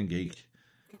 Board Game Geek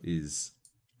is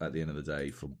at the end of the day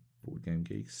for board game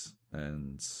geeks,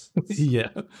 and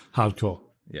hardcore.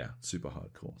 Yeah, super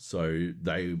hardcore. So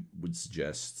they would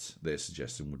their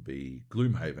suggestion would be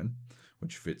Gloomhaven,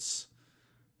 which fits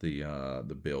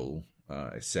the bill,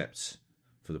 except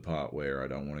for the part where I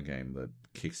don't want a game that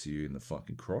kicks you in the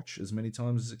fucking crotch as many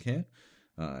times as it can.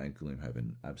 And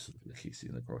Gloomhaven absolutely kicks you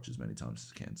in the crotch as many times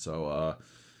as it can. So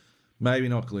maybe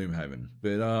not Gloomhaven,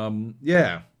 but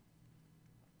yeah,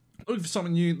 looking for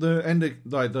something new. The end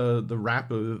of the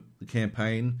wrap of the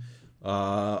campaign.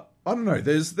 I don't know.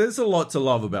 There's a lot to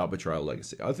love about Betrayal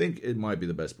Legacy. I think it might be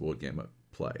the best board game I've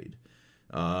played.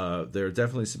 There are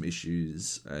definitely some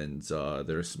issues, and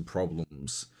there are some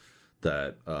problems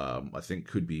that I think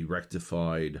could be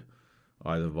rectified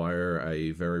either via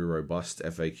a very robust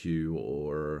FAQ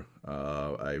or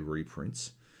a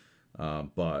reprint.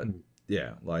 But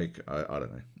yeah, I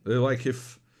don't know. Like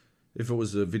if it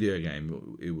was a video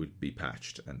game, it would be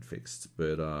patched and fixed.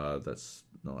 But that's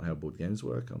not how board games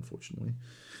work, unfortunately.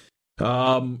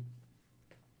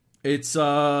 It's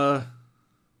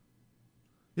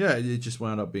it just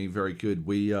wound up being very good.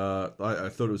 I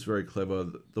thought it was very clever.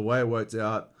 The way it worked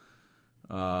out,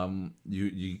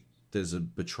 there's a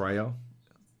betrayer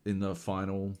in the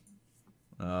final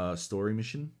story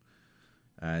mission,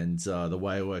 and the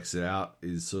way it works it out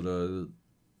is sort of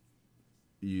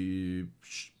you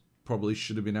probably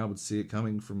should have been able to see it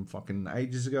coming from fucking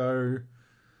ages ago.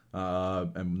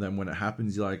 And then when it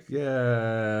happens, you're like,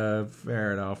 yeah,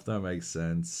 fair enough, that makes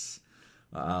sense.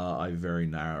 I very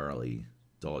narrowly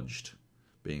dodged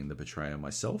being the betrayer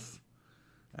myself,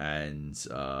 and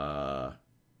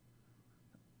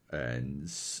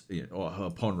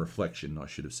upon reflection, I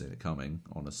should have seen it coming.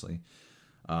 Honestly,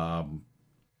 there's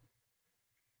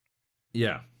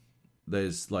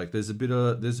a bit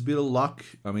of luck.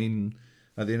 I mean,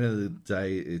 at the end of the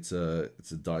day, it's a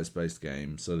dice based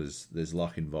game, so there's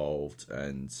luck involved,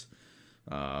 and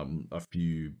a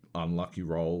few unlucky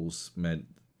rolls meant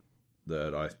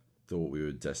that I thought we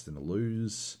were destined to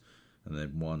lose, and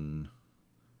then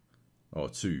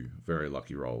two very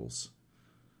lucky rolls,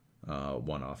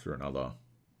 one after another,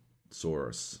 saw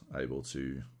us able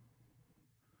to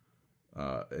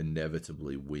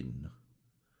inevitably win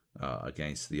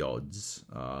against the odds.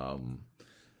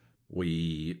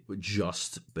 We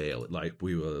just barely, like,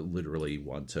 we were literally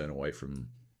one turn away from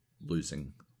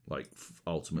losing, like,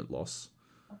 ultimate loss.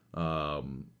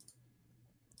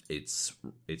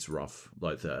 It's rough.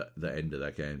 Like, the end of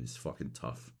that game is fucking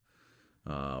tough.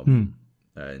 And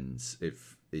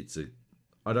if it's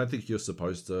I don't think you're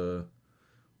supposed to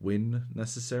win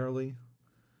necessarily,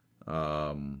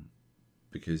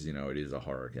 because, you know, it is a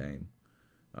horror game.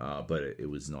 But it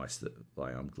was nice that,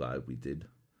 like, I'm glad we did.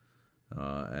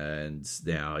 And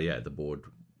now, yeah, the board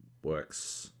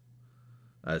works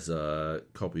as a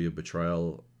copy of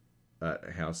Betrayal at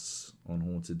House on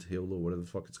Haunted Hill, or whatever the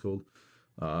fuck it's called,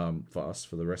 for us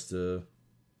for the rest of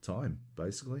time,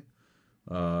 basically.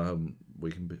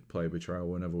 We can play Betrayal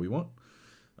whenever we want.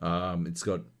 It's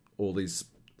got all these,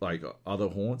 like, other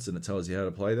haunts, and it tells you how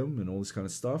to play them and all this kind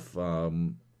of stuff.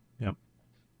 Yep.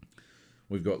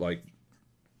 We've got, like,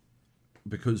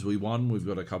 because we won, we've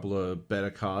got a couple of better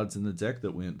cards in the deck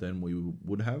than we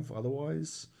would have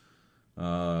otherwise.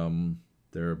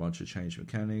 There are a bunch of change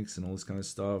mechanics and all this kind of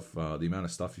stuff. The amount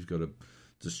of stuff you've got to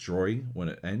destroy when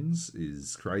it ends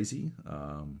is crazy.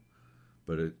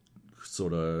 But it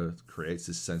sort of creates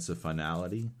this sense of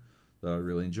finality that I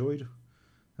really enjoyed.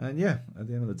 And yeah, at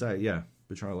the end of the day, yeah,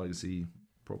 Betrayal Legacy,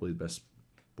 probably the best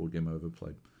board game I've ever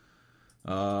played.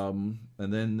 And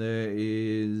then there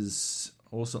is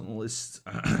also on the list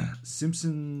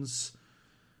Simpsons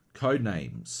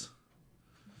Codenames,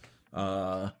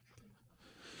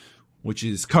 which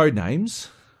is Codenames.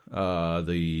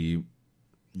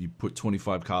 You put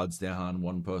 25 cards down.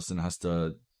 One person has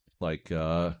to, like,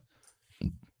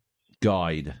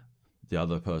 guide the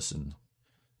other person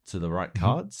to the right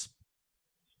cards.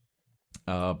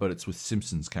 But it's with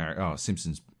Simpsons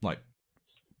Simpsons, like,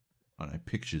 I don't know,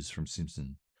 pictures from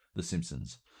The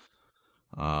Simpsons.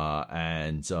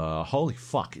 And holy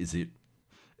fuck, it's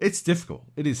difficult.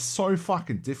 It is so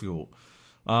fucking difficult.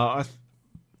 I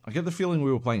get the feeling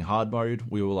we were playing hard mode.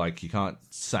 We were like, you can't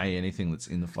say anything that's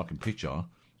in the fucking picture,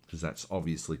 because that's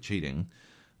obviously cheating.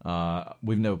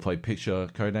 We've never played picture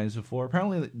Codenames before.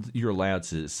 Apparently you're allowed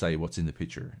to say what's in the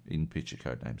picture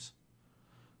Codenames.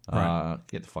 Right.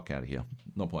 Get the fuck out of here.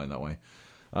 Not playing that way.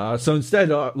 So instead,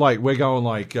 like, we're going,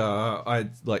 like, I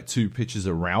had, like, 2 pictures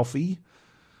of Ralphie.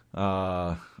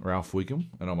 Ralph Wiggum,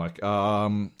 and I'm like,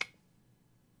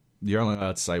 you're only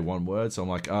allowed to say one word, so I'm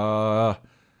like,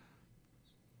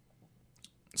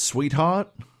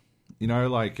 sweetheart, you know,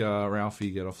 like,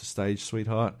 Ralphie, get off the stage,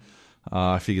 sweetheart.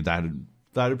 I figured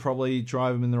that'd probably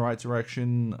drive him in the right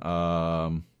direction,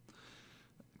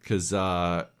 because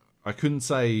I couldn't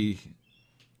say,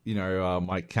 you know,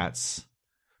 my cat's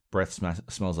breath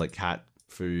smells like cat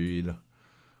food,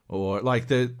 or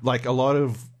like a lot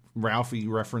of Ralphie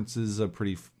references are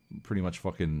pretty much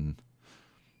fucking,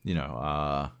 you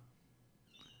know,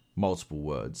 multiple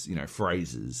words, you know,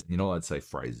 phrases. You're not allowed to say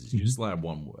phrases. You just allowed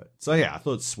one word. So yeah, I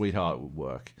thought sweetheart would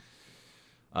work.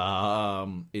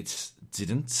 It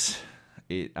didn't.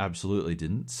 It absolutely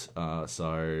didn't.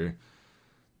 So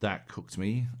that cooked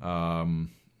me. I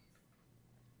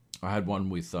had one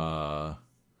with what's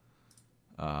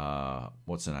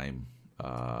her name?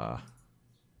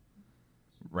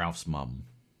 Ralph's mum.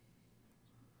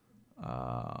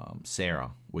 Sarah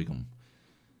Wiggum.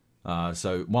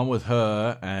 So one with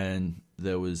her, and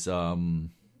there was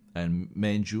and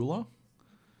Manjula,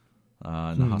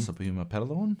 Nahasapima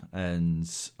Pedalon, and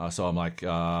so I'm like,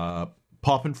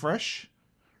 pop and fresh,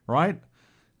 right?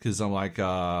 Because I'm like,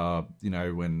 you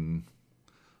know, when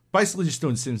basically just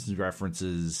doing Simpsons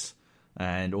references,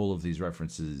 and all of these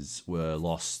references were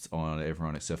lost on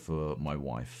everyone except for my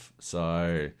wife.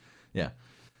 So yeah.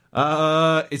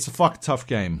 It's a fucking tough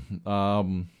game.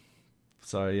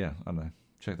 So yeah, I don't know.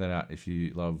 Check that out if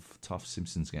you love tough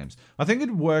Simpsons games. I think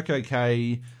it'd work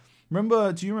okay. Do you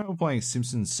remember playing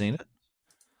Simpsons Seen It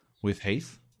with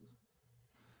Heath?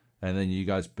 And then you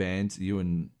guys you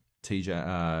and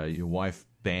TJ, your wife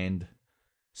banned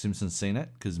Simpsons Seen It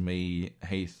because me,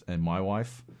 Heath, and my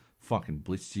wife fucking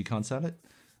blitzed you cunts at it.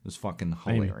 It was fucking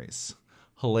hilarious.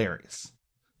 Hilarious.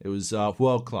 It was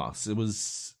world class. It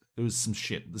was some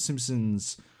shit. The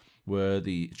Simpsons were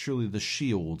truly the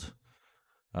shield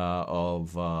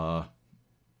of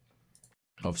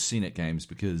CNET games,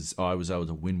 because I was able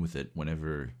to win with it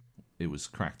whenever it was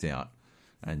cracked out,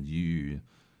 and you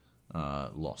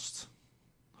lost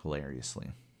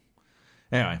hilariously.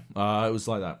 Anyway, it was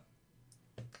like that.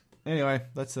 Anyway,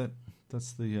 that's it.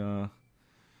 That's the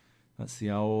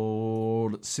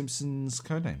old Simpsons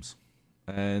Codenames.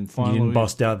 And finally, you didn't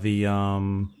bust out the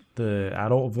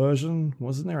adult version.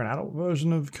 Wasn't there an adult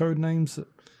version of Codenames?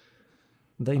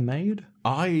 they made?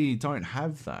 I don't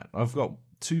have that. I've got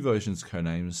 2 versions of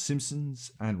Codenames,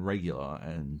 Simpsons and regular,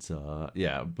 and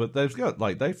yeah, but they've got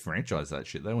they franchised that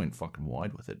shit. They went fucking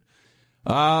wide with it.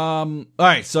 All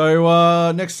right,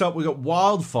 so next up we got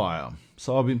Wildfire.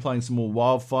 So I've been playing some more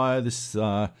Wildfire. This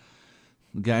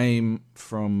game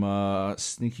from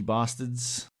Sneaky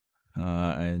Bastards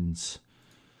and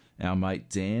our mate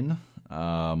Dan.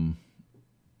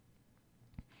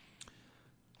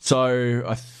 So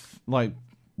I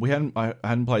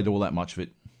hadn't played all that much of it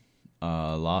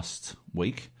last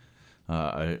week.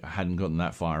 I hadn't gotten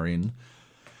that far in.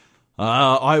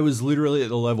 I was literally at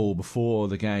the level before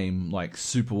the game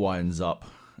super widens up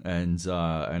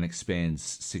and expands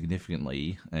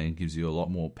significantly and gives you a lot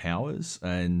more powers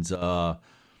and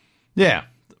yeah,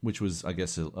 which was I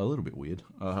guess a little bit weird.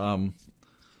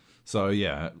 So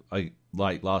yeah, I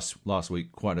last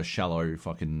week quite a shallow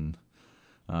fucking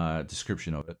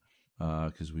description of it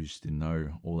because we just didn't know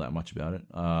all that much about it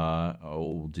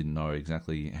or didn't know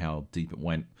exactly how deep it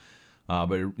went.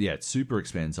 But it super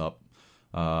expands up.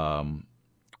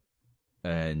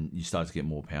 And you start to get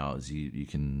more powers. You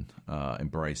can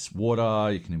embrace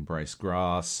water, you can embrace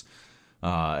grass,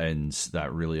 and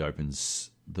that really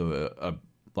opens the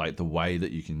way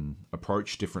that you can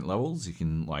approach different levels. You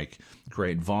can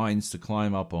create vines to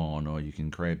climb up on, or you can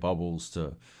create bubbles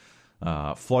to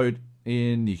float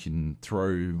in. You can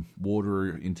throw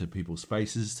water into people's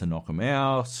faces to knock them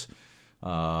out.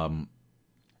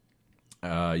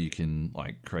 You can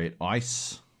create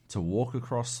ice to walk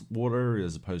across water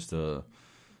as opposed to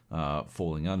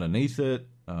falling underneath it,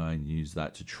 and use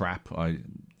that to trap.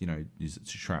 Use it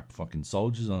to trap fucking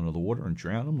soldiers under the water and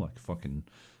drown them like a fucking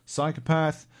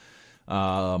psychopath. It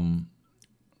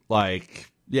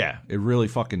really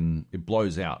it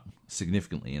blows out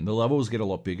significantly, and the levels get a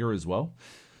lot bigger as well.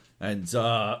 And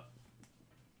I've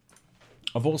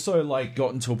also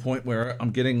gotten to a point where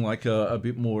I'm getting a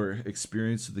bit more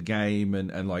experience with the game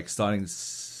and starting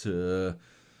to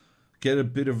get a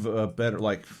bit of a better,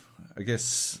 I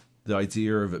guess the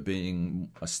idea of it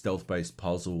being a stealth-based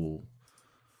puzzle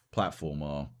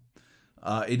platformer.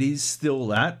 It is still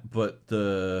that, but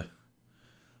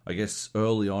I guess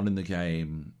early on in the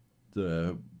game,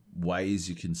 the ways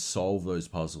you can solve those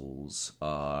puzzles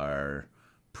are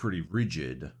pretty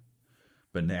rigid.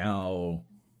 But now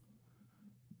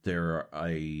there are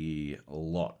a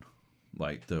lot.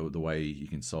 The way you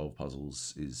can solve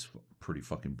puzzles is pretty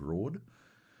fucking broad.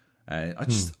 And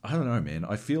I don't know, man.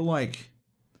 I feel like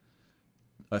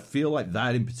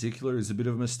that in particular is a bit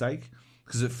of a mistake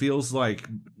because it feels like,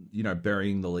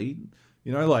 burying the lead.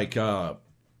 It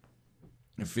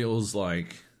feels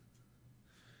like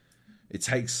it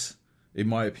takes, in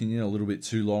my opinion, a little bit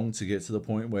too long to get to the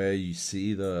point where you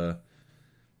see the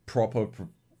proper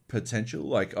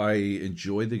potential. I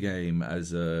enjoy the game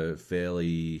as a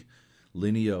fairly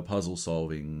linear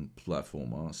puzzle-solving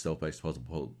platformer, stealth-based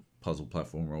puzzle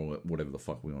platform or whatever the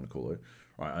fuck we want to call it.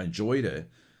 Right, I enjoyed it,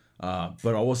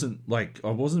 but I wasn't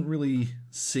really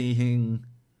seeing.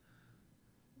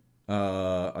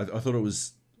 I thought it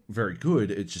was very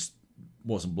good. It just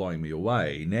wasn't blowing me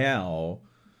away. Now,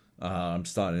 I'm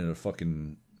starting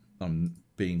to I'm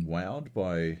being wowed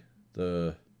by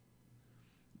the,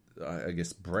 I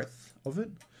guess, breadth of it.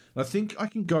 I think I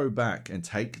can go back and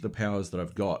take the powers that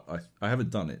I've got. I haven't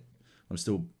done it. I'm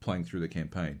still playing through the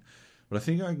campaign. But I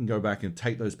think I can go back and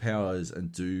take those powers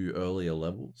and do earlier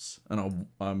levels. And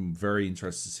I'm very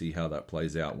interested to see how that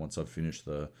plays out once I've finished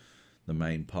the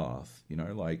main path.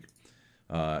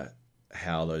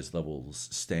 How those levels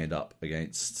stand up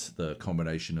against the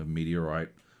combination of meteorite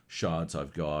shards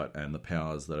I've got and the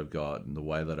powers that I've got and the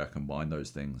way that I combine those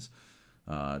things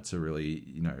to really,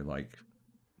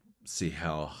 see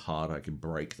how hard I can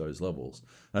break those levels.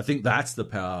 And I think that's the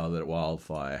power that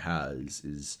Wildfire has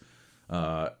is...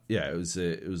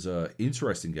 it was a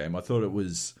interesting game. I thought it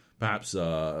was perhaps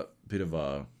a bit of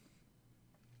a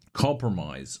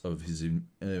compromise of his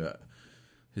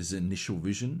initial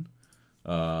vision.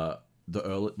 The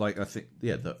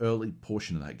early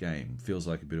portion of that game feels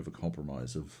like a bit of a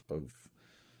compromise of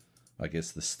I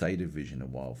guess the stated vision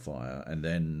of Wildfire, and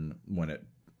then when it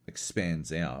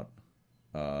expands out,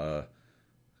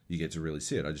 you get to really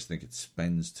see it. I just think it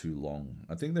spends too long.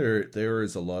 I think there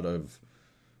is a lot of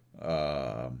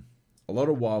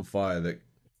Wildfire that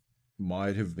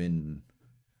might have been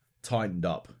tightened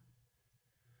up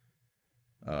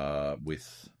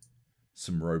with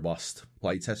some robust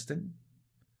playtesting.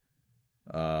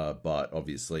 But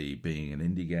obviously, being an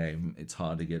indie game, it's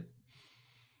hard to get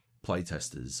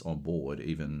playtesters on board.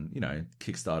 Even,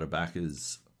 Kickstarter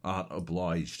backers aren't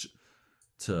obliged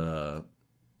to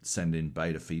send in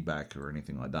beta feedback or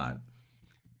anything like that.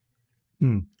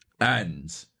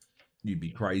 And you'd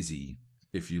be crazy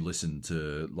if you listened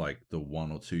to like the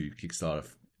one or two Kickstarter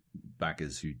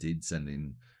backers who did send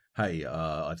in, hey,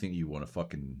 I think you want to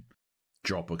fucking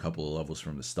drop a couple of levels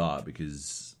from the start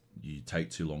because you take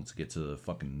too long to get to the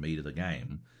fucking meat of the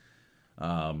game.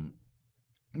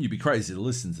 You'd be crazy to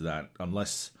listen to that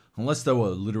unless they were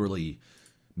literally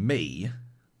me,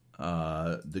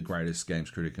 the greatest games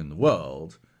critic in the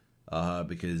world,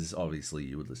 because obviously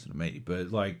you would listen to me.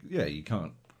 But like, yeah, you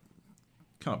can't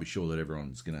be sure that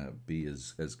everyone's gonna be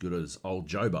as good as old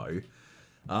Jobo.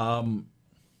 What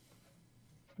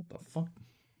the fuck?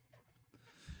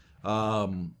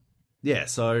 Yeah.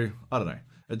 So I don't know.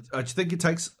 I just think it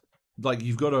takes, like,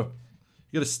 you got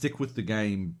to stick with the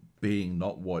game being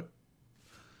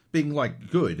like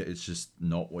good. It's just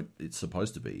not what it's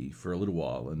supposed to be for a little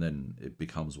while, and then it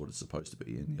becomes what it's supposed to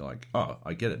be, and you're like, oh,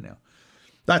 I get it now.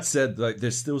 That said, like,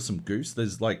 there's still some goose.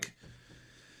 There's like,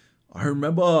 I can't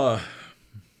remember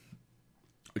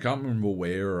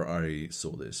where I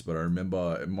saw this, but I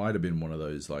remember it might have been one of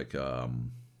those like, it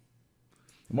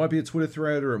might be a Twitter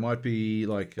thread, or it might be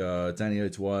like Danny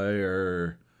O'Tway,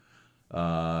 or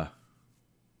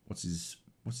what's his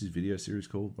video series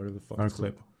called? Whatever the fuck. No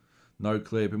clip. No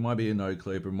clip. It might be a no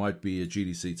clip. It might be a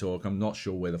GDC talk. I'm not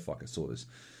sure where the fuck I saw this,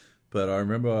 but I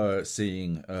remember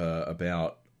seeing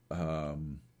about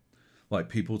like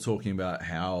people talking about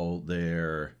how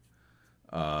they're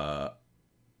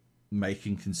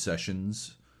making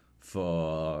concessions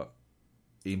for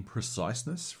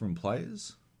impreciseness from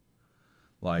players,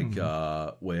 like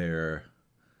where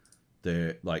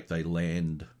they're like they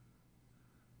land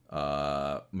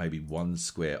maybe one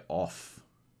square off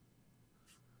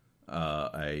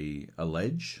a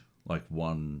ledge, like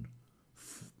one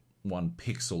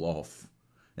pixel off.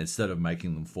 Instead of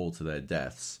making them fall to their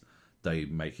deaths, they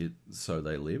make it so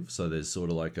they live. So there's sort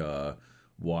of like a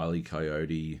Wile E.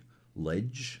 Coyote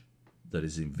ledge that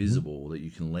is invisible that you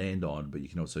can land on, but you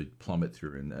can also plummet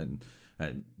through, and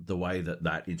the way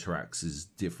that interacts is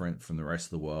different from the rest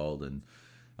of the world. And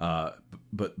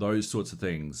but those sorts of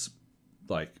things,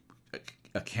 like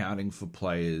accounting for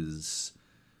players'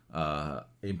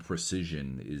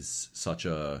 imprecision, is such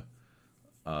a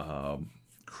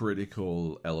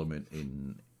critical element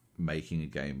in making a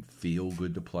game feel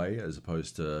good to play, as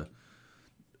opposed to,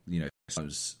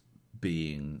 sometimes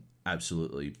being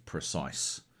absolutely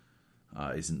precise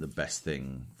isn't the best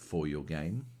thing for your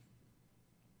game.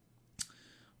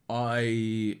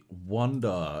 I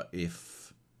wonder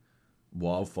if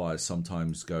Wildfire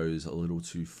sometimes goes a little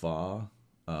too far.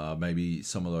 Maybe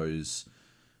some of those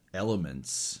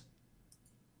elements,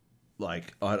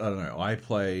 like, I don't know.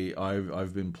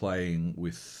 I've been playing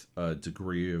with a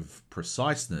degree of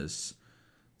preciseness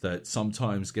that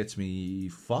sometimes gets me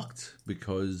fucked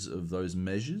because of those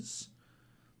measures,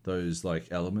 those like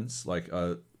elements. Like,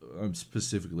 I'm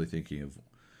specifically thinking of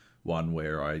one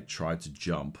where I tried to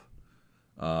jump,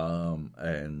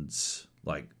 and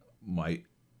like my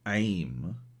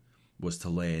aim was to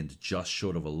land just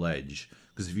short of a ledge,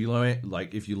 because if you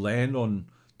land on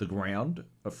the ground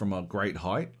from a great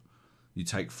height, you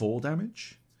take fall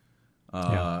damage.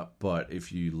 But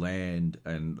if you land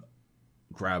and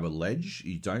grab a ledge,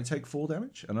 you don't take fall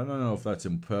damage. And I don't know if that's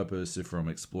on purpose, if I'm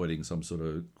exploiting some sort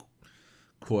of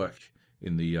quirk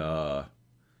in the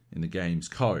game's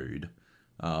code.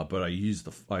 But I use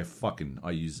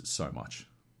it so much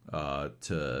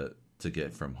to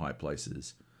get from high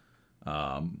places.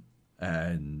 There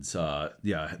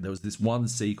was this one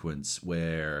sequence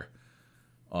where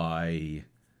I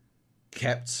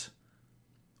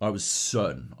was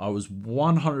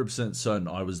 100% certain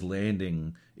I was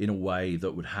landing in a way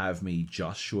that would have me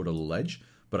just short of the ledge,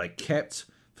 but I kept,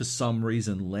 for some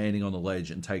reason, landing on the ledge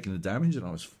and taking the damage, and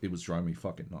it was driving me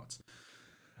fucking nuts.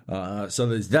 So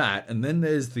there's that, and then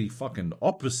there's the fucking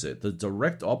opposite, the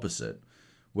direct opposite,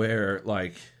 where,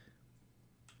 like,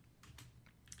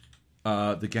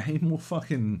 the game will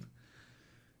fucking...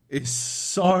 It's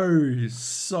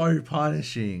so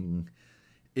punishing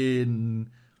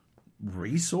in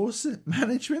resource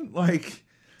management. Like,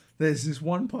 there's this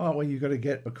one part where you got to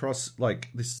get across, like,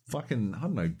 this fucking, I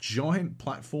don't know, giant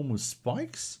platform with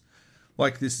spikes.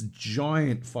 Like, this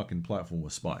giant fucking platform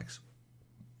with spikes.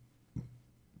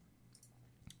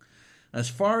 As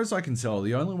far as I can tell,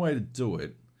 the only way to do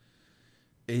it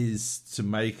is to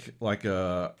make, like,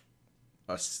 a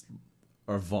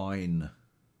vine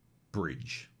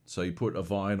bridge. So you put a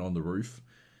vine on the roof,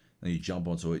 and you jump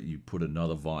onto it, you put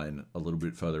another vine a little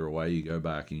bit further away, you go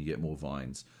back and you get more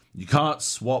vines. You can't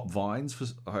swap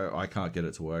vines. I can't get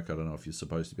it to work. I don't know if you're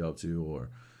supposed to be able to, or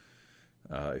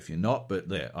if you're not,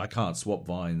 but I can't swap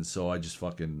vines, so I just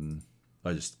fucking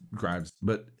I just grabbed.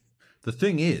 But the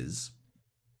thing is,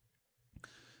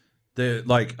 there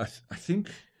like I think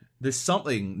there's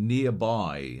something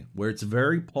nearby where it's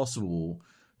very possible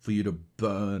for you to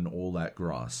burn all that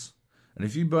grass. And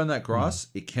if you burn that grass,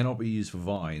 it cannot be used for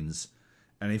vines.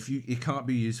 And if it can't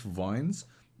be used for vines,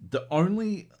 the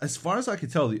only, as far as I can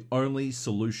tell, the only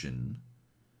solution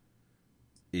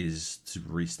is to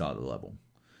restart the level.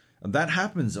 And that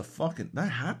happens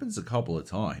a couple of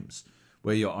times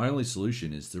where your only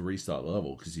solution is to restart the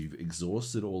level because you've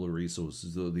exhausted all the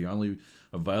resources, or the only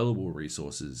available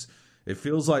resources. It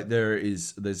feels like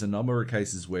there's a number of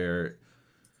cases where,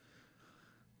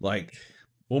 like,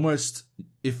 almost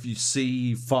if you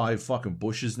see 5 fucking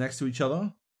bushes next to each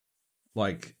other,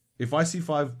 like if I see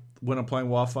 5 when I'm playing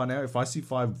Wildfire now, if I see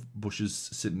 5 bushes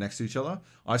sitting next to each other,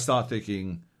 I start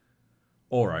thinking,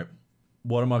 all right,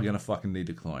 what am I going to fucking need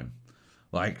to climb?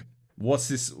 Like, what's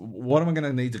this? What am I going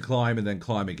to need to climb and then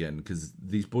climb again? Because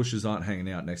these bushes aren't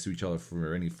hanging out next to each other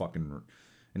for any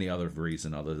other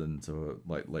reason other than to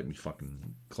like let me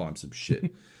fucking climb some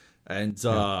shit. And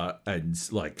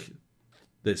like,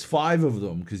 there's 5 of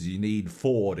them because you need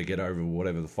 4 to get over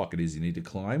whatever the fuck it is you need to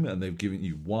climb, and they've given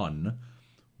you one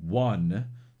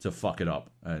to fuck it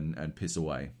up and piss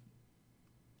away.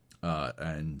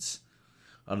 And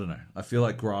I don't know. I feel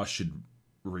like grass should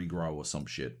regrow or some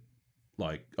shit,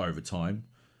 like, over time,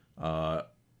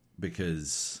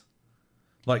 because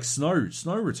like snow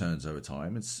returns over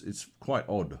time. It's quite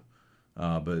odd,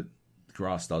 but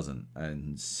grass doesn't.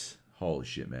 And holy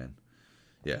shit, man,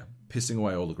 yeah, pissing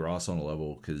away all the grass on a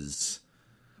level, because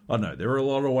I don't know, there are a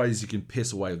lot of ways you can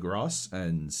piss away grass,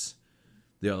 and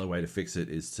the only way to fix it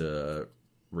is to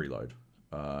reload,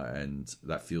 and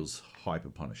that feels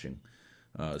hyper punishing.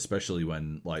 Especially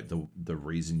when, like, the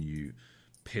reason you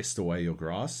pissed away your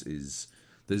grass is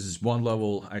there's this one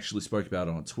level I actually spoke about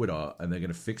it on Twitter, and they're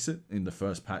going to fix it in the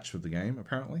first patch of the game,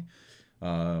 apparently.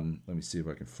 Let me see if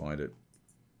I can find it.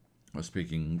 I was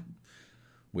speaking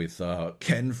with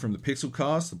Ken from the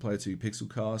Pixelcast, the Player 2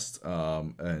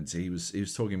 Pixelcast, and he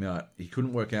was talking about he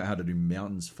couldn't work out how to do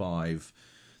Mountains 5,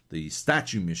 the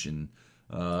statue mission.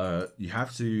 You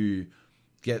have to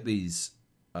get these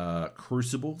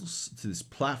crucibles to this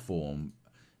platform,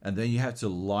 and then you have to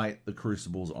light the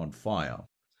crucibles on fire,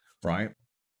 right?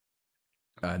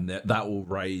 And that will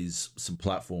raise some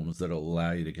platforms that will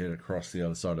allow you to get across the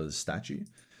other side of the statue.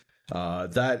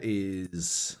 That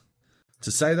is,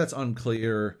 to say that's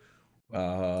unclear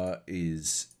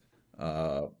is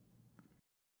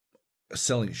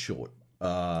selling it short.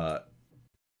 The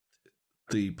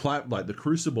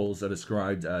crucibles are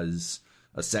described as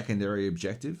a secondary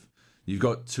objective. You've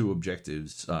got 2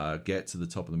 objectives: get to the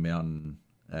top of the mountain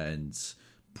and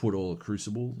put all the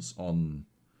crucibles on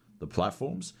the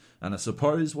platforms. And I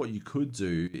suppose what you could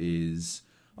do is,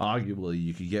 arguably,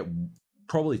 you could get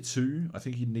probably 2. I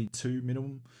think you'd need 2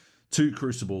 minimum, 2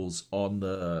 crucibles on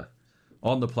the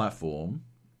platform,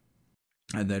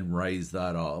 and then raise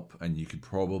that up, and you could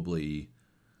probably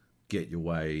get your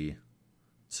way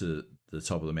to the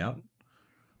top of the mountain.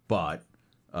 But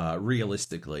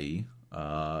realistically,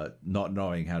 not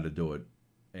knowing how to do it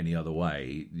any other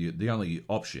way, the only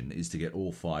option is to get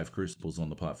all 5 crucibles on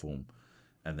the platform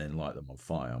and then light them on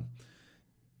fire.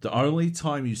 The only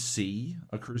time you see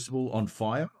a crucible on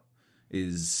fire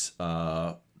is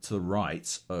to the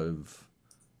right of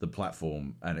the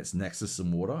platform, and it's next to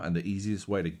some water, and the easiest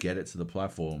way to get it to the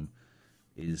platform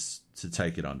is to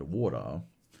take it underwater.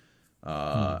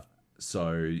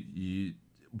 So you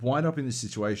wind up in this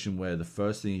situation where the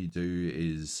first thing you do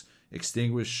is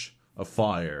extinguish a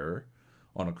fire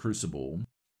on a crucible,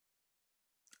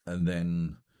 and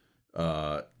then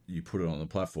you put it on the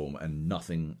platform, and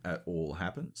nothing at all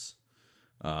happens.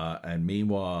 And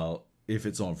meanwhile, if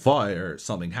it's on fire,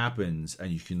 something happens,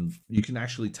 and you can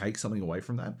actually take something away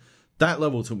from that. That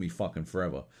level took me fucking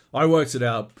forever. I worked it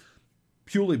out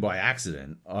purely by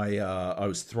accident. I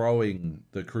was throwing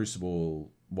the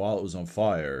crucible while it was on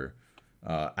fire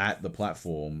at the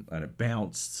platform, and it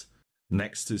bounced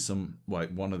next to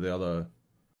one of the other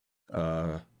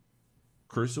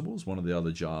crucibles, one of the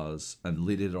other jars, and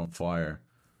lit it on fire,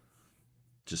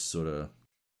 just sort of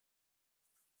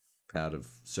out of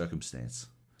circumstance.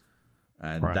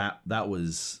 And that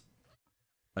was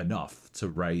enough to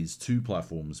raise 2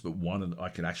 platforms, but I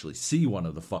could actually see one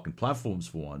of the fucking platforms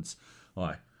for once.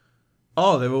 They were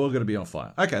all going to be on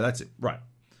fire. Okay, that's it. Right.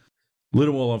 Lit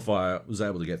them all on fire, was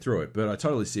able to get through it, but I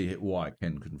totally see why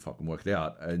Ken couldn't fucking work it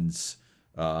out. And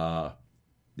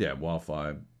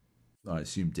Wildfire, I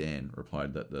assume Dan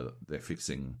replied that they're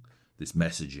fixing this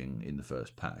messaging in the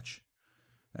first patch.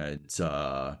 And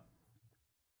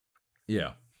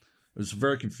It was a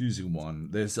very confusing one.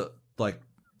 There's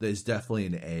definitely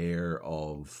an air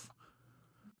of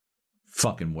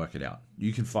fucking work it out.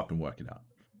 You can fucking work it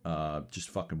out. Just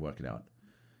fucking work it out.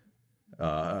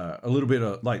 A little bit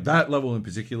of like that level in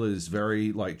particular is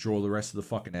very like draw the rest of the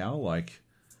fucking hour, like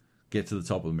get to the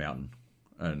top of the mountain,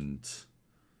 and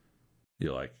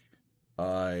you're like,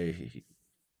 I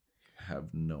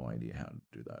have no idea how to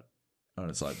do that. And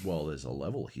it's like, well, there's a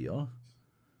level here.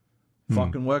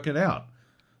 Fucking work it out.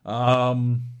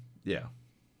 Yeah.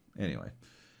 Anyway.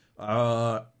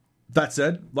 That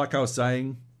said, like I was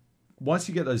saying, once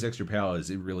you get those extra powers,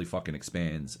 it really fucking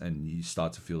expands and you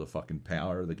start to feel the fucking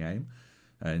power of the game.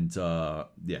 And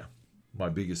yeah, my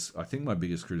biggest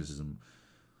criticism,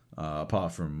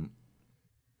 apart from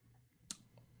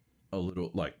a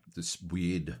little like this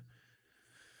weird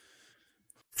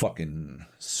fucking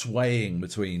swaying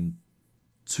between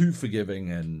too forgiving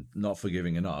and not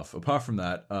forgiving enough, apart from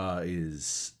that,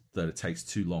 is that it takes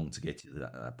too long to get to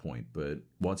that point. But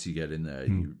once you get in there,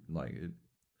 you like it.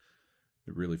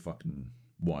 It really fucking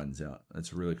winds out.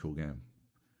 It's a really cool game.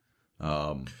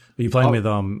 Are you playing with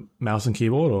mouse and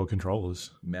keyboard or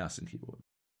controllers? Mouse and keyboard.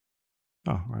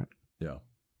 Oh, right. Yeah.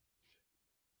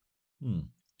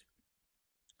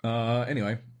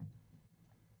 Anyway,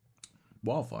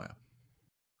 Wildfire.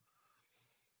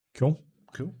 Cool.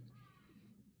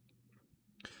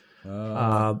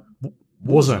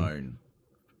 Warzone.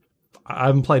 I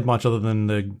haven't played much other than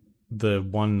the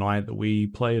one night that we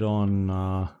played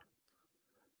on.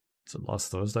 Is it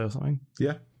last Thursday or something?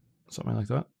 Yeah, something like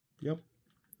that. Yep.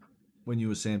 When you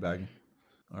were sandbagging,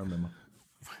 I remember.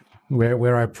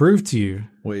 Where I proved to you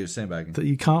where you were sandbagging that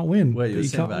you can't win. Where you were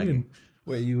sandbagging.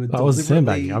 Where you were. I was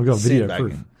sandbagging. I've got video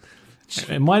proof.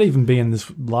 It might even be in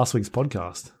this last week's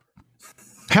podcast.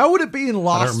 How would it be in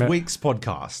last week's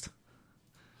podcast?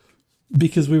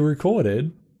 Because we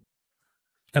recorded,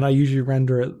 and I usually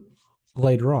render it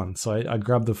later on. So I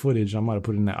grabbed the footage. I might have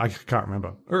put it in there. I can't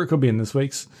remember. Or it could be in this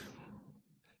week's.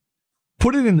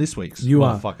 Put it in this week's,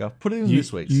 motherfucker. Put it in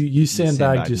this week's. You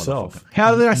sandbagged yourself.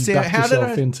 How did I sand? How did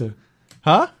I? Into,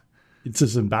 huh? Into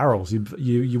some barrels.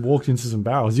 You walked into some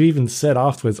barrels. You even said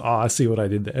afterwards, "Oh, I see what I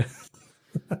did there."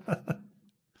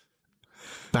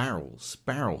 Barrels.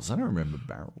 I don't remember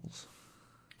barrels.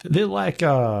 They're like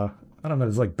I don't know.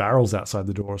 There's like barrels outside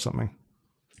the door or something.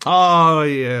 Oh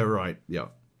yeah, right.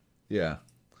 Yeah.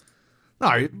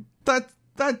 No,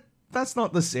 that's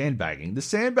not the sandbagging. The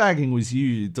sandbagging was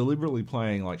you deliberately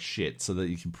playing like shit so that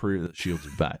you can prove that shields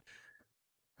are bad.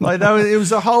 Like it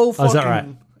was a whole fucking. Is that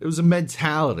right? It was a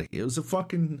mentality. It was a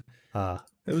fucking. It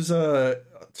was a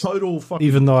total fucking.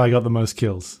 Even though I got the most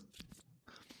kills.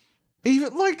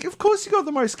 Even like, of course you got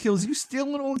the most kills. You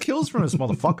stealing all the kills from us,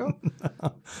 motherfucker.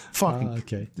 Fucking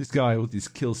okay. This guy with his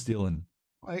kill stealing,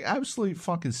 like absolute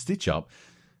fucking stitch up.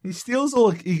 He steals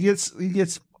all. He gets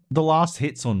the last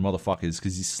hits on motherfuckers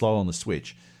because he's slow on the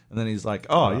switch, and then he's like,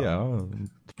 "Oh yeah,"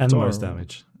 and the most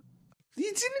damage. He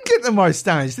didn't get the most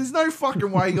damage. There's no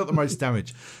fucking way he got the most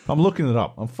damage. I'm looking it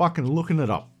up. I'm fucking looking it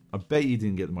up. I bet you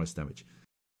didn't get the most damage.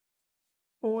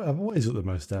 Oh, I've always got the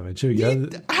most damage. Here we go.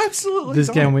 Absolutely. This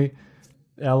game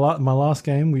my last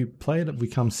game we played, we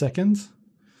come second.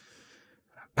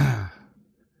 I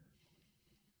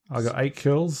got 8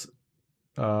 kills,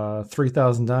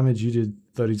 3,000 damage. You did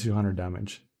 3,200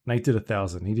 damage. Nate did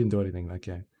 1,000. He didn't do anything that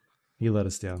game. He let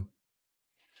us down.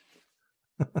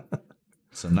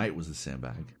 So Nate was the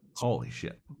sandbag. Holy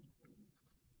shit.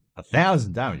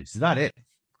 1,000 damage. Is that it?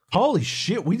 Holy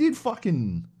shit. We did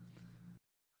fucking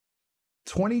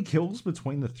 20 kills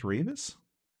between the three of us?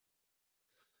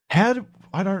 I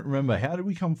don't remember. How did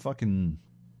we come fucking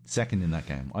second in that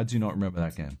game? I do not remember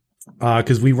that game.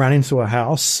 Because we ran into a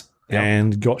house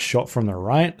and got shot from the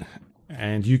right,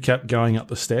 and you kept going up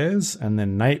the stairs, and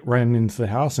then Nate ran into the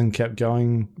house and kept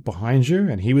going behind you,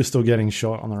 and he was still getting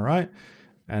shot on the right.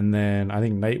 And then I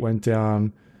think Nate went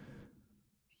down,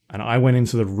 and I went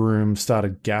into the room,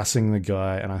 started gassing the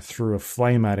guy, and I threw a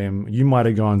flame at him. You might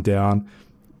have gone down.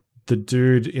 The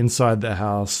dude inside the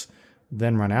house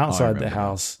then ran outside the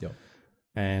house,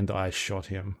 and I shot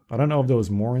him. I don't know if there was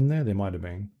more in there. There might have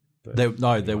been. There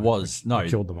was. I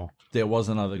killed them all. There was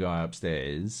another guy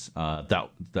upstairs that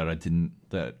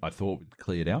I thought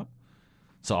cleared out.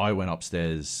 So I went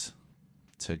upstairs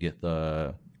to get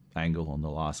the angle on the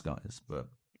last guys, but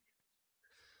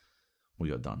we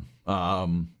got done.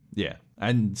 Yeah,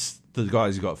 and the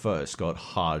guys who got first got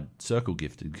hard circle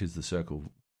gifted because the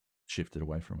circle shifted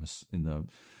away from us in the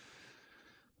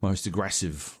most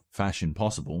aggressive fashion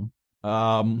possible. We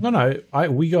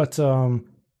got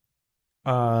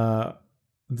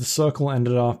the circle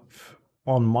ended up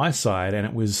on my side, and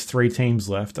it was 3 teams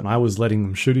left, and I was letting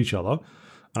them shoot each other,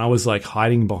 and I was like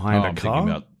hiding behind a I'm car. thinking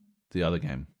about the other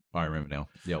game. I remember now.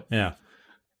 Yep. Yeah,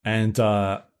 and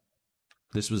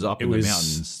this was up in the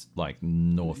mountains, like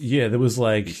north. Yeah, there was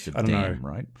like I don't know,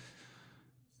 right?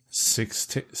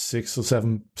 6 or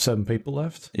 7 people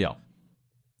left. Yeah,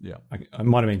 yeah. I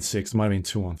might have been 6. It might have been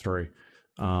 2 on 3.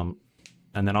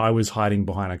 And then I was hiding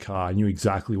behind a car. I knew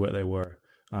exactly where they were.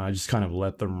 I just kind of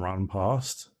let them run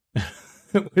past.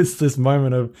 It was this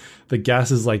moment of the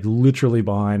gas is like literally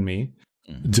behind me.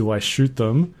 Do I shoot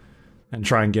them and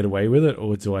try and get away with it,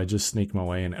 or do I just sneak my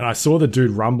way in? And I saw the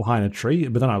dude run behind a tree,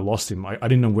 but then I lost him. I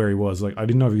didn't know where he was. Like I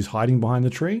didn't know if he was hiding behind the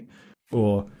tree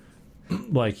or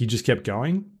like he just kept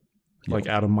going, like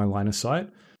out of my line of sight.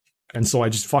 And so I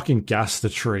just fucking gassed the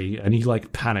tree, and he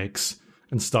like panics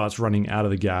and starts running out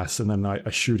of the gas, and then I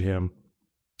shoot him.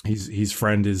 His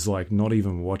friend is like not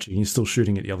even watching. He's still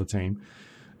shooting at the other team.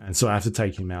 And so I have to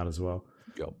take him out as well.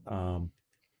 Yep.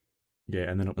 Yeah,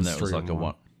 and then it was, and that was like a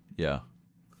 1.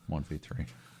 1v3.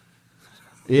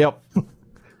 Yep.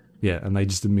 Yeah, and they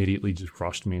just immediately just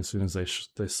crushed me as soon as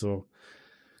they saw.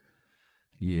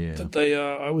 Yeah. That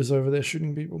I was over there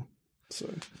shooting people. So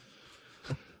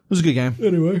it was a good game.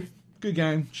 Anyway, good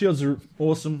game. Shields are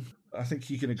awesome. I think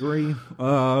you can agree.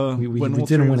 We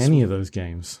didn't win any of those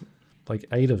games. Like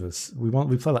 8 of us. We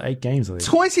played like 8 games. I think.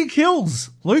 20 kills,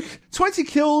 Luke. 20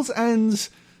 kills and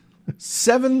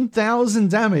 7,000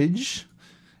 damage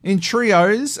in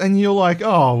trios, and you're like,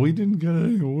 oh, we didn't get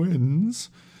any wins.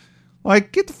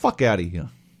 Like, get the fuck out of here.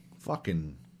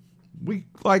 Fucking, we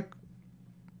got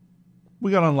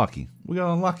unlucky. We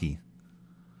got unlucky.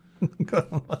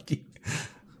 Got unlucky.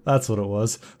 That's what it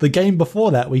was. The game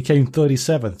before that, we came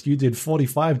 37th. You did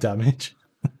 45 damage.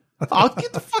 Oh,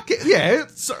 get the fuck out. Yeah,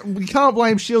 so we can't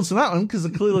blame Shields for that one because I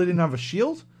clearly didn't have a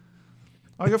shield.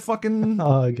 I got fucking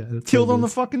killed on the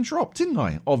fucking drop, didn't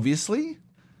I? Obviously.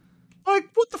 Like,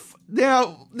 what the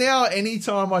now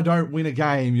anytime I don't win a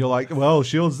game, you're like, well,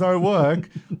 shields don't work.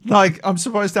 Like, I'm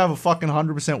supposed to have a fucking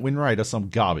 100% win rate or some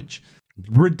garbage.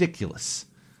 Ridiculous.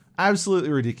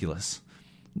 Absolutely ridiculous.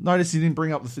 Notice you didn't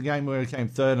bring up the game where I came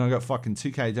 3rd and I got fucking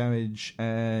 2k damage,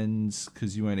 and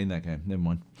because you weren't in that game. Never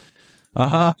mind.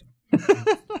 I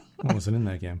wasn't in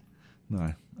that game.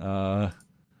 No.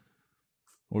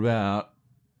 What about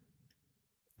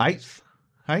 8th?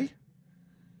 Hey?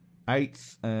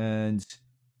 8th, and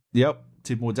yep,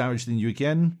 did more damage than you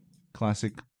again.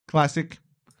 Classic.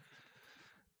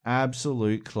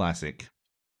 Absolute classic.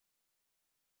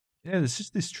 Yeah, there's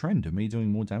just this trend of me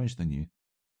doing more damage than you.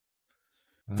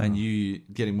 Oh. And you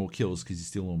getting more kills because you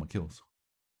steal all my kills.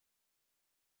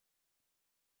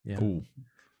 Yeah. Ooh.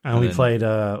 And we played,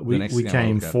 we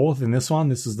came 4th in this one.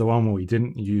 This is the one where we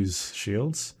didn't use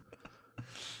shields.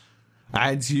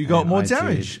 And you got more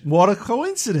damage. What a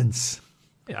coincidence.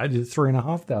 Yeah, I did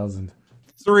 3,500.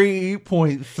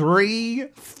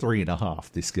 3.3.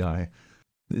 3.5, this guy.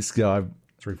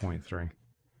 3.3.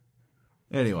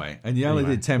 Anyway, and you only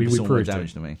did 10% more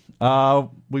damage to me.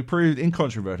 We proved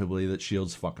incontrovertibly that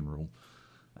shields fucking rule.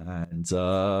 And,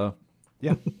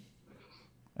 yeah.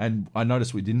 And I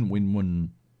noticed we didn't win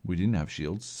when we didn't have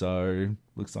shields, so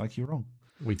looks like you're wrong.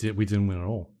 We didn't win at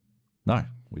all. No,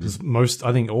 we didn't. Most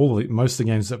of the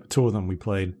games, except 2 of them, we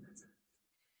played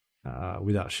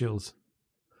without shields.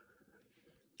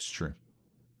 It's true.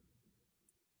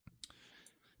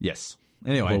 Yes.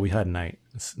 Anyway, well, we had Nate.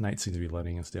 Nate seemed to be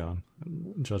letting us down,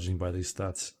 judging by these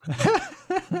stats.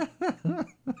 I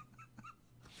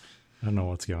don't know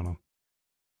what's going on.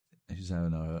 He's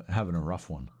having a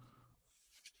rough one.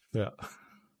 Yeah.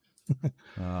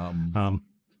 All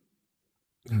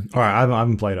right, I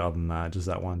haven't played other than that. Just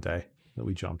that one day that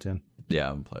we jumped in. Yeah, I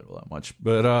haven't played all that much,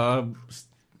 but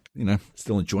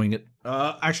still enjoying it.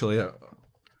 Actually, I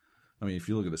mean, if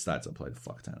you look at the stats, I played a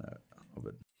fuck ton of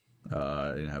it.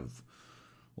 I didn't have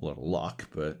a lot of luck,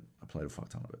 but I played a fuck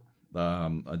ton of it.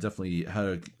 I definitely had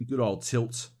a good old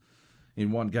tilt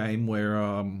in one game where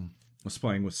I was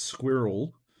playing with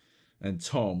Squirrel and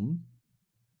Tom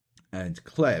and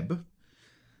Kleb.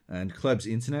 And Kleb's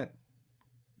internet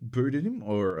booted him,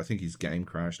 or I think his game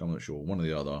crashed. I'm not sure, one or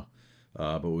the other.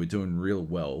 But we were doing real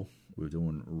well.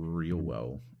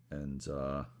 And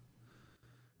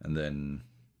then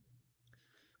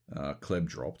Kleb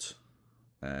dropped,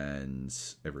 and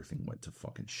everything went to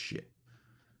fucking shit.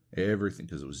 Everything,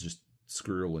 because it was just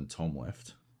Squirrel and Tom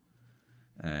left.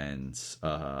 And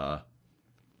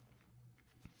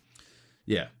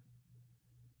yeah,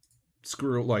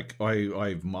 Squirrel. Like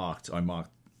I marked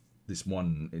this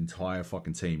one entire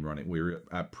fucking team running. We were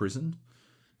at prison.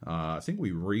 I think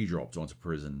we redropped onto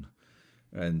prison,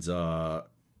 and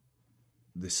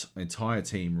this entire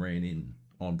team ran in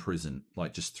on prison,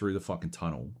 like just through the fucking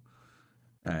tunnel,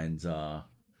 and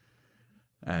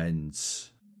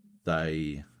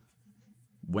they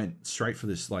went straight for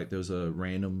this. Like there was a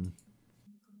random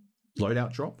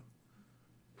loadout drop,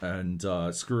 and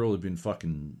Squirrel had been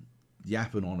fucking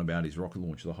yapping on about his rocket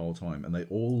launcher the whole time, and they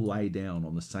all lay down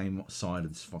on the same side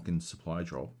of this fucking supply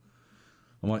drop.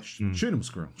 I'm like, shoot him,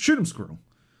 Squirrel! Shoot him, Squirrel!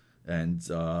 And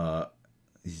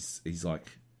he's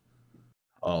like,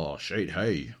 "Oh, shoot,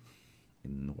 hey,"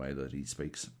 in the way that he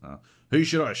speaks. Who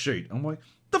should I shoot? I'm like,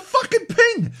 the fucking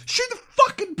ping! Shoot the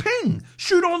fucking ping!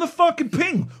 Shoot on the fucking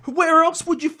ping! Where else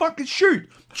would you fucking shoot?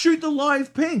 Shoot the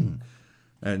live ping!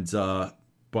 And by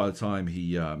the time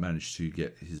he managed to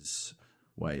get his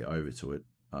way over to it,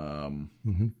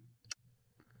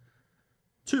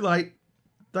 too late.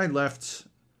 They left.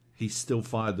 He still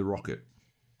fired the rocket,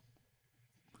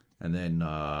 and then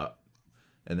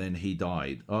he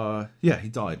died. Yeah, he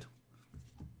died.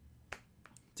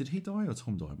 Did he die or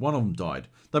Tom died? One of them died.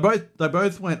 They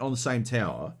both went on the same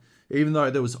tower, even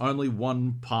though there was only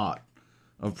one part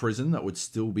of prison that would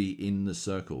still be in the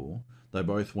circle. They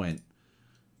both went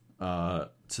to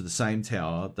the same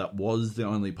tower. That was the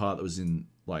only part that was in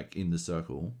the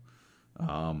circle,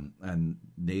 and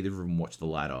neither of them watched the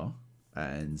ladder.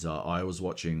 And I was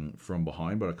watching from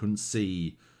behind, but I couldn't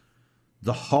see.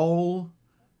 The whole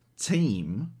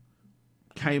team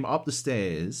came up the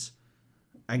stairs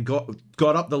and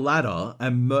got up the ladder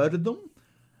and murdered them.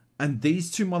 And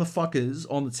these two motherfuckers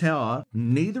on the tower,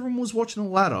 neither of them was watching the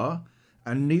ladder,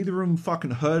 and neither of them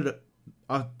fucking heard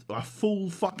a full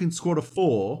fucking squad of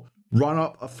 4 run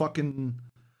up a fucking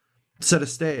set of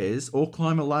stairs or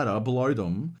climb a ladder below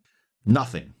them.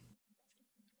 Nothing.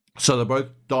 So they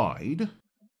both died.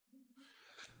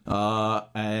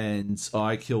 And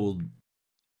I killed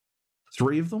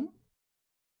 3 of them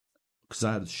because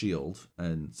I had a shield,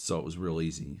 and so it was real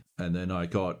easy. And then I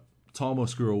got Tom or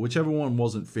Squirrel, whichever one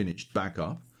wasn't finished, back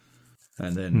up.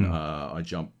 And then I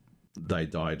jumped. They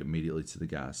died immediately to the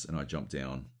gas, and I jumped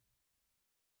down.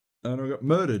 And I got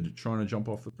murdered trying to jump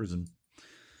off the prison.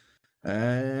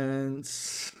 And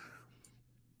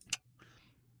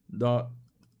not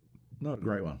a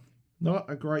great one. Not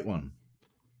a great one.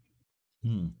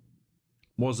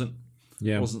 Wasn't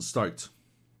stoked.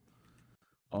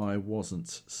 I wasn't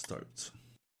stoked.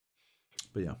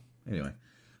 But yeah, anyway.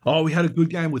 Oh, we had a good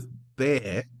game with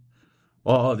Bear.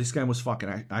 Oh, this game was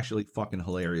actually fucking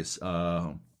hilarious.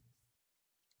 I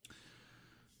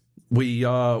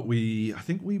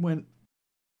think we went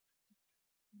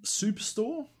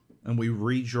Superstore and we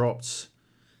redropped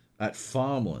at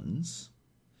Farmlands,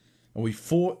 and we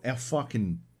fought our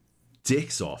fucking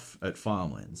dicks off at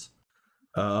Farmlands.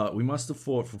 We must have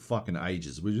fought for fucking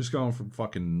ages. We're just going from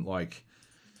fucking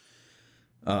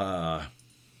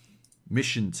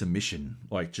mission to mission,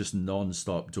 like just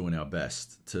non-stop doing our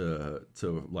best to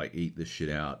like eat this shit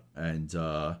out. And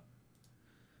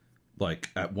like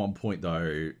at one point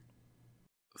though,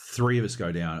 3 of us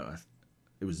go down.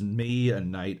 It was me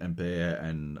and Nate and Bear,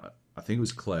 and I think it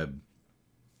was Kleb.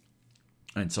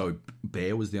 And so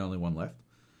Bear was the only one left.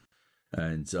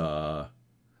 And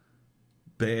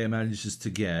Bear manages to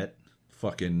get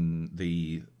fucking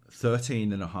the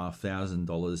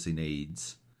 $13,500 he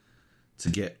needs to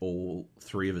get all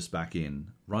 3 of us back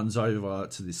in. Runs over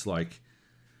to this like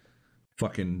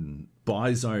fucking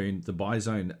buy zone, the buy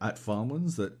zone at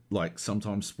Farmlands that like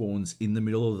sometimes spawns in the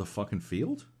middle of the fucking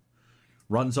field.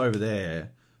 Runs over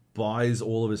there, buys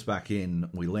all of us back in.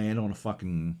 We land on a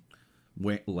fucking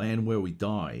land where we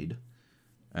died,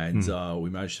 and we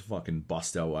managed to fucking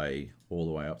bust our way all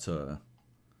the way up to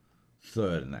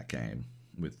 3rd in that game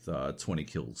with 20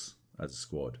 kills as a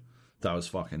squad. That was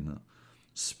fucking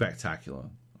spectacular.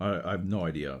 I have no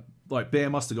idea. Like, Bear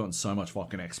must have gotten so much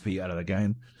fucking XP out of the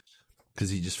game because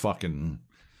he just fucking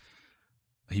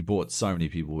he brought so many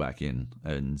people back in,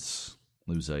 and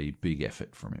it was a big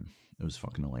effort from him. It was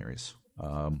fucking hilarious.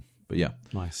 But yeah,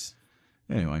 nice.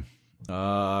 Anyway,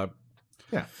 yeah,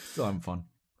 still having fun.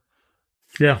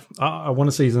 Yeah, I want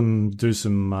to see them do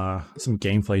some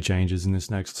gameplay changes in this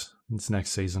next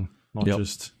season, not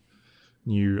just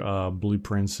new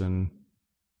blueprints and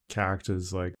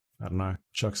characters. Like, I don't know,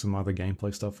 chuck some other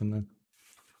gameplay stuff in there,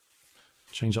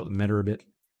 change up the meta a bit.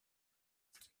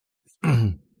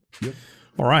 Yep.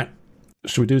 All right,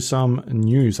 should we do some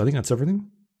news? I think that's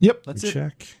everything. Yep, that's it.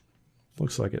 Check.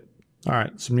 Looks like it. All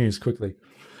right, some news quickly.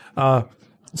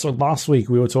 So last week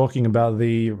we were talking about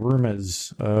the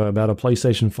rumors about a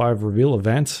PlayStation 5 reveal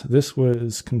event. This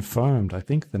was confirmed, I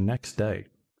think, the next day,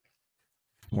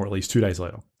 or at least 2 days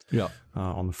later. Yeah.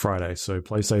 On the Friday. So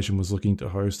PlayStation was looking to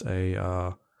host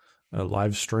a a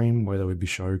live stream where they would be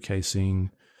showcasing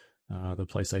the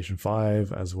PlayStation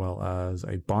 5 as well as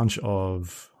a bunch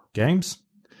of games.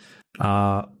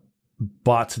 But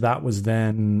that was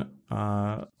then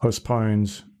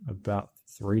postponed about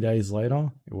 3 days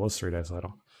later. It was 3 days later,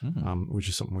 which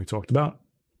is something we talked about.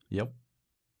 Yep.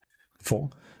 Before.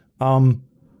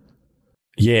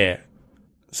 Yeah.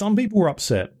 Some people were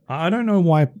upset. I don't know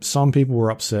why some people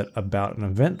were upset about an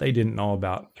event they didn't know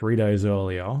about 3 days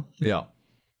earlier. Yeah.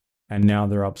 And now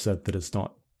they're upset that it's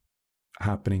not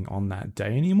happening on that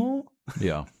day anymore.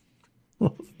 Yeah.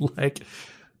 Like,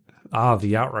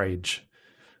 the outrage.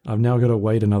 I've now got to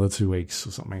wait another 2 weeks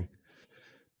or something.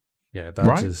 Yeah, that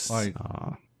Right? just...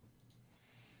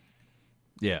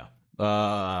 Yeah.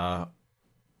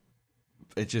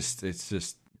 It's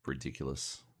just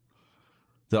ridiculous.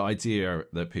 The idea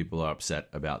that people are upset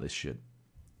about this shit.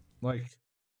 Like,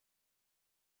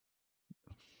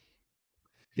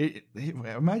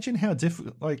 imagine how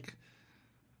difficult, like,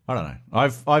 I don't know.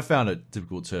 I've found it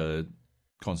difficult to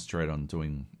concentrate on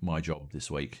doing my job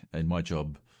this week, and my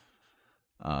job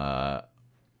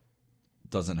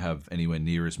doesn't have anywhere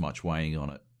near as much weighing on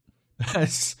it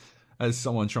as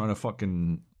someone trying to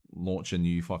fucking launch a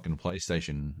new fucking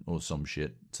PlayStation or some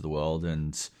shit to the world.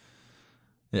 And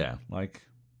yeah, like,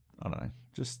 I don't know,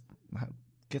 just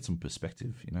get some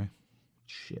perspective, you know?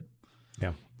 Shit.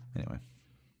 Yeah. Anyway.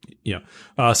 Yeah.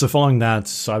 So following that,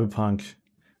 Cyberpunk,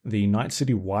 the Night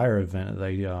City Wire event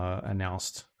they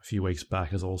announced a few weeks back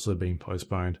has also been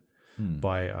postponed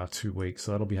by 2 weeks.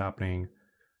 So that'll be happening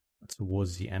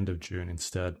towards the end of June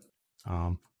instead.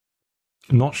 I'm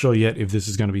not sure yet if this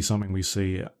is going to be something we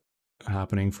see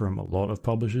happening from a lot of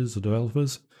publishers or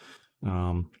developers.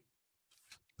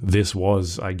 This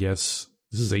was, I guess,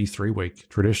 this is E3 week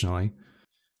traditionally.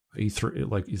 E3,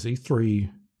 like, is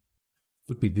E3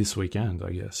 would be this weekend,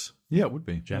 I guess. Yeah, it would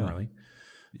be generally.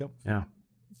 Yep. Yeah.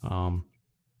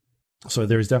 So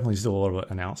there is definitely still a lot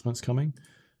of announcements coming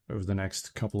over the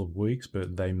next couple of weeks,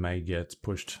 but they may get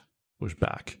pushed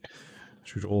back.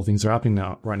 All things are happening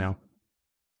right now.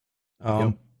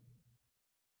 Yep.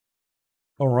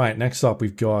 All right, next up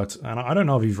we've got, and I don't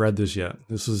know if you've read this yet.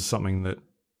 This is something that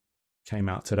came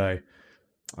out today,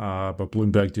 but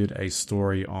Bloomberg did a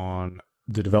story on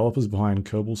the developers behind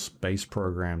Kerbal Space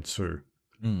Program 2.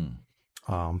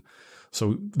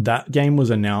 So that game was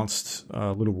announced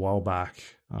a little while back,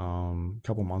 a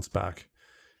couple months back,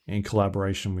 in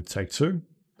collaboration with Take-Two,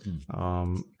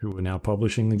 who are now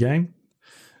publishing the game.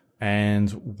 And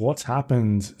what's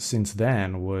happened since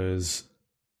then was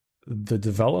the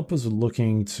developers are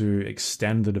looking to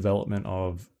extend the development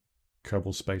of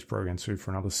Kerbal Space Program 2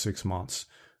 for another 6 months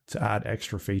to add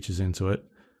extra features into it,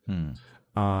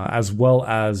 as well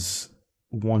as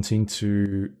wanting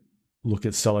to look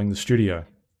at selling the studio.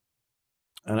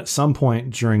 And at some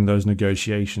point during those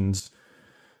negotiations,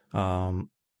 the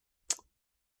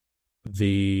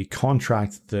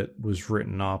contract that was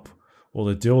written up, or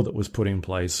the deal that was put in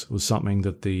place, was something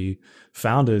that the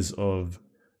founders of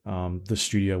the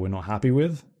studio were not happy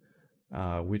with,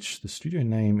 which the studio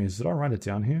name is, did I write it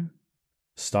down here?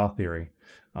 Star Theory.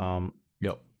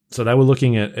 Yep. So they were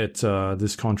looking at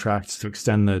this contract to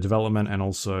extend the development and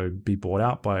also be bought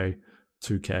out by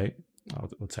 2K,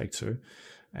 or Take-Two.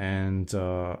 And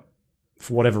for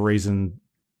whatever reason,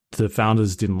 the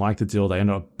founders didn't like the deal. They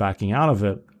ended up backing out of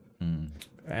it.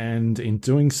 And in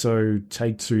doing so,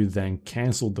 Take-Two then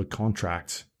cancelled the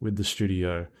contract with the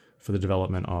studio for the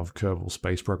development of Kerbal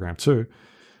Space Program 2.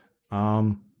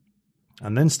 And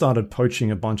then started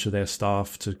poaching a bunch of their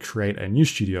staff to create a new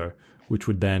studio, which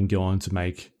would then go on to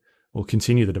make or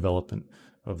continue the development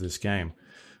of this game.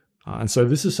 And so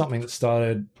this is something that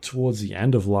started towards the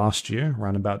end of last year,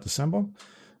 around about December.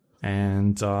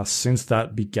 And since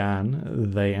that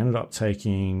began, they ended up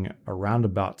taking around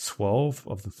about 12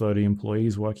 of the 30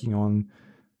 employees working on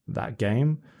that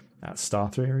game at Star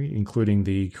Theory, including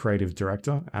the creative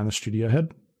director and the studio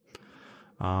head.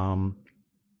 And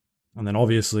then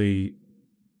obviously,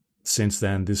 since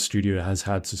then, this studio has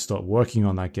had to stop working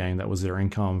on that game. That was their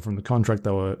income from the contract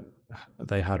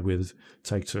they had with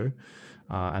Take-Two.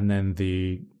 And then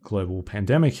the global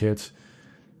pandemic hit,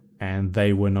 and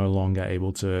they were no longer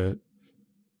able to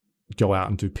go out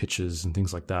and do pitches and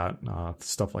things like that.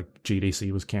 Stuff like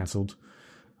GDC was cancelled.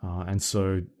 And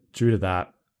so due to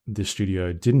that, this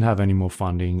studio didn't have any more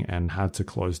funding and had to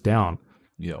close down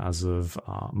as of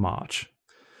March.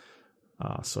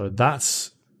 So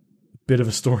that's a bit of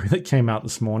a story that came out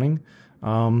this morning.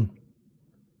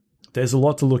 There's a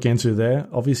lot to look into there.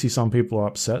 Obviously, some people are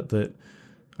upset that,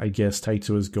 I guess,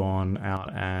 Take-Two has gone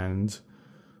out and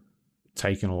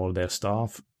taken a lot of their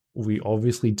staff. We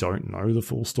obviously don't know the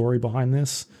full story behind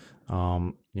this.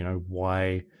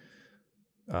 Why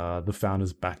the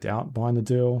founders backed out behind the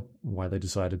deal, why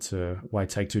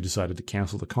Take-Two decided to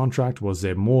cancel the contract. Was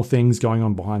there more things going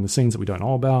on behind the scenes that we don't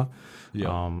know about?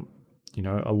 Yeah.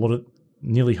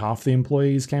 Nearly half the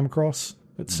employees came across.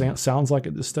 It sounds like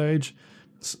at this stage.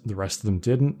 The rest of them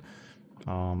didn't.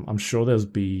 I'm sure there'll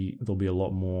be a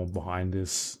lot more behind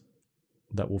this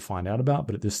that we'll find out about,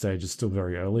 but at this stage it's still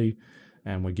very early,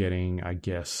 and we're getting, I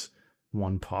guess,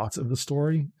 one part of the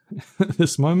story at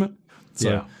this moment.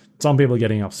 So some people are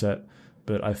getting upset,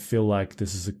 but I feel like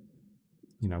this is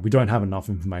we don't have enough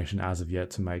information as of yet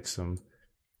to make some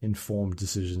informed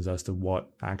decisions as to what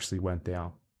actually went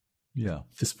down. Yeah.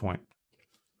 At this point.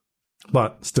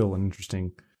 But still an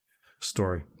interesting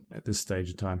story at this stage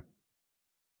of time.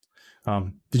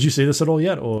 Did you see this at all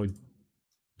yet, or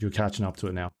you're catching up to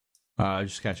it now?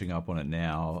 Just catching up on it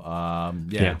now.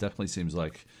 It definitely seems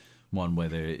like one where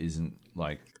there isn't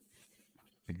like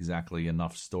exactly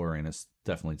enough story, and it's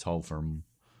definitely told from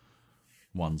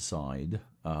one side.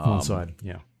 One side,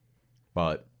 yeah.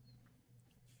 But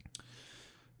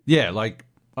yeah, like,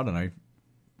 I don't know.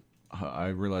 I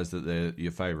realize that they're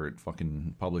your favorite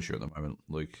fucking publisher at the moment,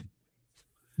 Luke.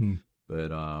 But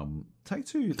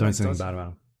Take-Two don't say anything bad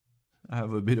about them.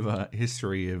 Have a bit of a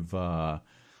history of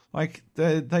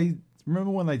they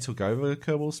remember when they took over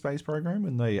Kerbal Space Program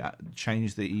and they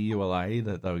changed the EULA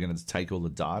that they were going to take all the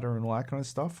data and all that kind of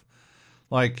stuff.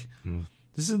 Like,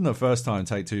 this isn't the first time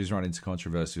Take-Two's run into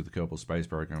controversy with the Kerbal Space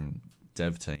Program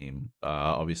dev team.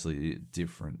 Obviously,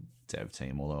 different dev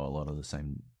team, although a lot of the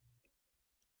same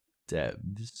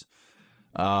devs.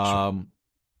 Sure.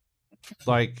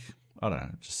 Like, I don't know,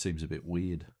 it just seems a bit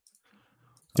weird.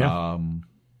 Yeah.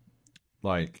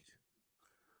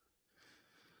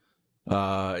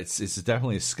 It's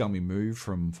definitely a scummy move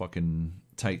from fucking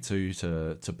Take-Two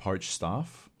to poach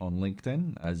staff on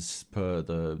LinkedIn, as per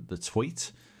the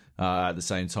tweet. At the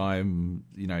same time,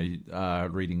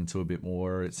 reading into a bit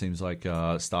more, it seems like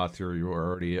Star Theory were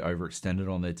already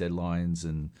overextended on their deadlines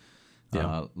and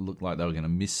looked like they were going to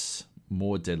miss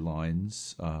more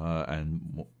deadlines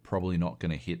and probably not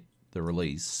going to hit the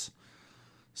release.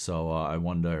 So I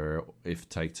wonder if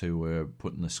Take-Two were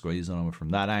putting the squeeze on them from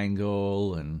that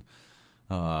angle, and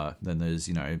then there's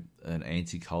an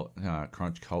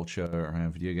anti-crunch culture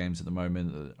around video games at the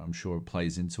moment that I'm sure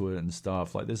plays into it and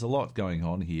stuff. Like, there's a lot going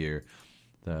on here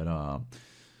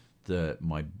that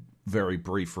my very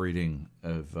brief reading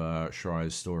of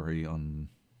Schreier's story on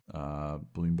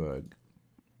Bloomberg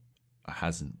I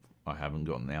haven't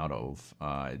gotten out of.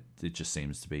 It just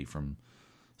seems to be from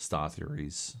Star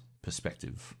Theory's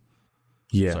perspective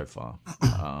so far.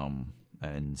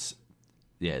 And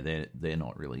yeah, they're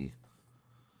not really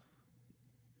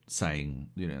saying,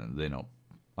 they're not,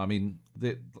 I mean,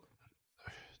 it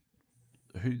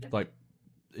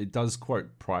does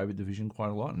quote Private Division quite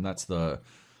a lot, and that's the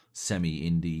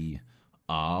semi-indie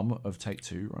arm of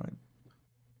Take-Two, right?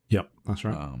 Yep, that's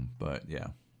right. But yeah.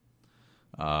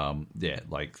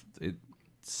 Like, it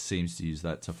seems to use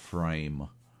that to frame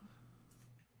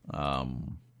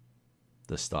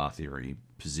the Star Theory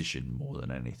position more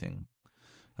than anything.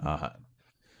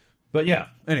 But yeah,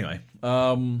 anyway,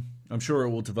 I'm sure it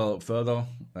will develop further,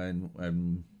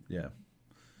 and yeah,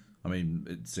 I mean,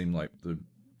 it seemed like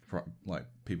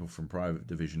people from Private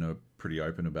Division are pretty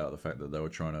open about the fact that they were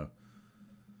trying to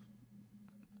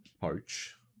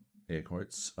poach, air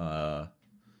quotes,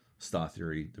 Star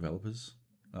Theory developers.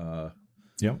 I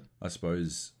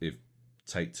suppose if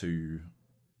Take-Two,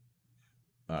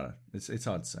 I don't know, it's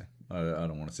hard to say. I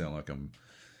don't want to sound like I'm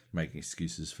making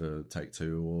excuses for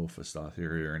Take-Two or for Star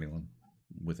Theory or anyone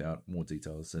without more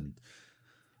details, and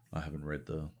I haven't read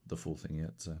the full thing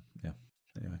yet. So yeah.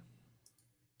 Anyway.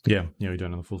 Yeah, we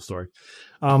don't know the full story.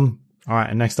 All right,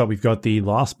 and next up we've got the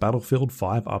last Battlefield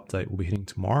 5 update. We'll be hitting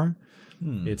tomorrow.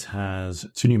 It has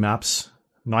 2 new maps,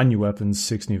 9 new weapons,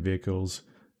 6 new vehicles,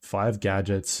 5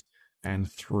 gadgets,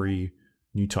 and 3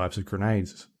 new types of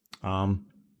grenades.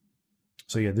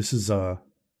 So yeah, this is the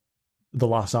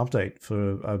last update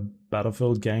for a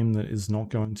Battlefield game that is not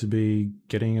going to be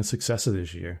getting a successor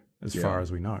this year, as far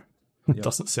as we know. It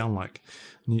doesn't sound like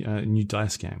a new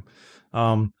DICE game.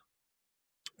 And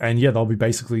yeah, they'll be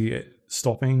basically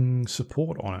stopping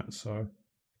support on it. So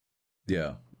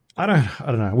yeah, I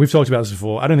don't know. We've talked about this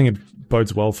before. I don't think it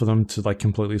bodes well for them to like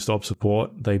completely stop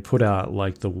support. They put out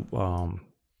like the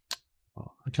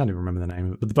I can't even remember the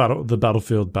name of it, but the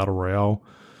Battlefield Battle Royale,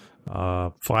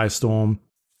 Firestorm,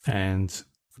 and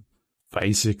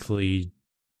basically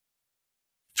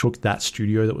took that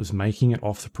studio that was making it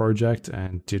off the project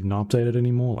and didn't update it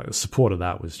anymore. Like, the support of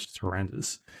that was just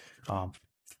horrendous.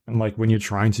 And like, when you're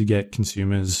trying to get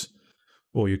consumers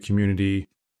or your community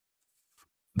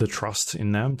the trust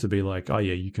in them to be like, oh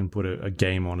yeah, you can put a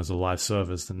game on as a live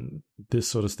service, then this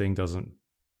sort of thing doesn't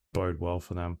bode well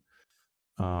for them.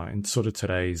 In sort of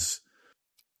today's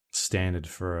standard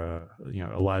for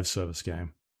a live service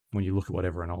game, when you look at what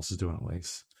everyone else is doing, at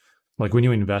least, like when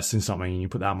you invest in something and you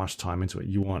put that much time into it,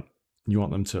 you want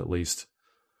them to at least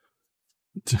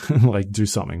like do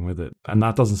something with it, and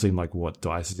that doesn't seem like what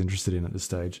DICE is interested in at this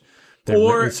stage.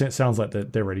 It sounds like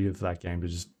they're ready for that game to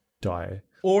just die,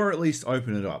 or at least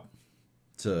open it up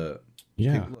to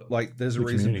people. Like there's a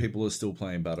reason community. People are still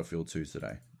playing Battlefield 2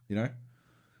 today,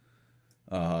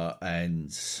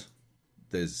 and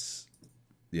there's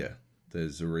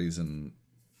a reason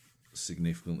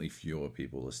significantly fewer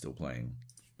people are still playing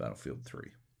Battlefield 3,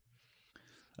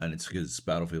 and it's because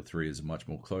Battlefield 3 is a much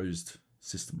more closed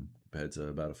system compared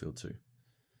to Battlefield 2.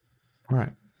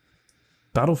 Right.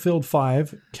 Battlefield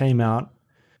 5 came out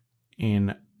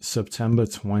in September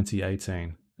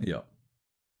 2018. Yeah.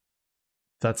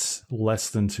 That's less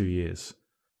than 2 years.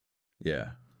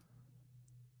 Yeah.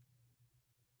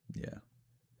 Yeah.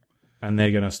 And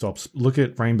they're going to stop. Look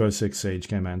at Rainbow Six Siege,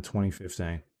 came out in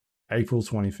 2015. April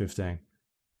 2015.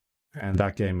 And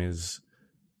that game is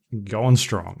going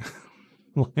strong.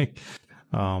 Like,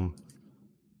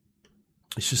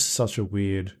 it's just such a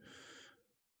weird,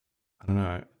 I don't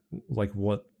know, like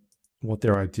what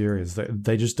their idea is.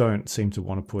 They just don't seem to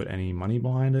want to put any money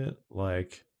behind it.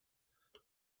 Like,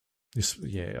 this,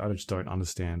 I just don't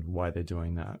understand why they're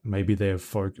doing that. Maybe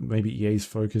maybe EA's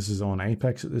focus is on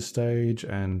Apex at this stage,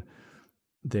 and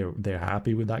they're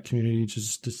happy with that community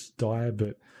just die.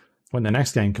 But when the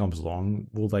next game comes along,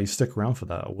 will they stick around for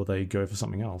that, or will they go for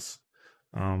something else?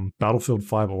 Battlefield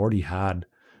 5 already had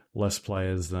less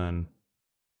players than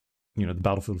the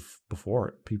Battlefield before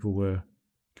it. People were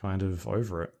kind of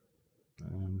over it.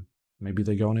 Maybe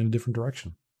they're going in a different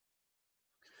direction.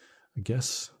 I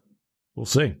guess we'll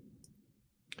see.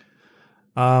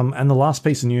 And the last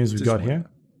piece of news we've got here,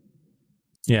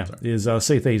 is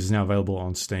Sea of Thieves is now available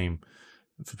on Steam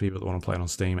for people that want to play it on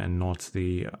Steam and not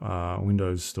the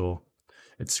Windows Store.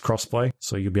 It's crossplay,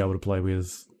 so you'll be able to play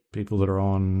with people that are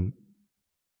on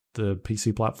the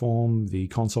PC platform, the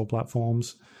console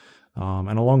platforms.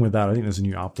 And along with that, I think there's a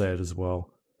new update as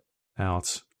well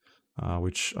out,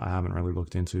 which I haven't really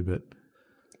looked into, but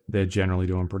they're generally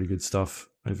doing pretty good stuff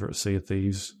over at Sea of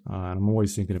Thieves. And I'm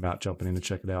always thinking about jumping in to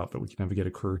check it out, but we can never get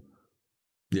a crew.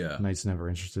 Yeah. Nate's never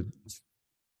interested.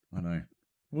 I know.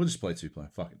 We'll just play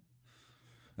 2-player. Fuck it.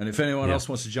 And if anyone else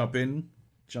wants to jump into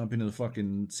the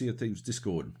fucking Sea of Thieves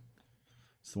Discord.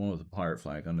 It's the one with the pirate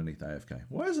flag underneath AFK.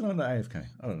 Why is it under AFK?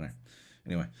 I don't know.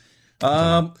 Anyway.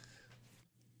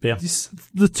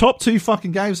 The top 2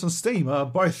 fucking games on Steam are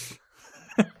both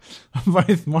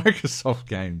Microsoft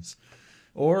games.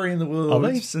 Ori and the Will of the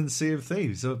Wisps and Sea of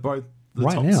Thieves are both the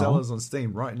top sellers on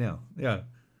Steam right now. Yeah.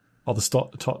 Oh, the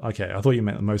top. Okay, I thought you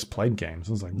meant the most played games.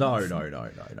 I was like, no.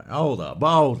 Hold up.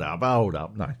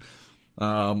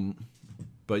 No.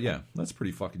 But yeah, that's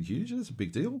pretty fucking huge. That's a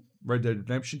big deal. Red Dead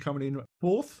Redemption coming in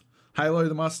 4th. Halo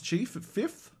the Master Chief at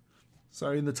 5th. So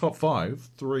in the top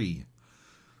 5, 3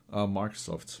 are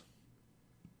Microsoft.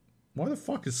 Why the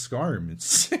fuck is Skyrim in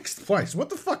 6th place? What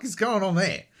the fuck is going on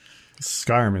there?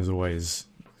 Skyrim is always...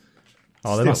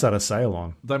 Oh, they must have a sale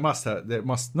on. They must have...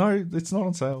 No, it's not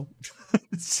on sale.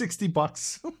 It's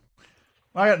 $60.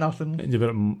 I got nothing. Yeah, but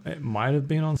it might have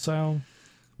been on sale.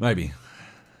 Maybe.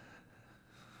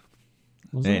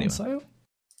 Was it on sale?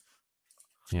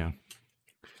 Yeah.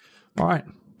 All right.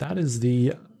 That is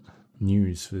the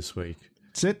news for this week.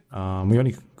 That's it. We got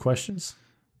any questions?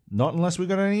 Not unless we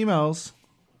got any emails.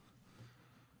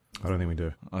 I don't think we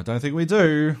do. I don't think we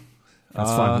do. That's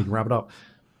fine. We can wrap it up.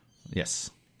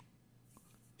 Yes.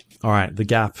 All right. The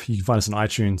Gap. You can find us on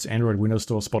iTunes, Android, Windows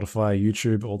Store, Spotify,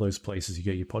 YouTube, all those places you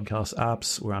get your podcast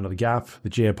apps. We're under The Gap, the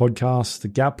GA Podcast, the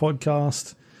Gap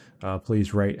Podcast.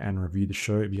 Please rate and review the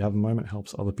show if you have a moment. It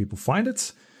helps other people find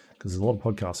it, because there's a lot of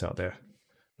podcasts out there.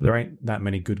 There ain't that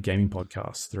many good gaming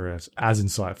podcasts. They're as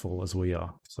insightful as we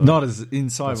are. So not as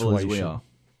insightful as we are.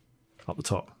 Up the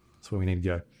top. That's where we need to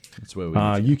go. That's where we need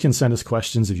to go. You can send us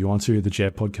questions if you want to,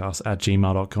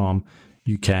 thegapodcast@gmail.com.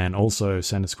 You can also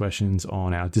send us questions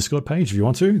on our Discord page if you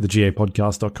want to,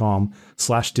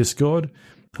 thegapodcast.com/Discord.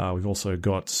 We've also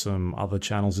got some other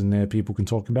channels in there people can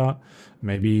talk about.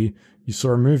 Maybe you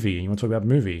saw a movie and you want to talk about a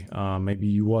movie. Maybe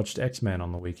you watched X-Men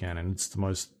on the weekend and it's the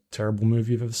most terrible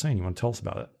movie you've ever seen. You want to tell us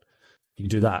about it. You can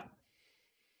do that.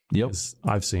 Yep.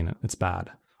 I've seen it. It's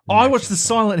bad. I watched the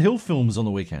Silent Hill films on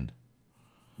the weekend.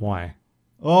 Why?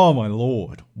 Oh, my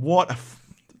Lord. What?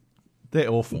 They're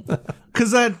awful.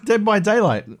 Because they're Dead by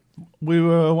Daylight. We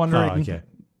were wondering... Oh, okay.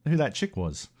 who that chick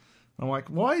was. I'm like,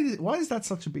 why is that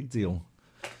such a big deal?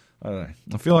 I don't know.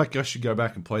 I feel like I should go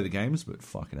back and play the games, but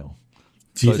fucking hell.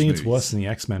 Do you think it's worse than the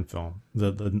X-Men film,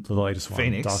 the latest one,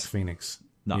 Phoenix? Dark Phoenix?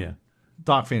 No, Yeah.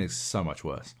 Dark Phoenix is so much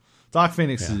worse. Dark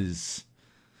Phoenix is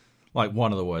like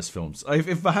one of the worst films.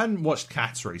 If I hadn't watched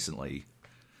Cats recently,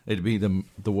 it'd be the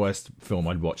worst film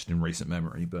I'd watched in recent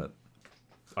memory. But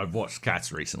I've watched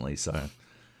Cats recently, so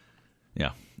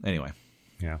yeah. Anyway,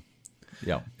 Yeah.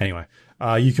 yeah. Anyway,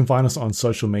 you can find us on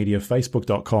social media,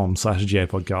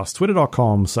 facebook.com/GAPodcast,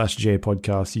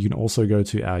 twitter.com/GAPodcast. You can also go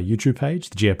to our YouTube page,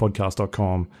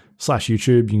 thegapodcast.com/YouTube.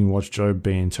 You can watch Joab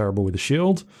being terrible with a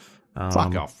shield.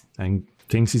 Fuck off. And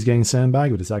thinks he's getting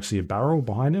sandbagged, but it's actually a barrel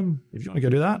behind him. If you want to go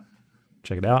do that,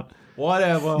 check it out.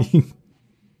 Whatever. You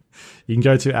can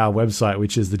go to our website,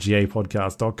 which is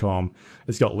thegapodcast.com.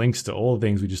 It's got links to all the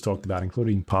things we just talked about,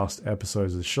 including past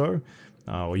episodes of the show.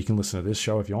 Or you can listen to this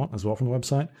show if you want as well from the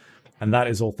website. And that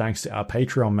is all thanks to our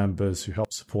Patreon members who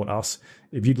help support us.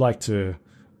 If you'd like to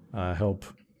help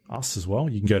us as well,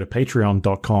 you can go to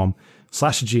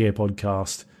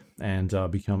patreon.com/GAPodcast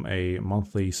and become a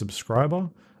monthly subscriber.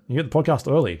 You get the podcast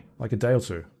early, like a day or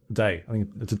two. A day. I think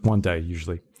it's 1 day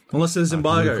usually. Unless there's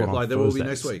embargo, record on like there will be Thursdays.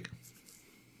 next week.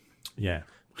 Yeah.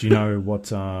 Do you know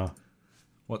what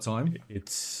What time?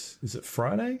 is it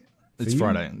Friday? for It's you?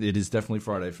 Friday. It is definitely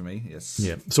Friday for me. Yes.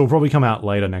 Yeah. So we'll probably come out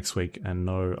later next week and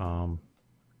no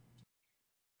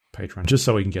Patreon, just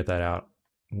so we can get that out,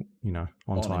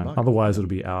 on time. Mug. Otherwise it'll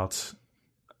be out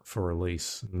for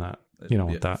release and that, Yeah,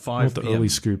 what that 5 what the PM. early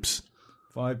scoops.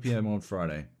 5 p.m. on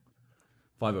Friday.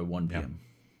 5:01 p.m.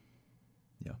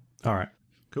 Yeah. All right.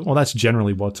 Cool. Well, that's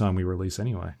generally what time we release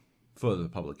anyway. For the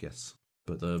public, yes.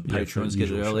 But the Yeah, for patrons the get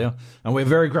it usual earlier. And we're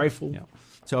very grateful Yeah.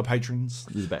 to our patrons.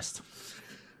 You're the best.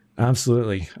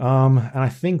 Absolutely. And I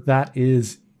think that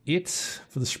is it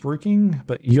for the spruiking.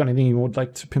 But you got anything you would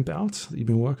like to pimp out that you've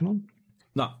been working on?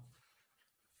 No.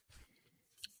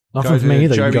 Nothing for me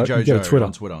either. You Joby go to Twitter.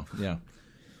 on Twitter. Yeah.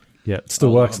 Yeah, it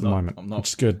still works at the I'm moment, not- which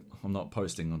is good. I'm not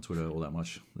posting on Twitter all that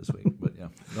much this week, but yeah.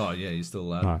 Oh, yeah, you're still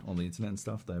allowed on the internet and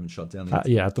stuff. They haven't shut down the internet.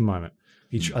 Yeah, at the moment.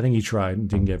 I think he tried and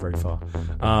didn't get very far.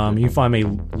 You can find me,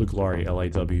 Luke Lawrie,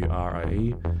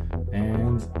 Lawrie.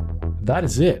 And that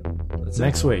is it.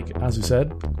 Next week, as we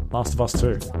said, Last of Us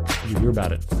 2. You hear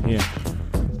about it here.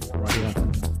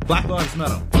 Black Lives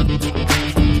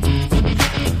Matter.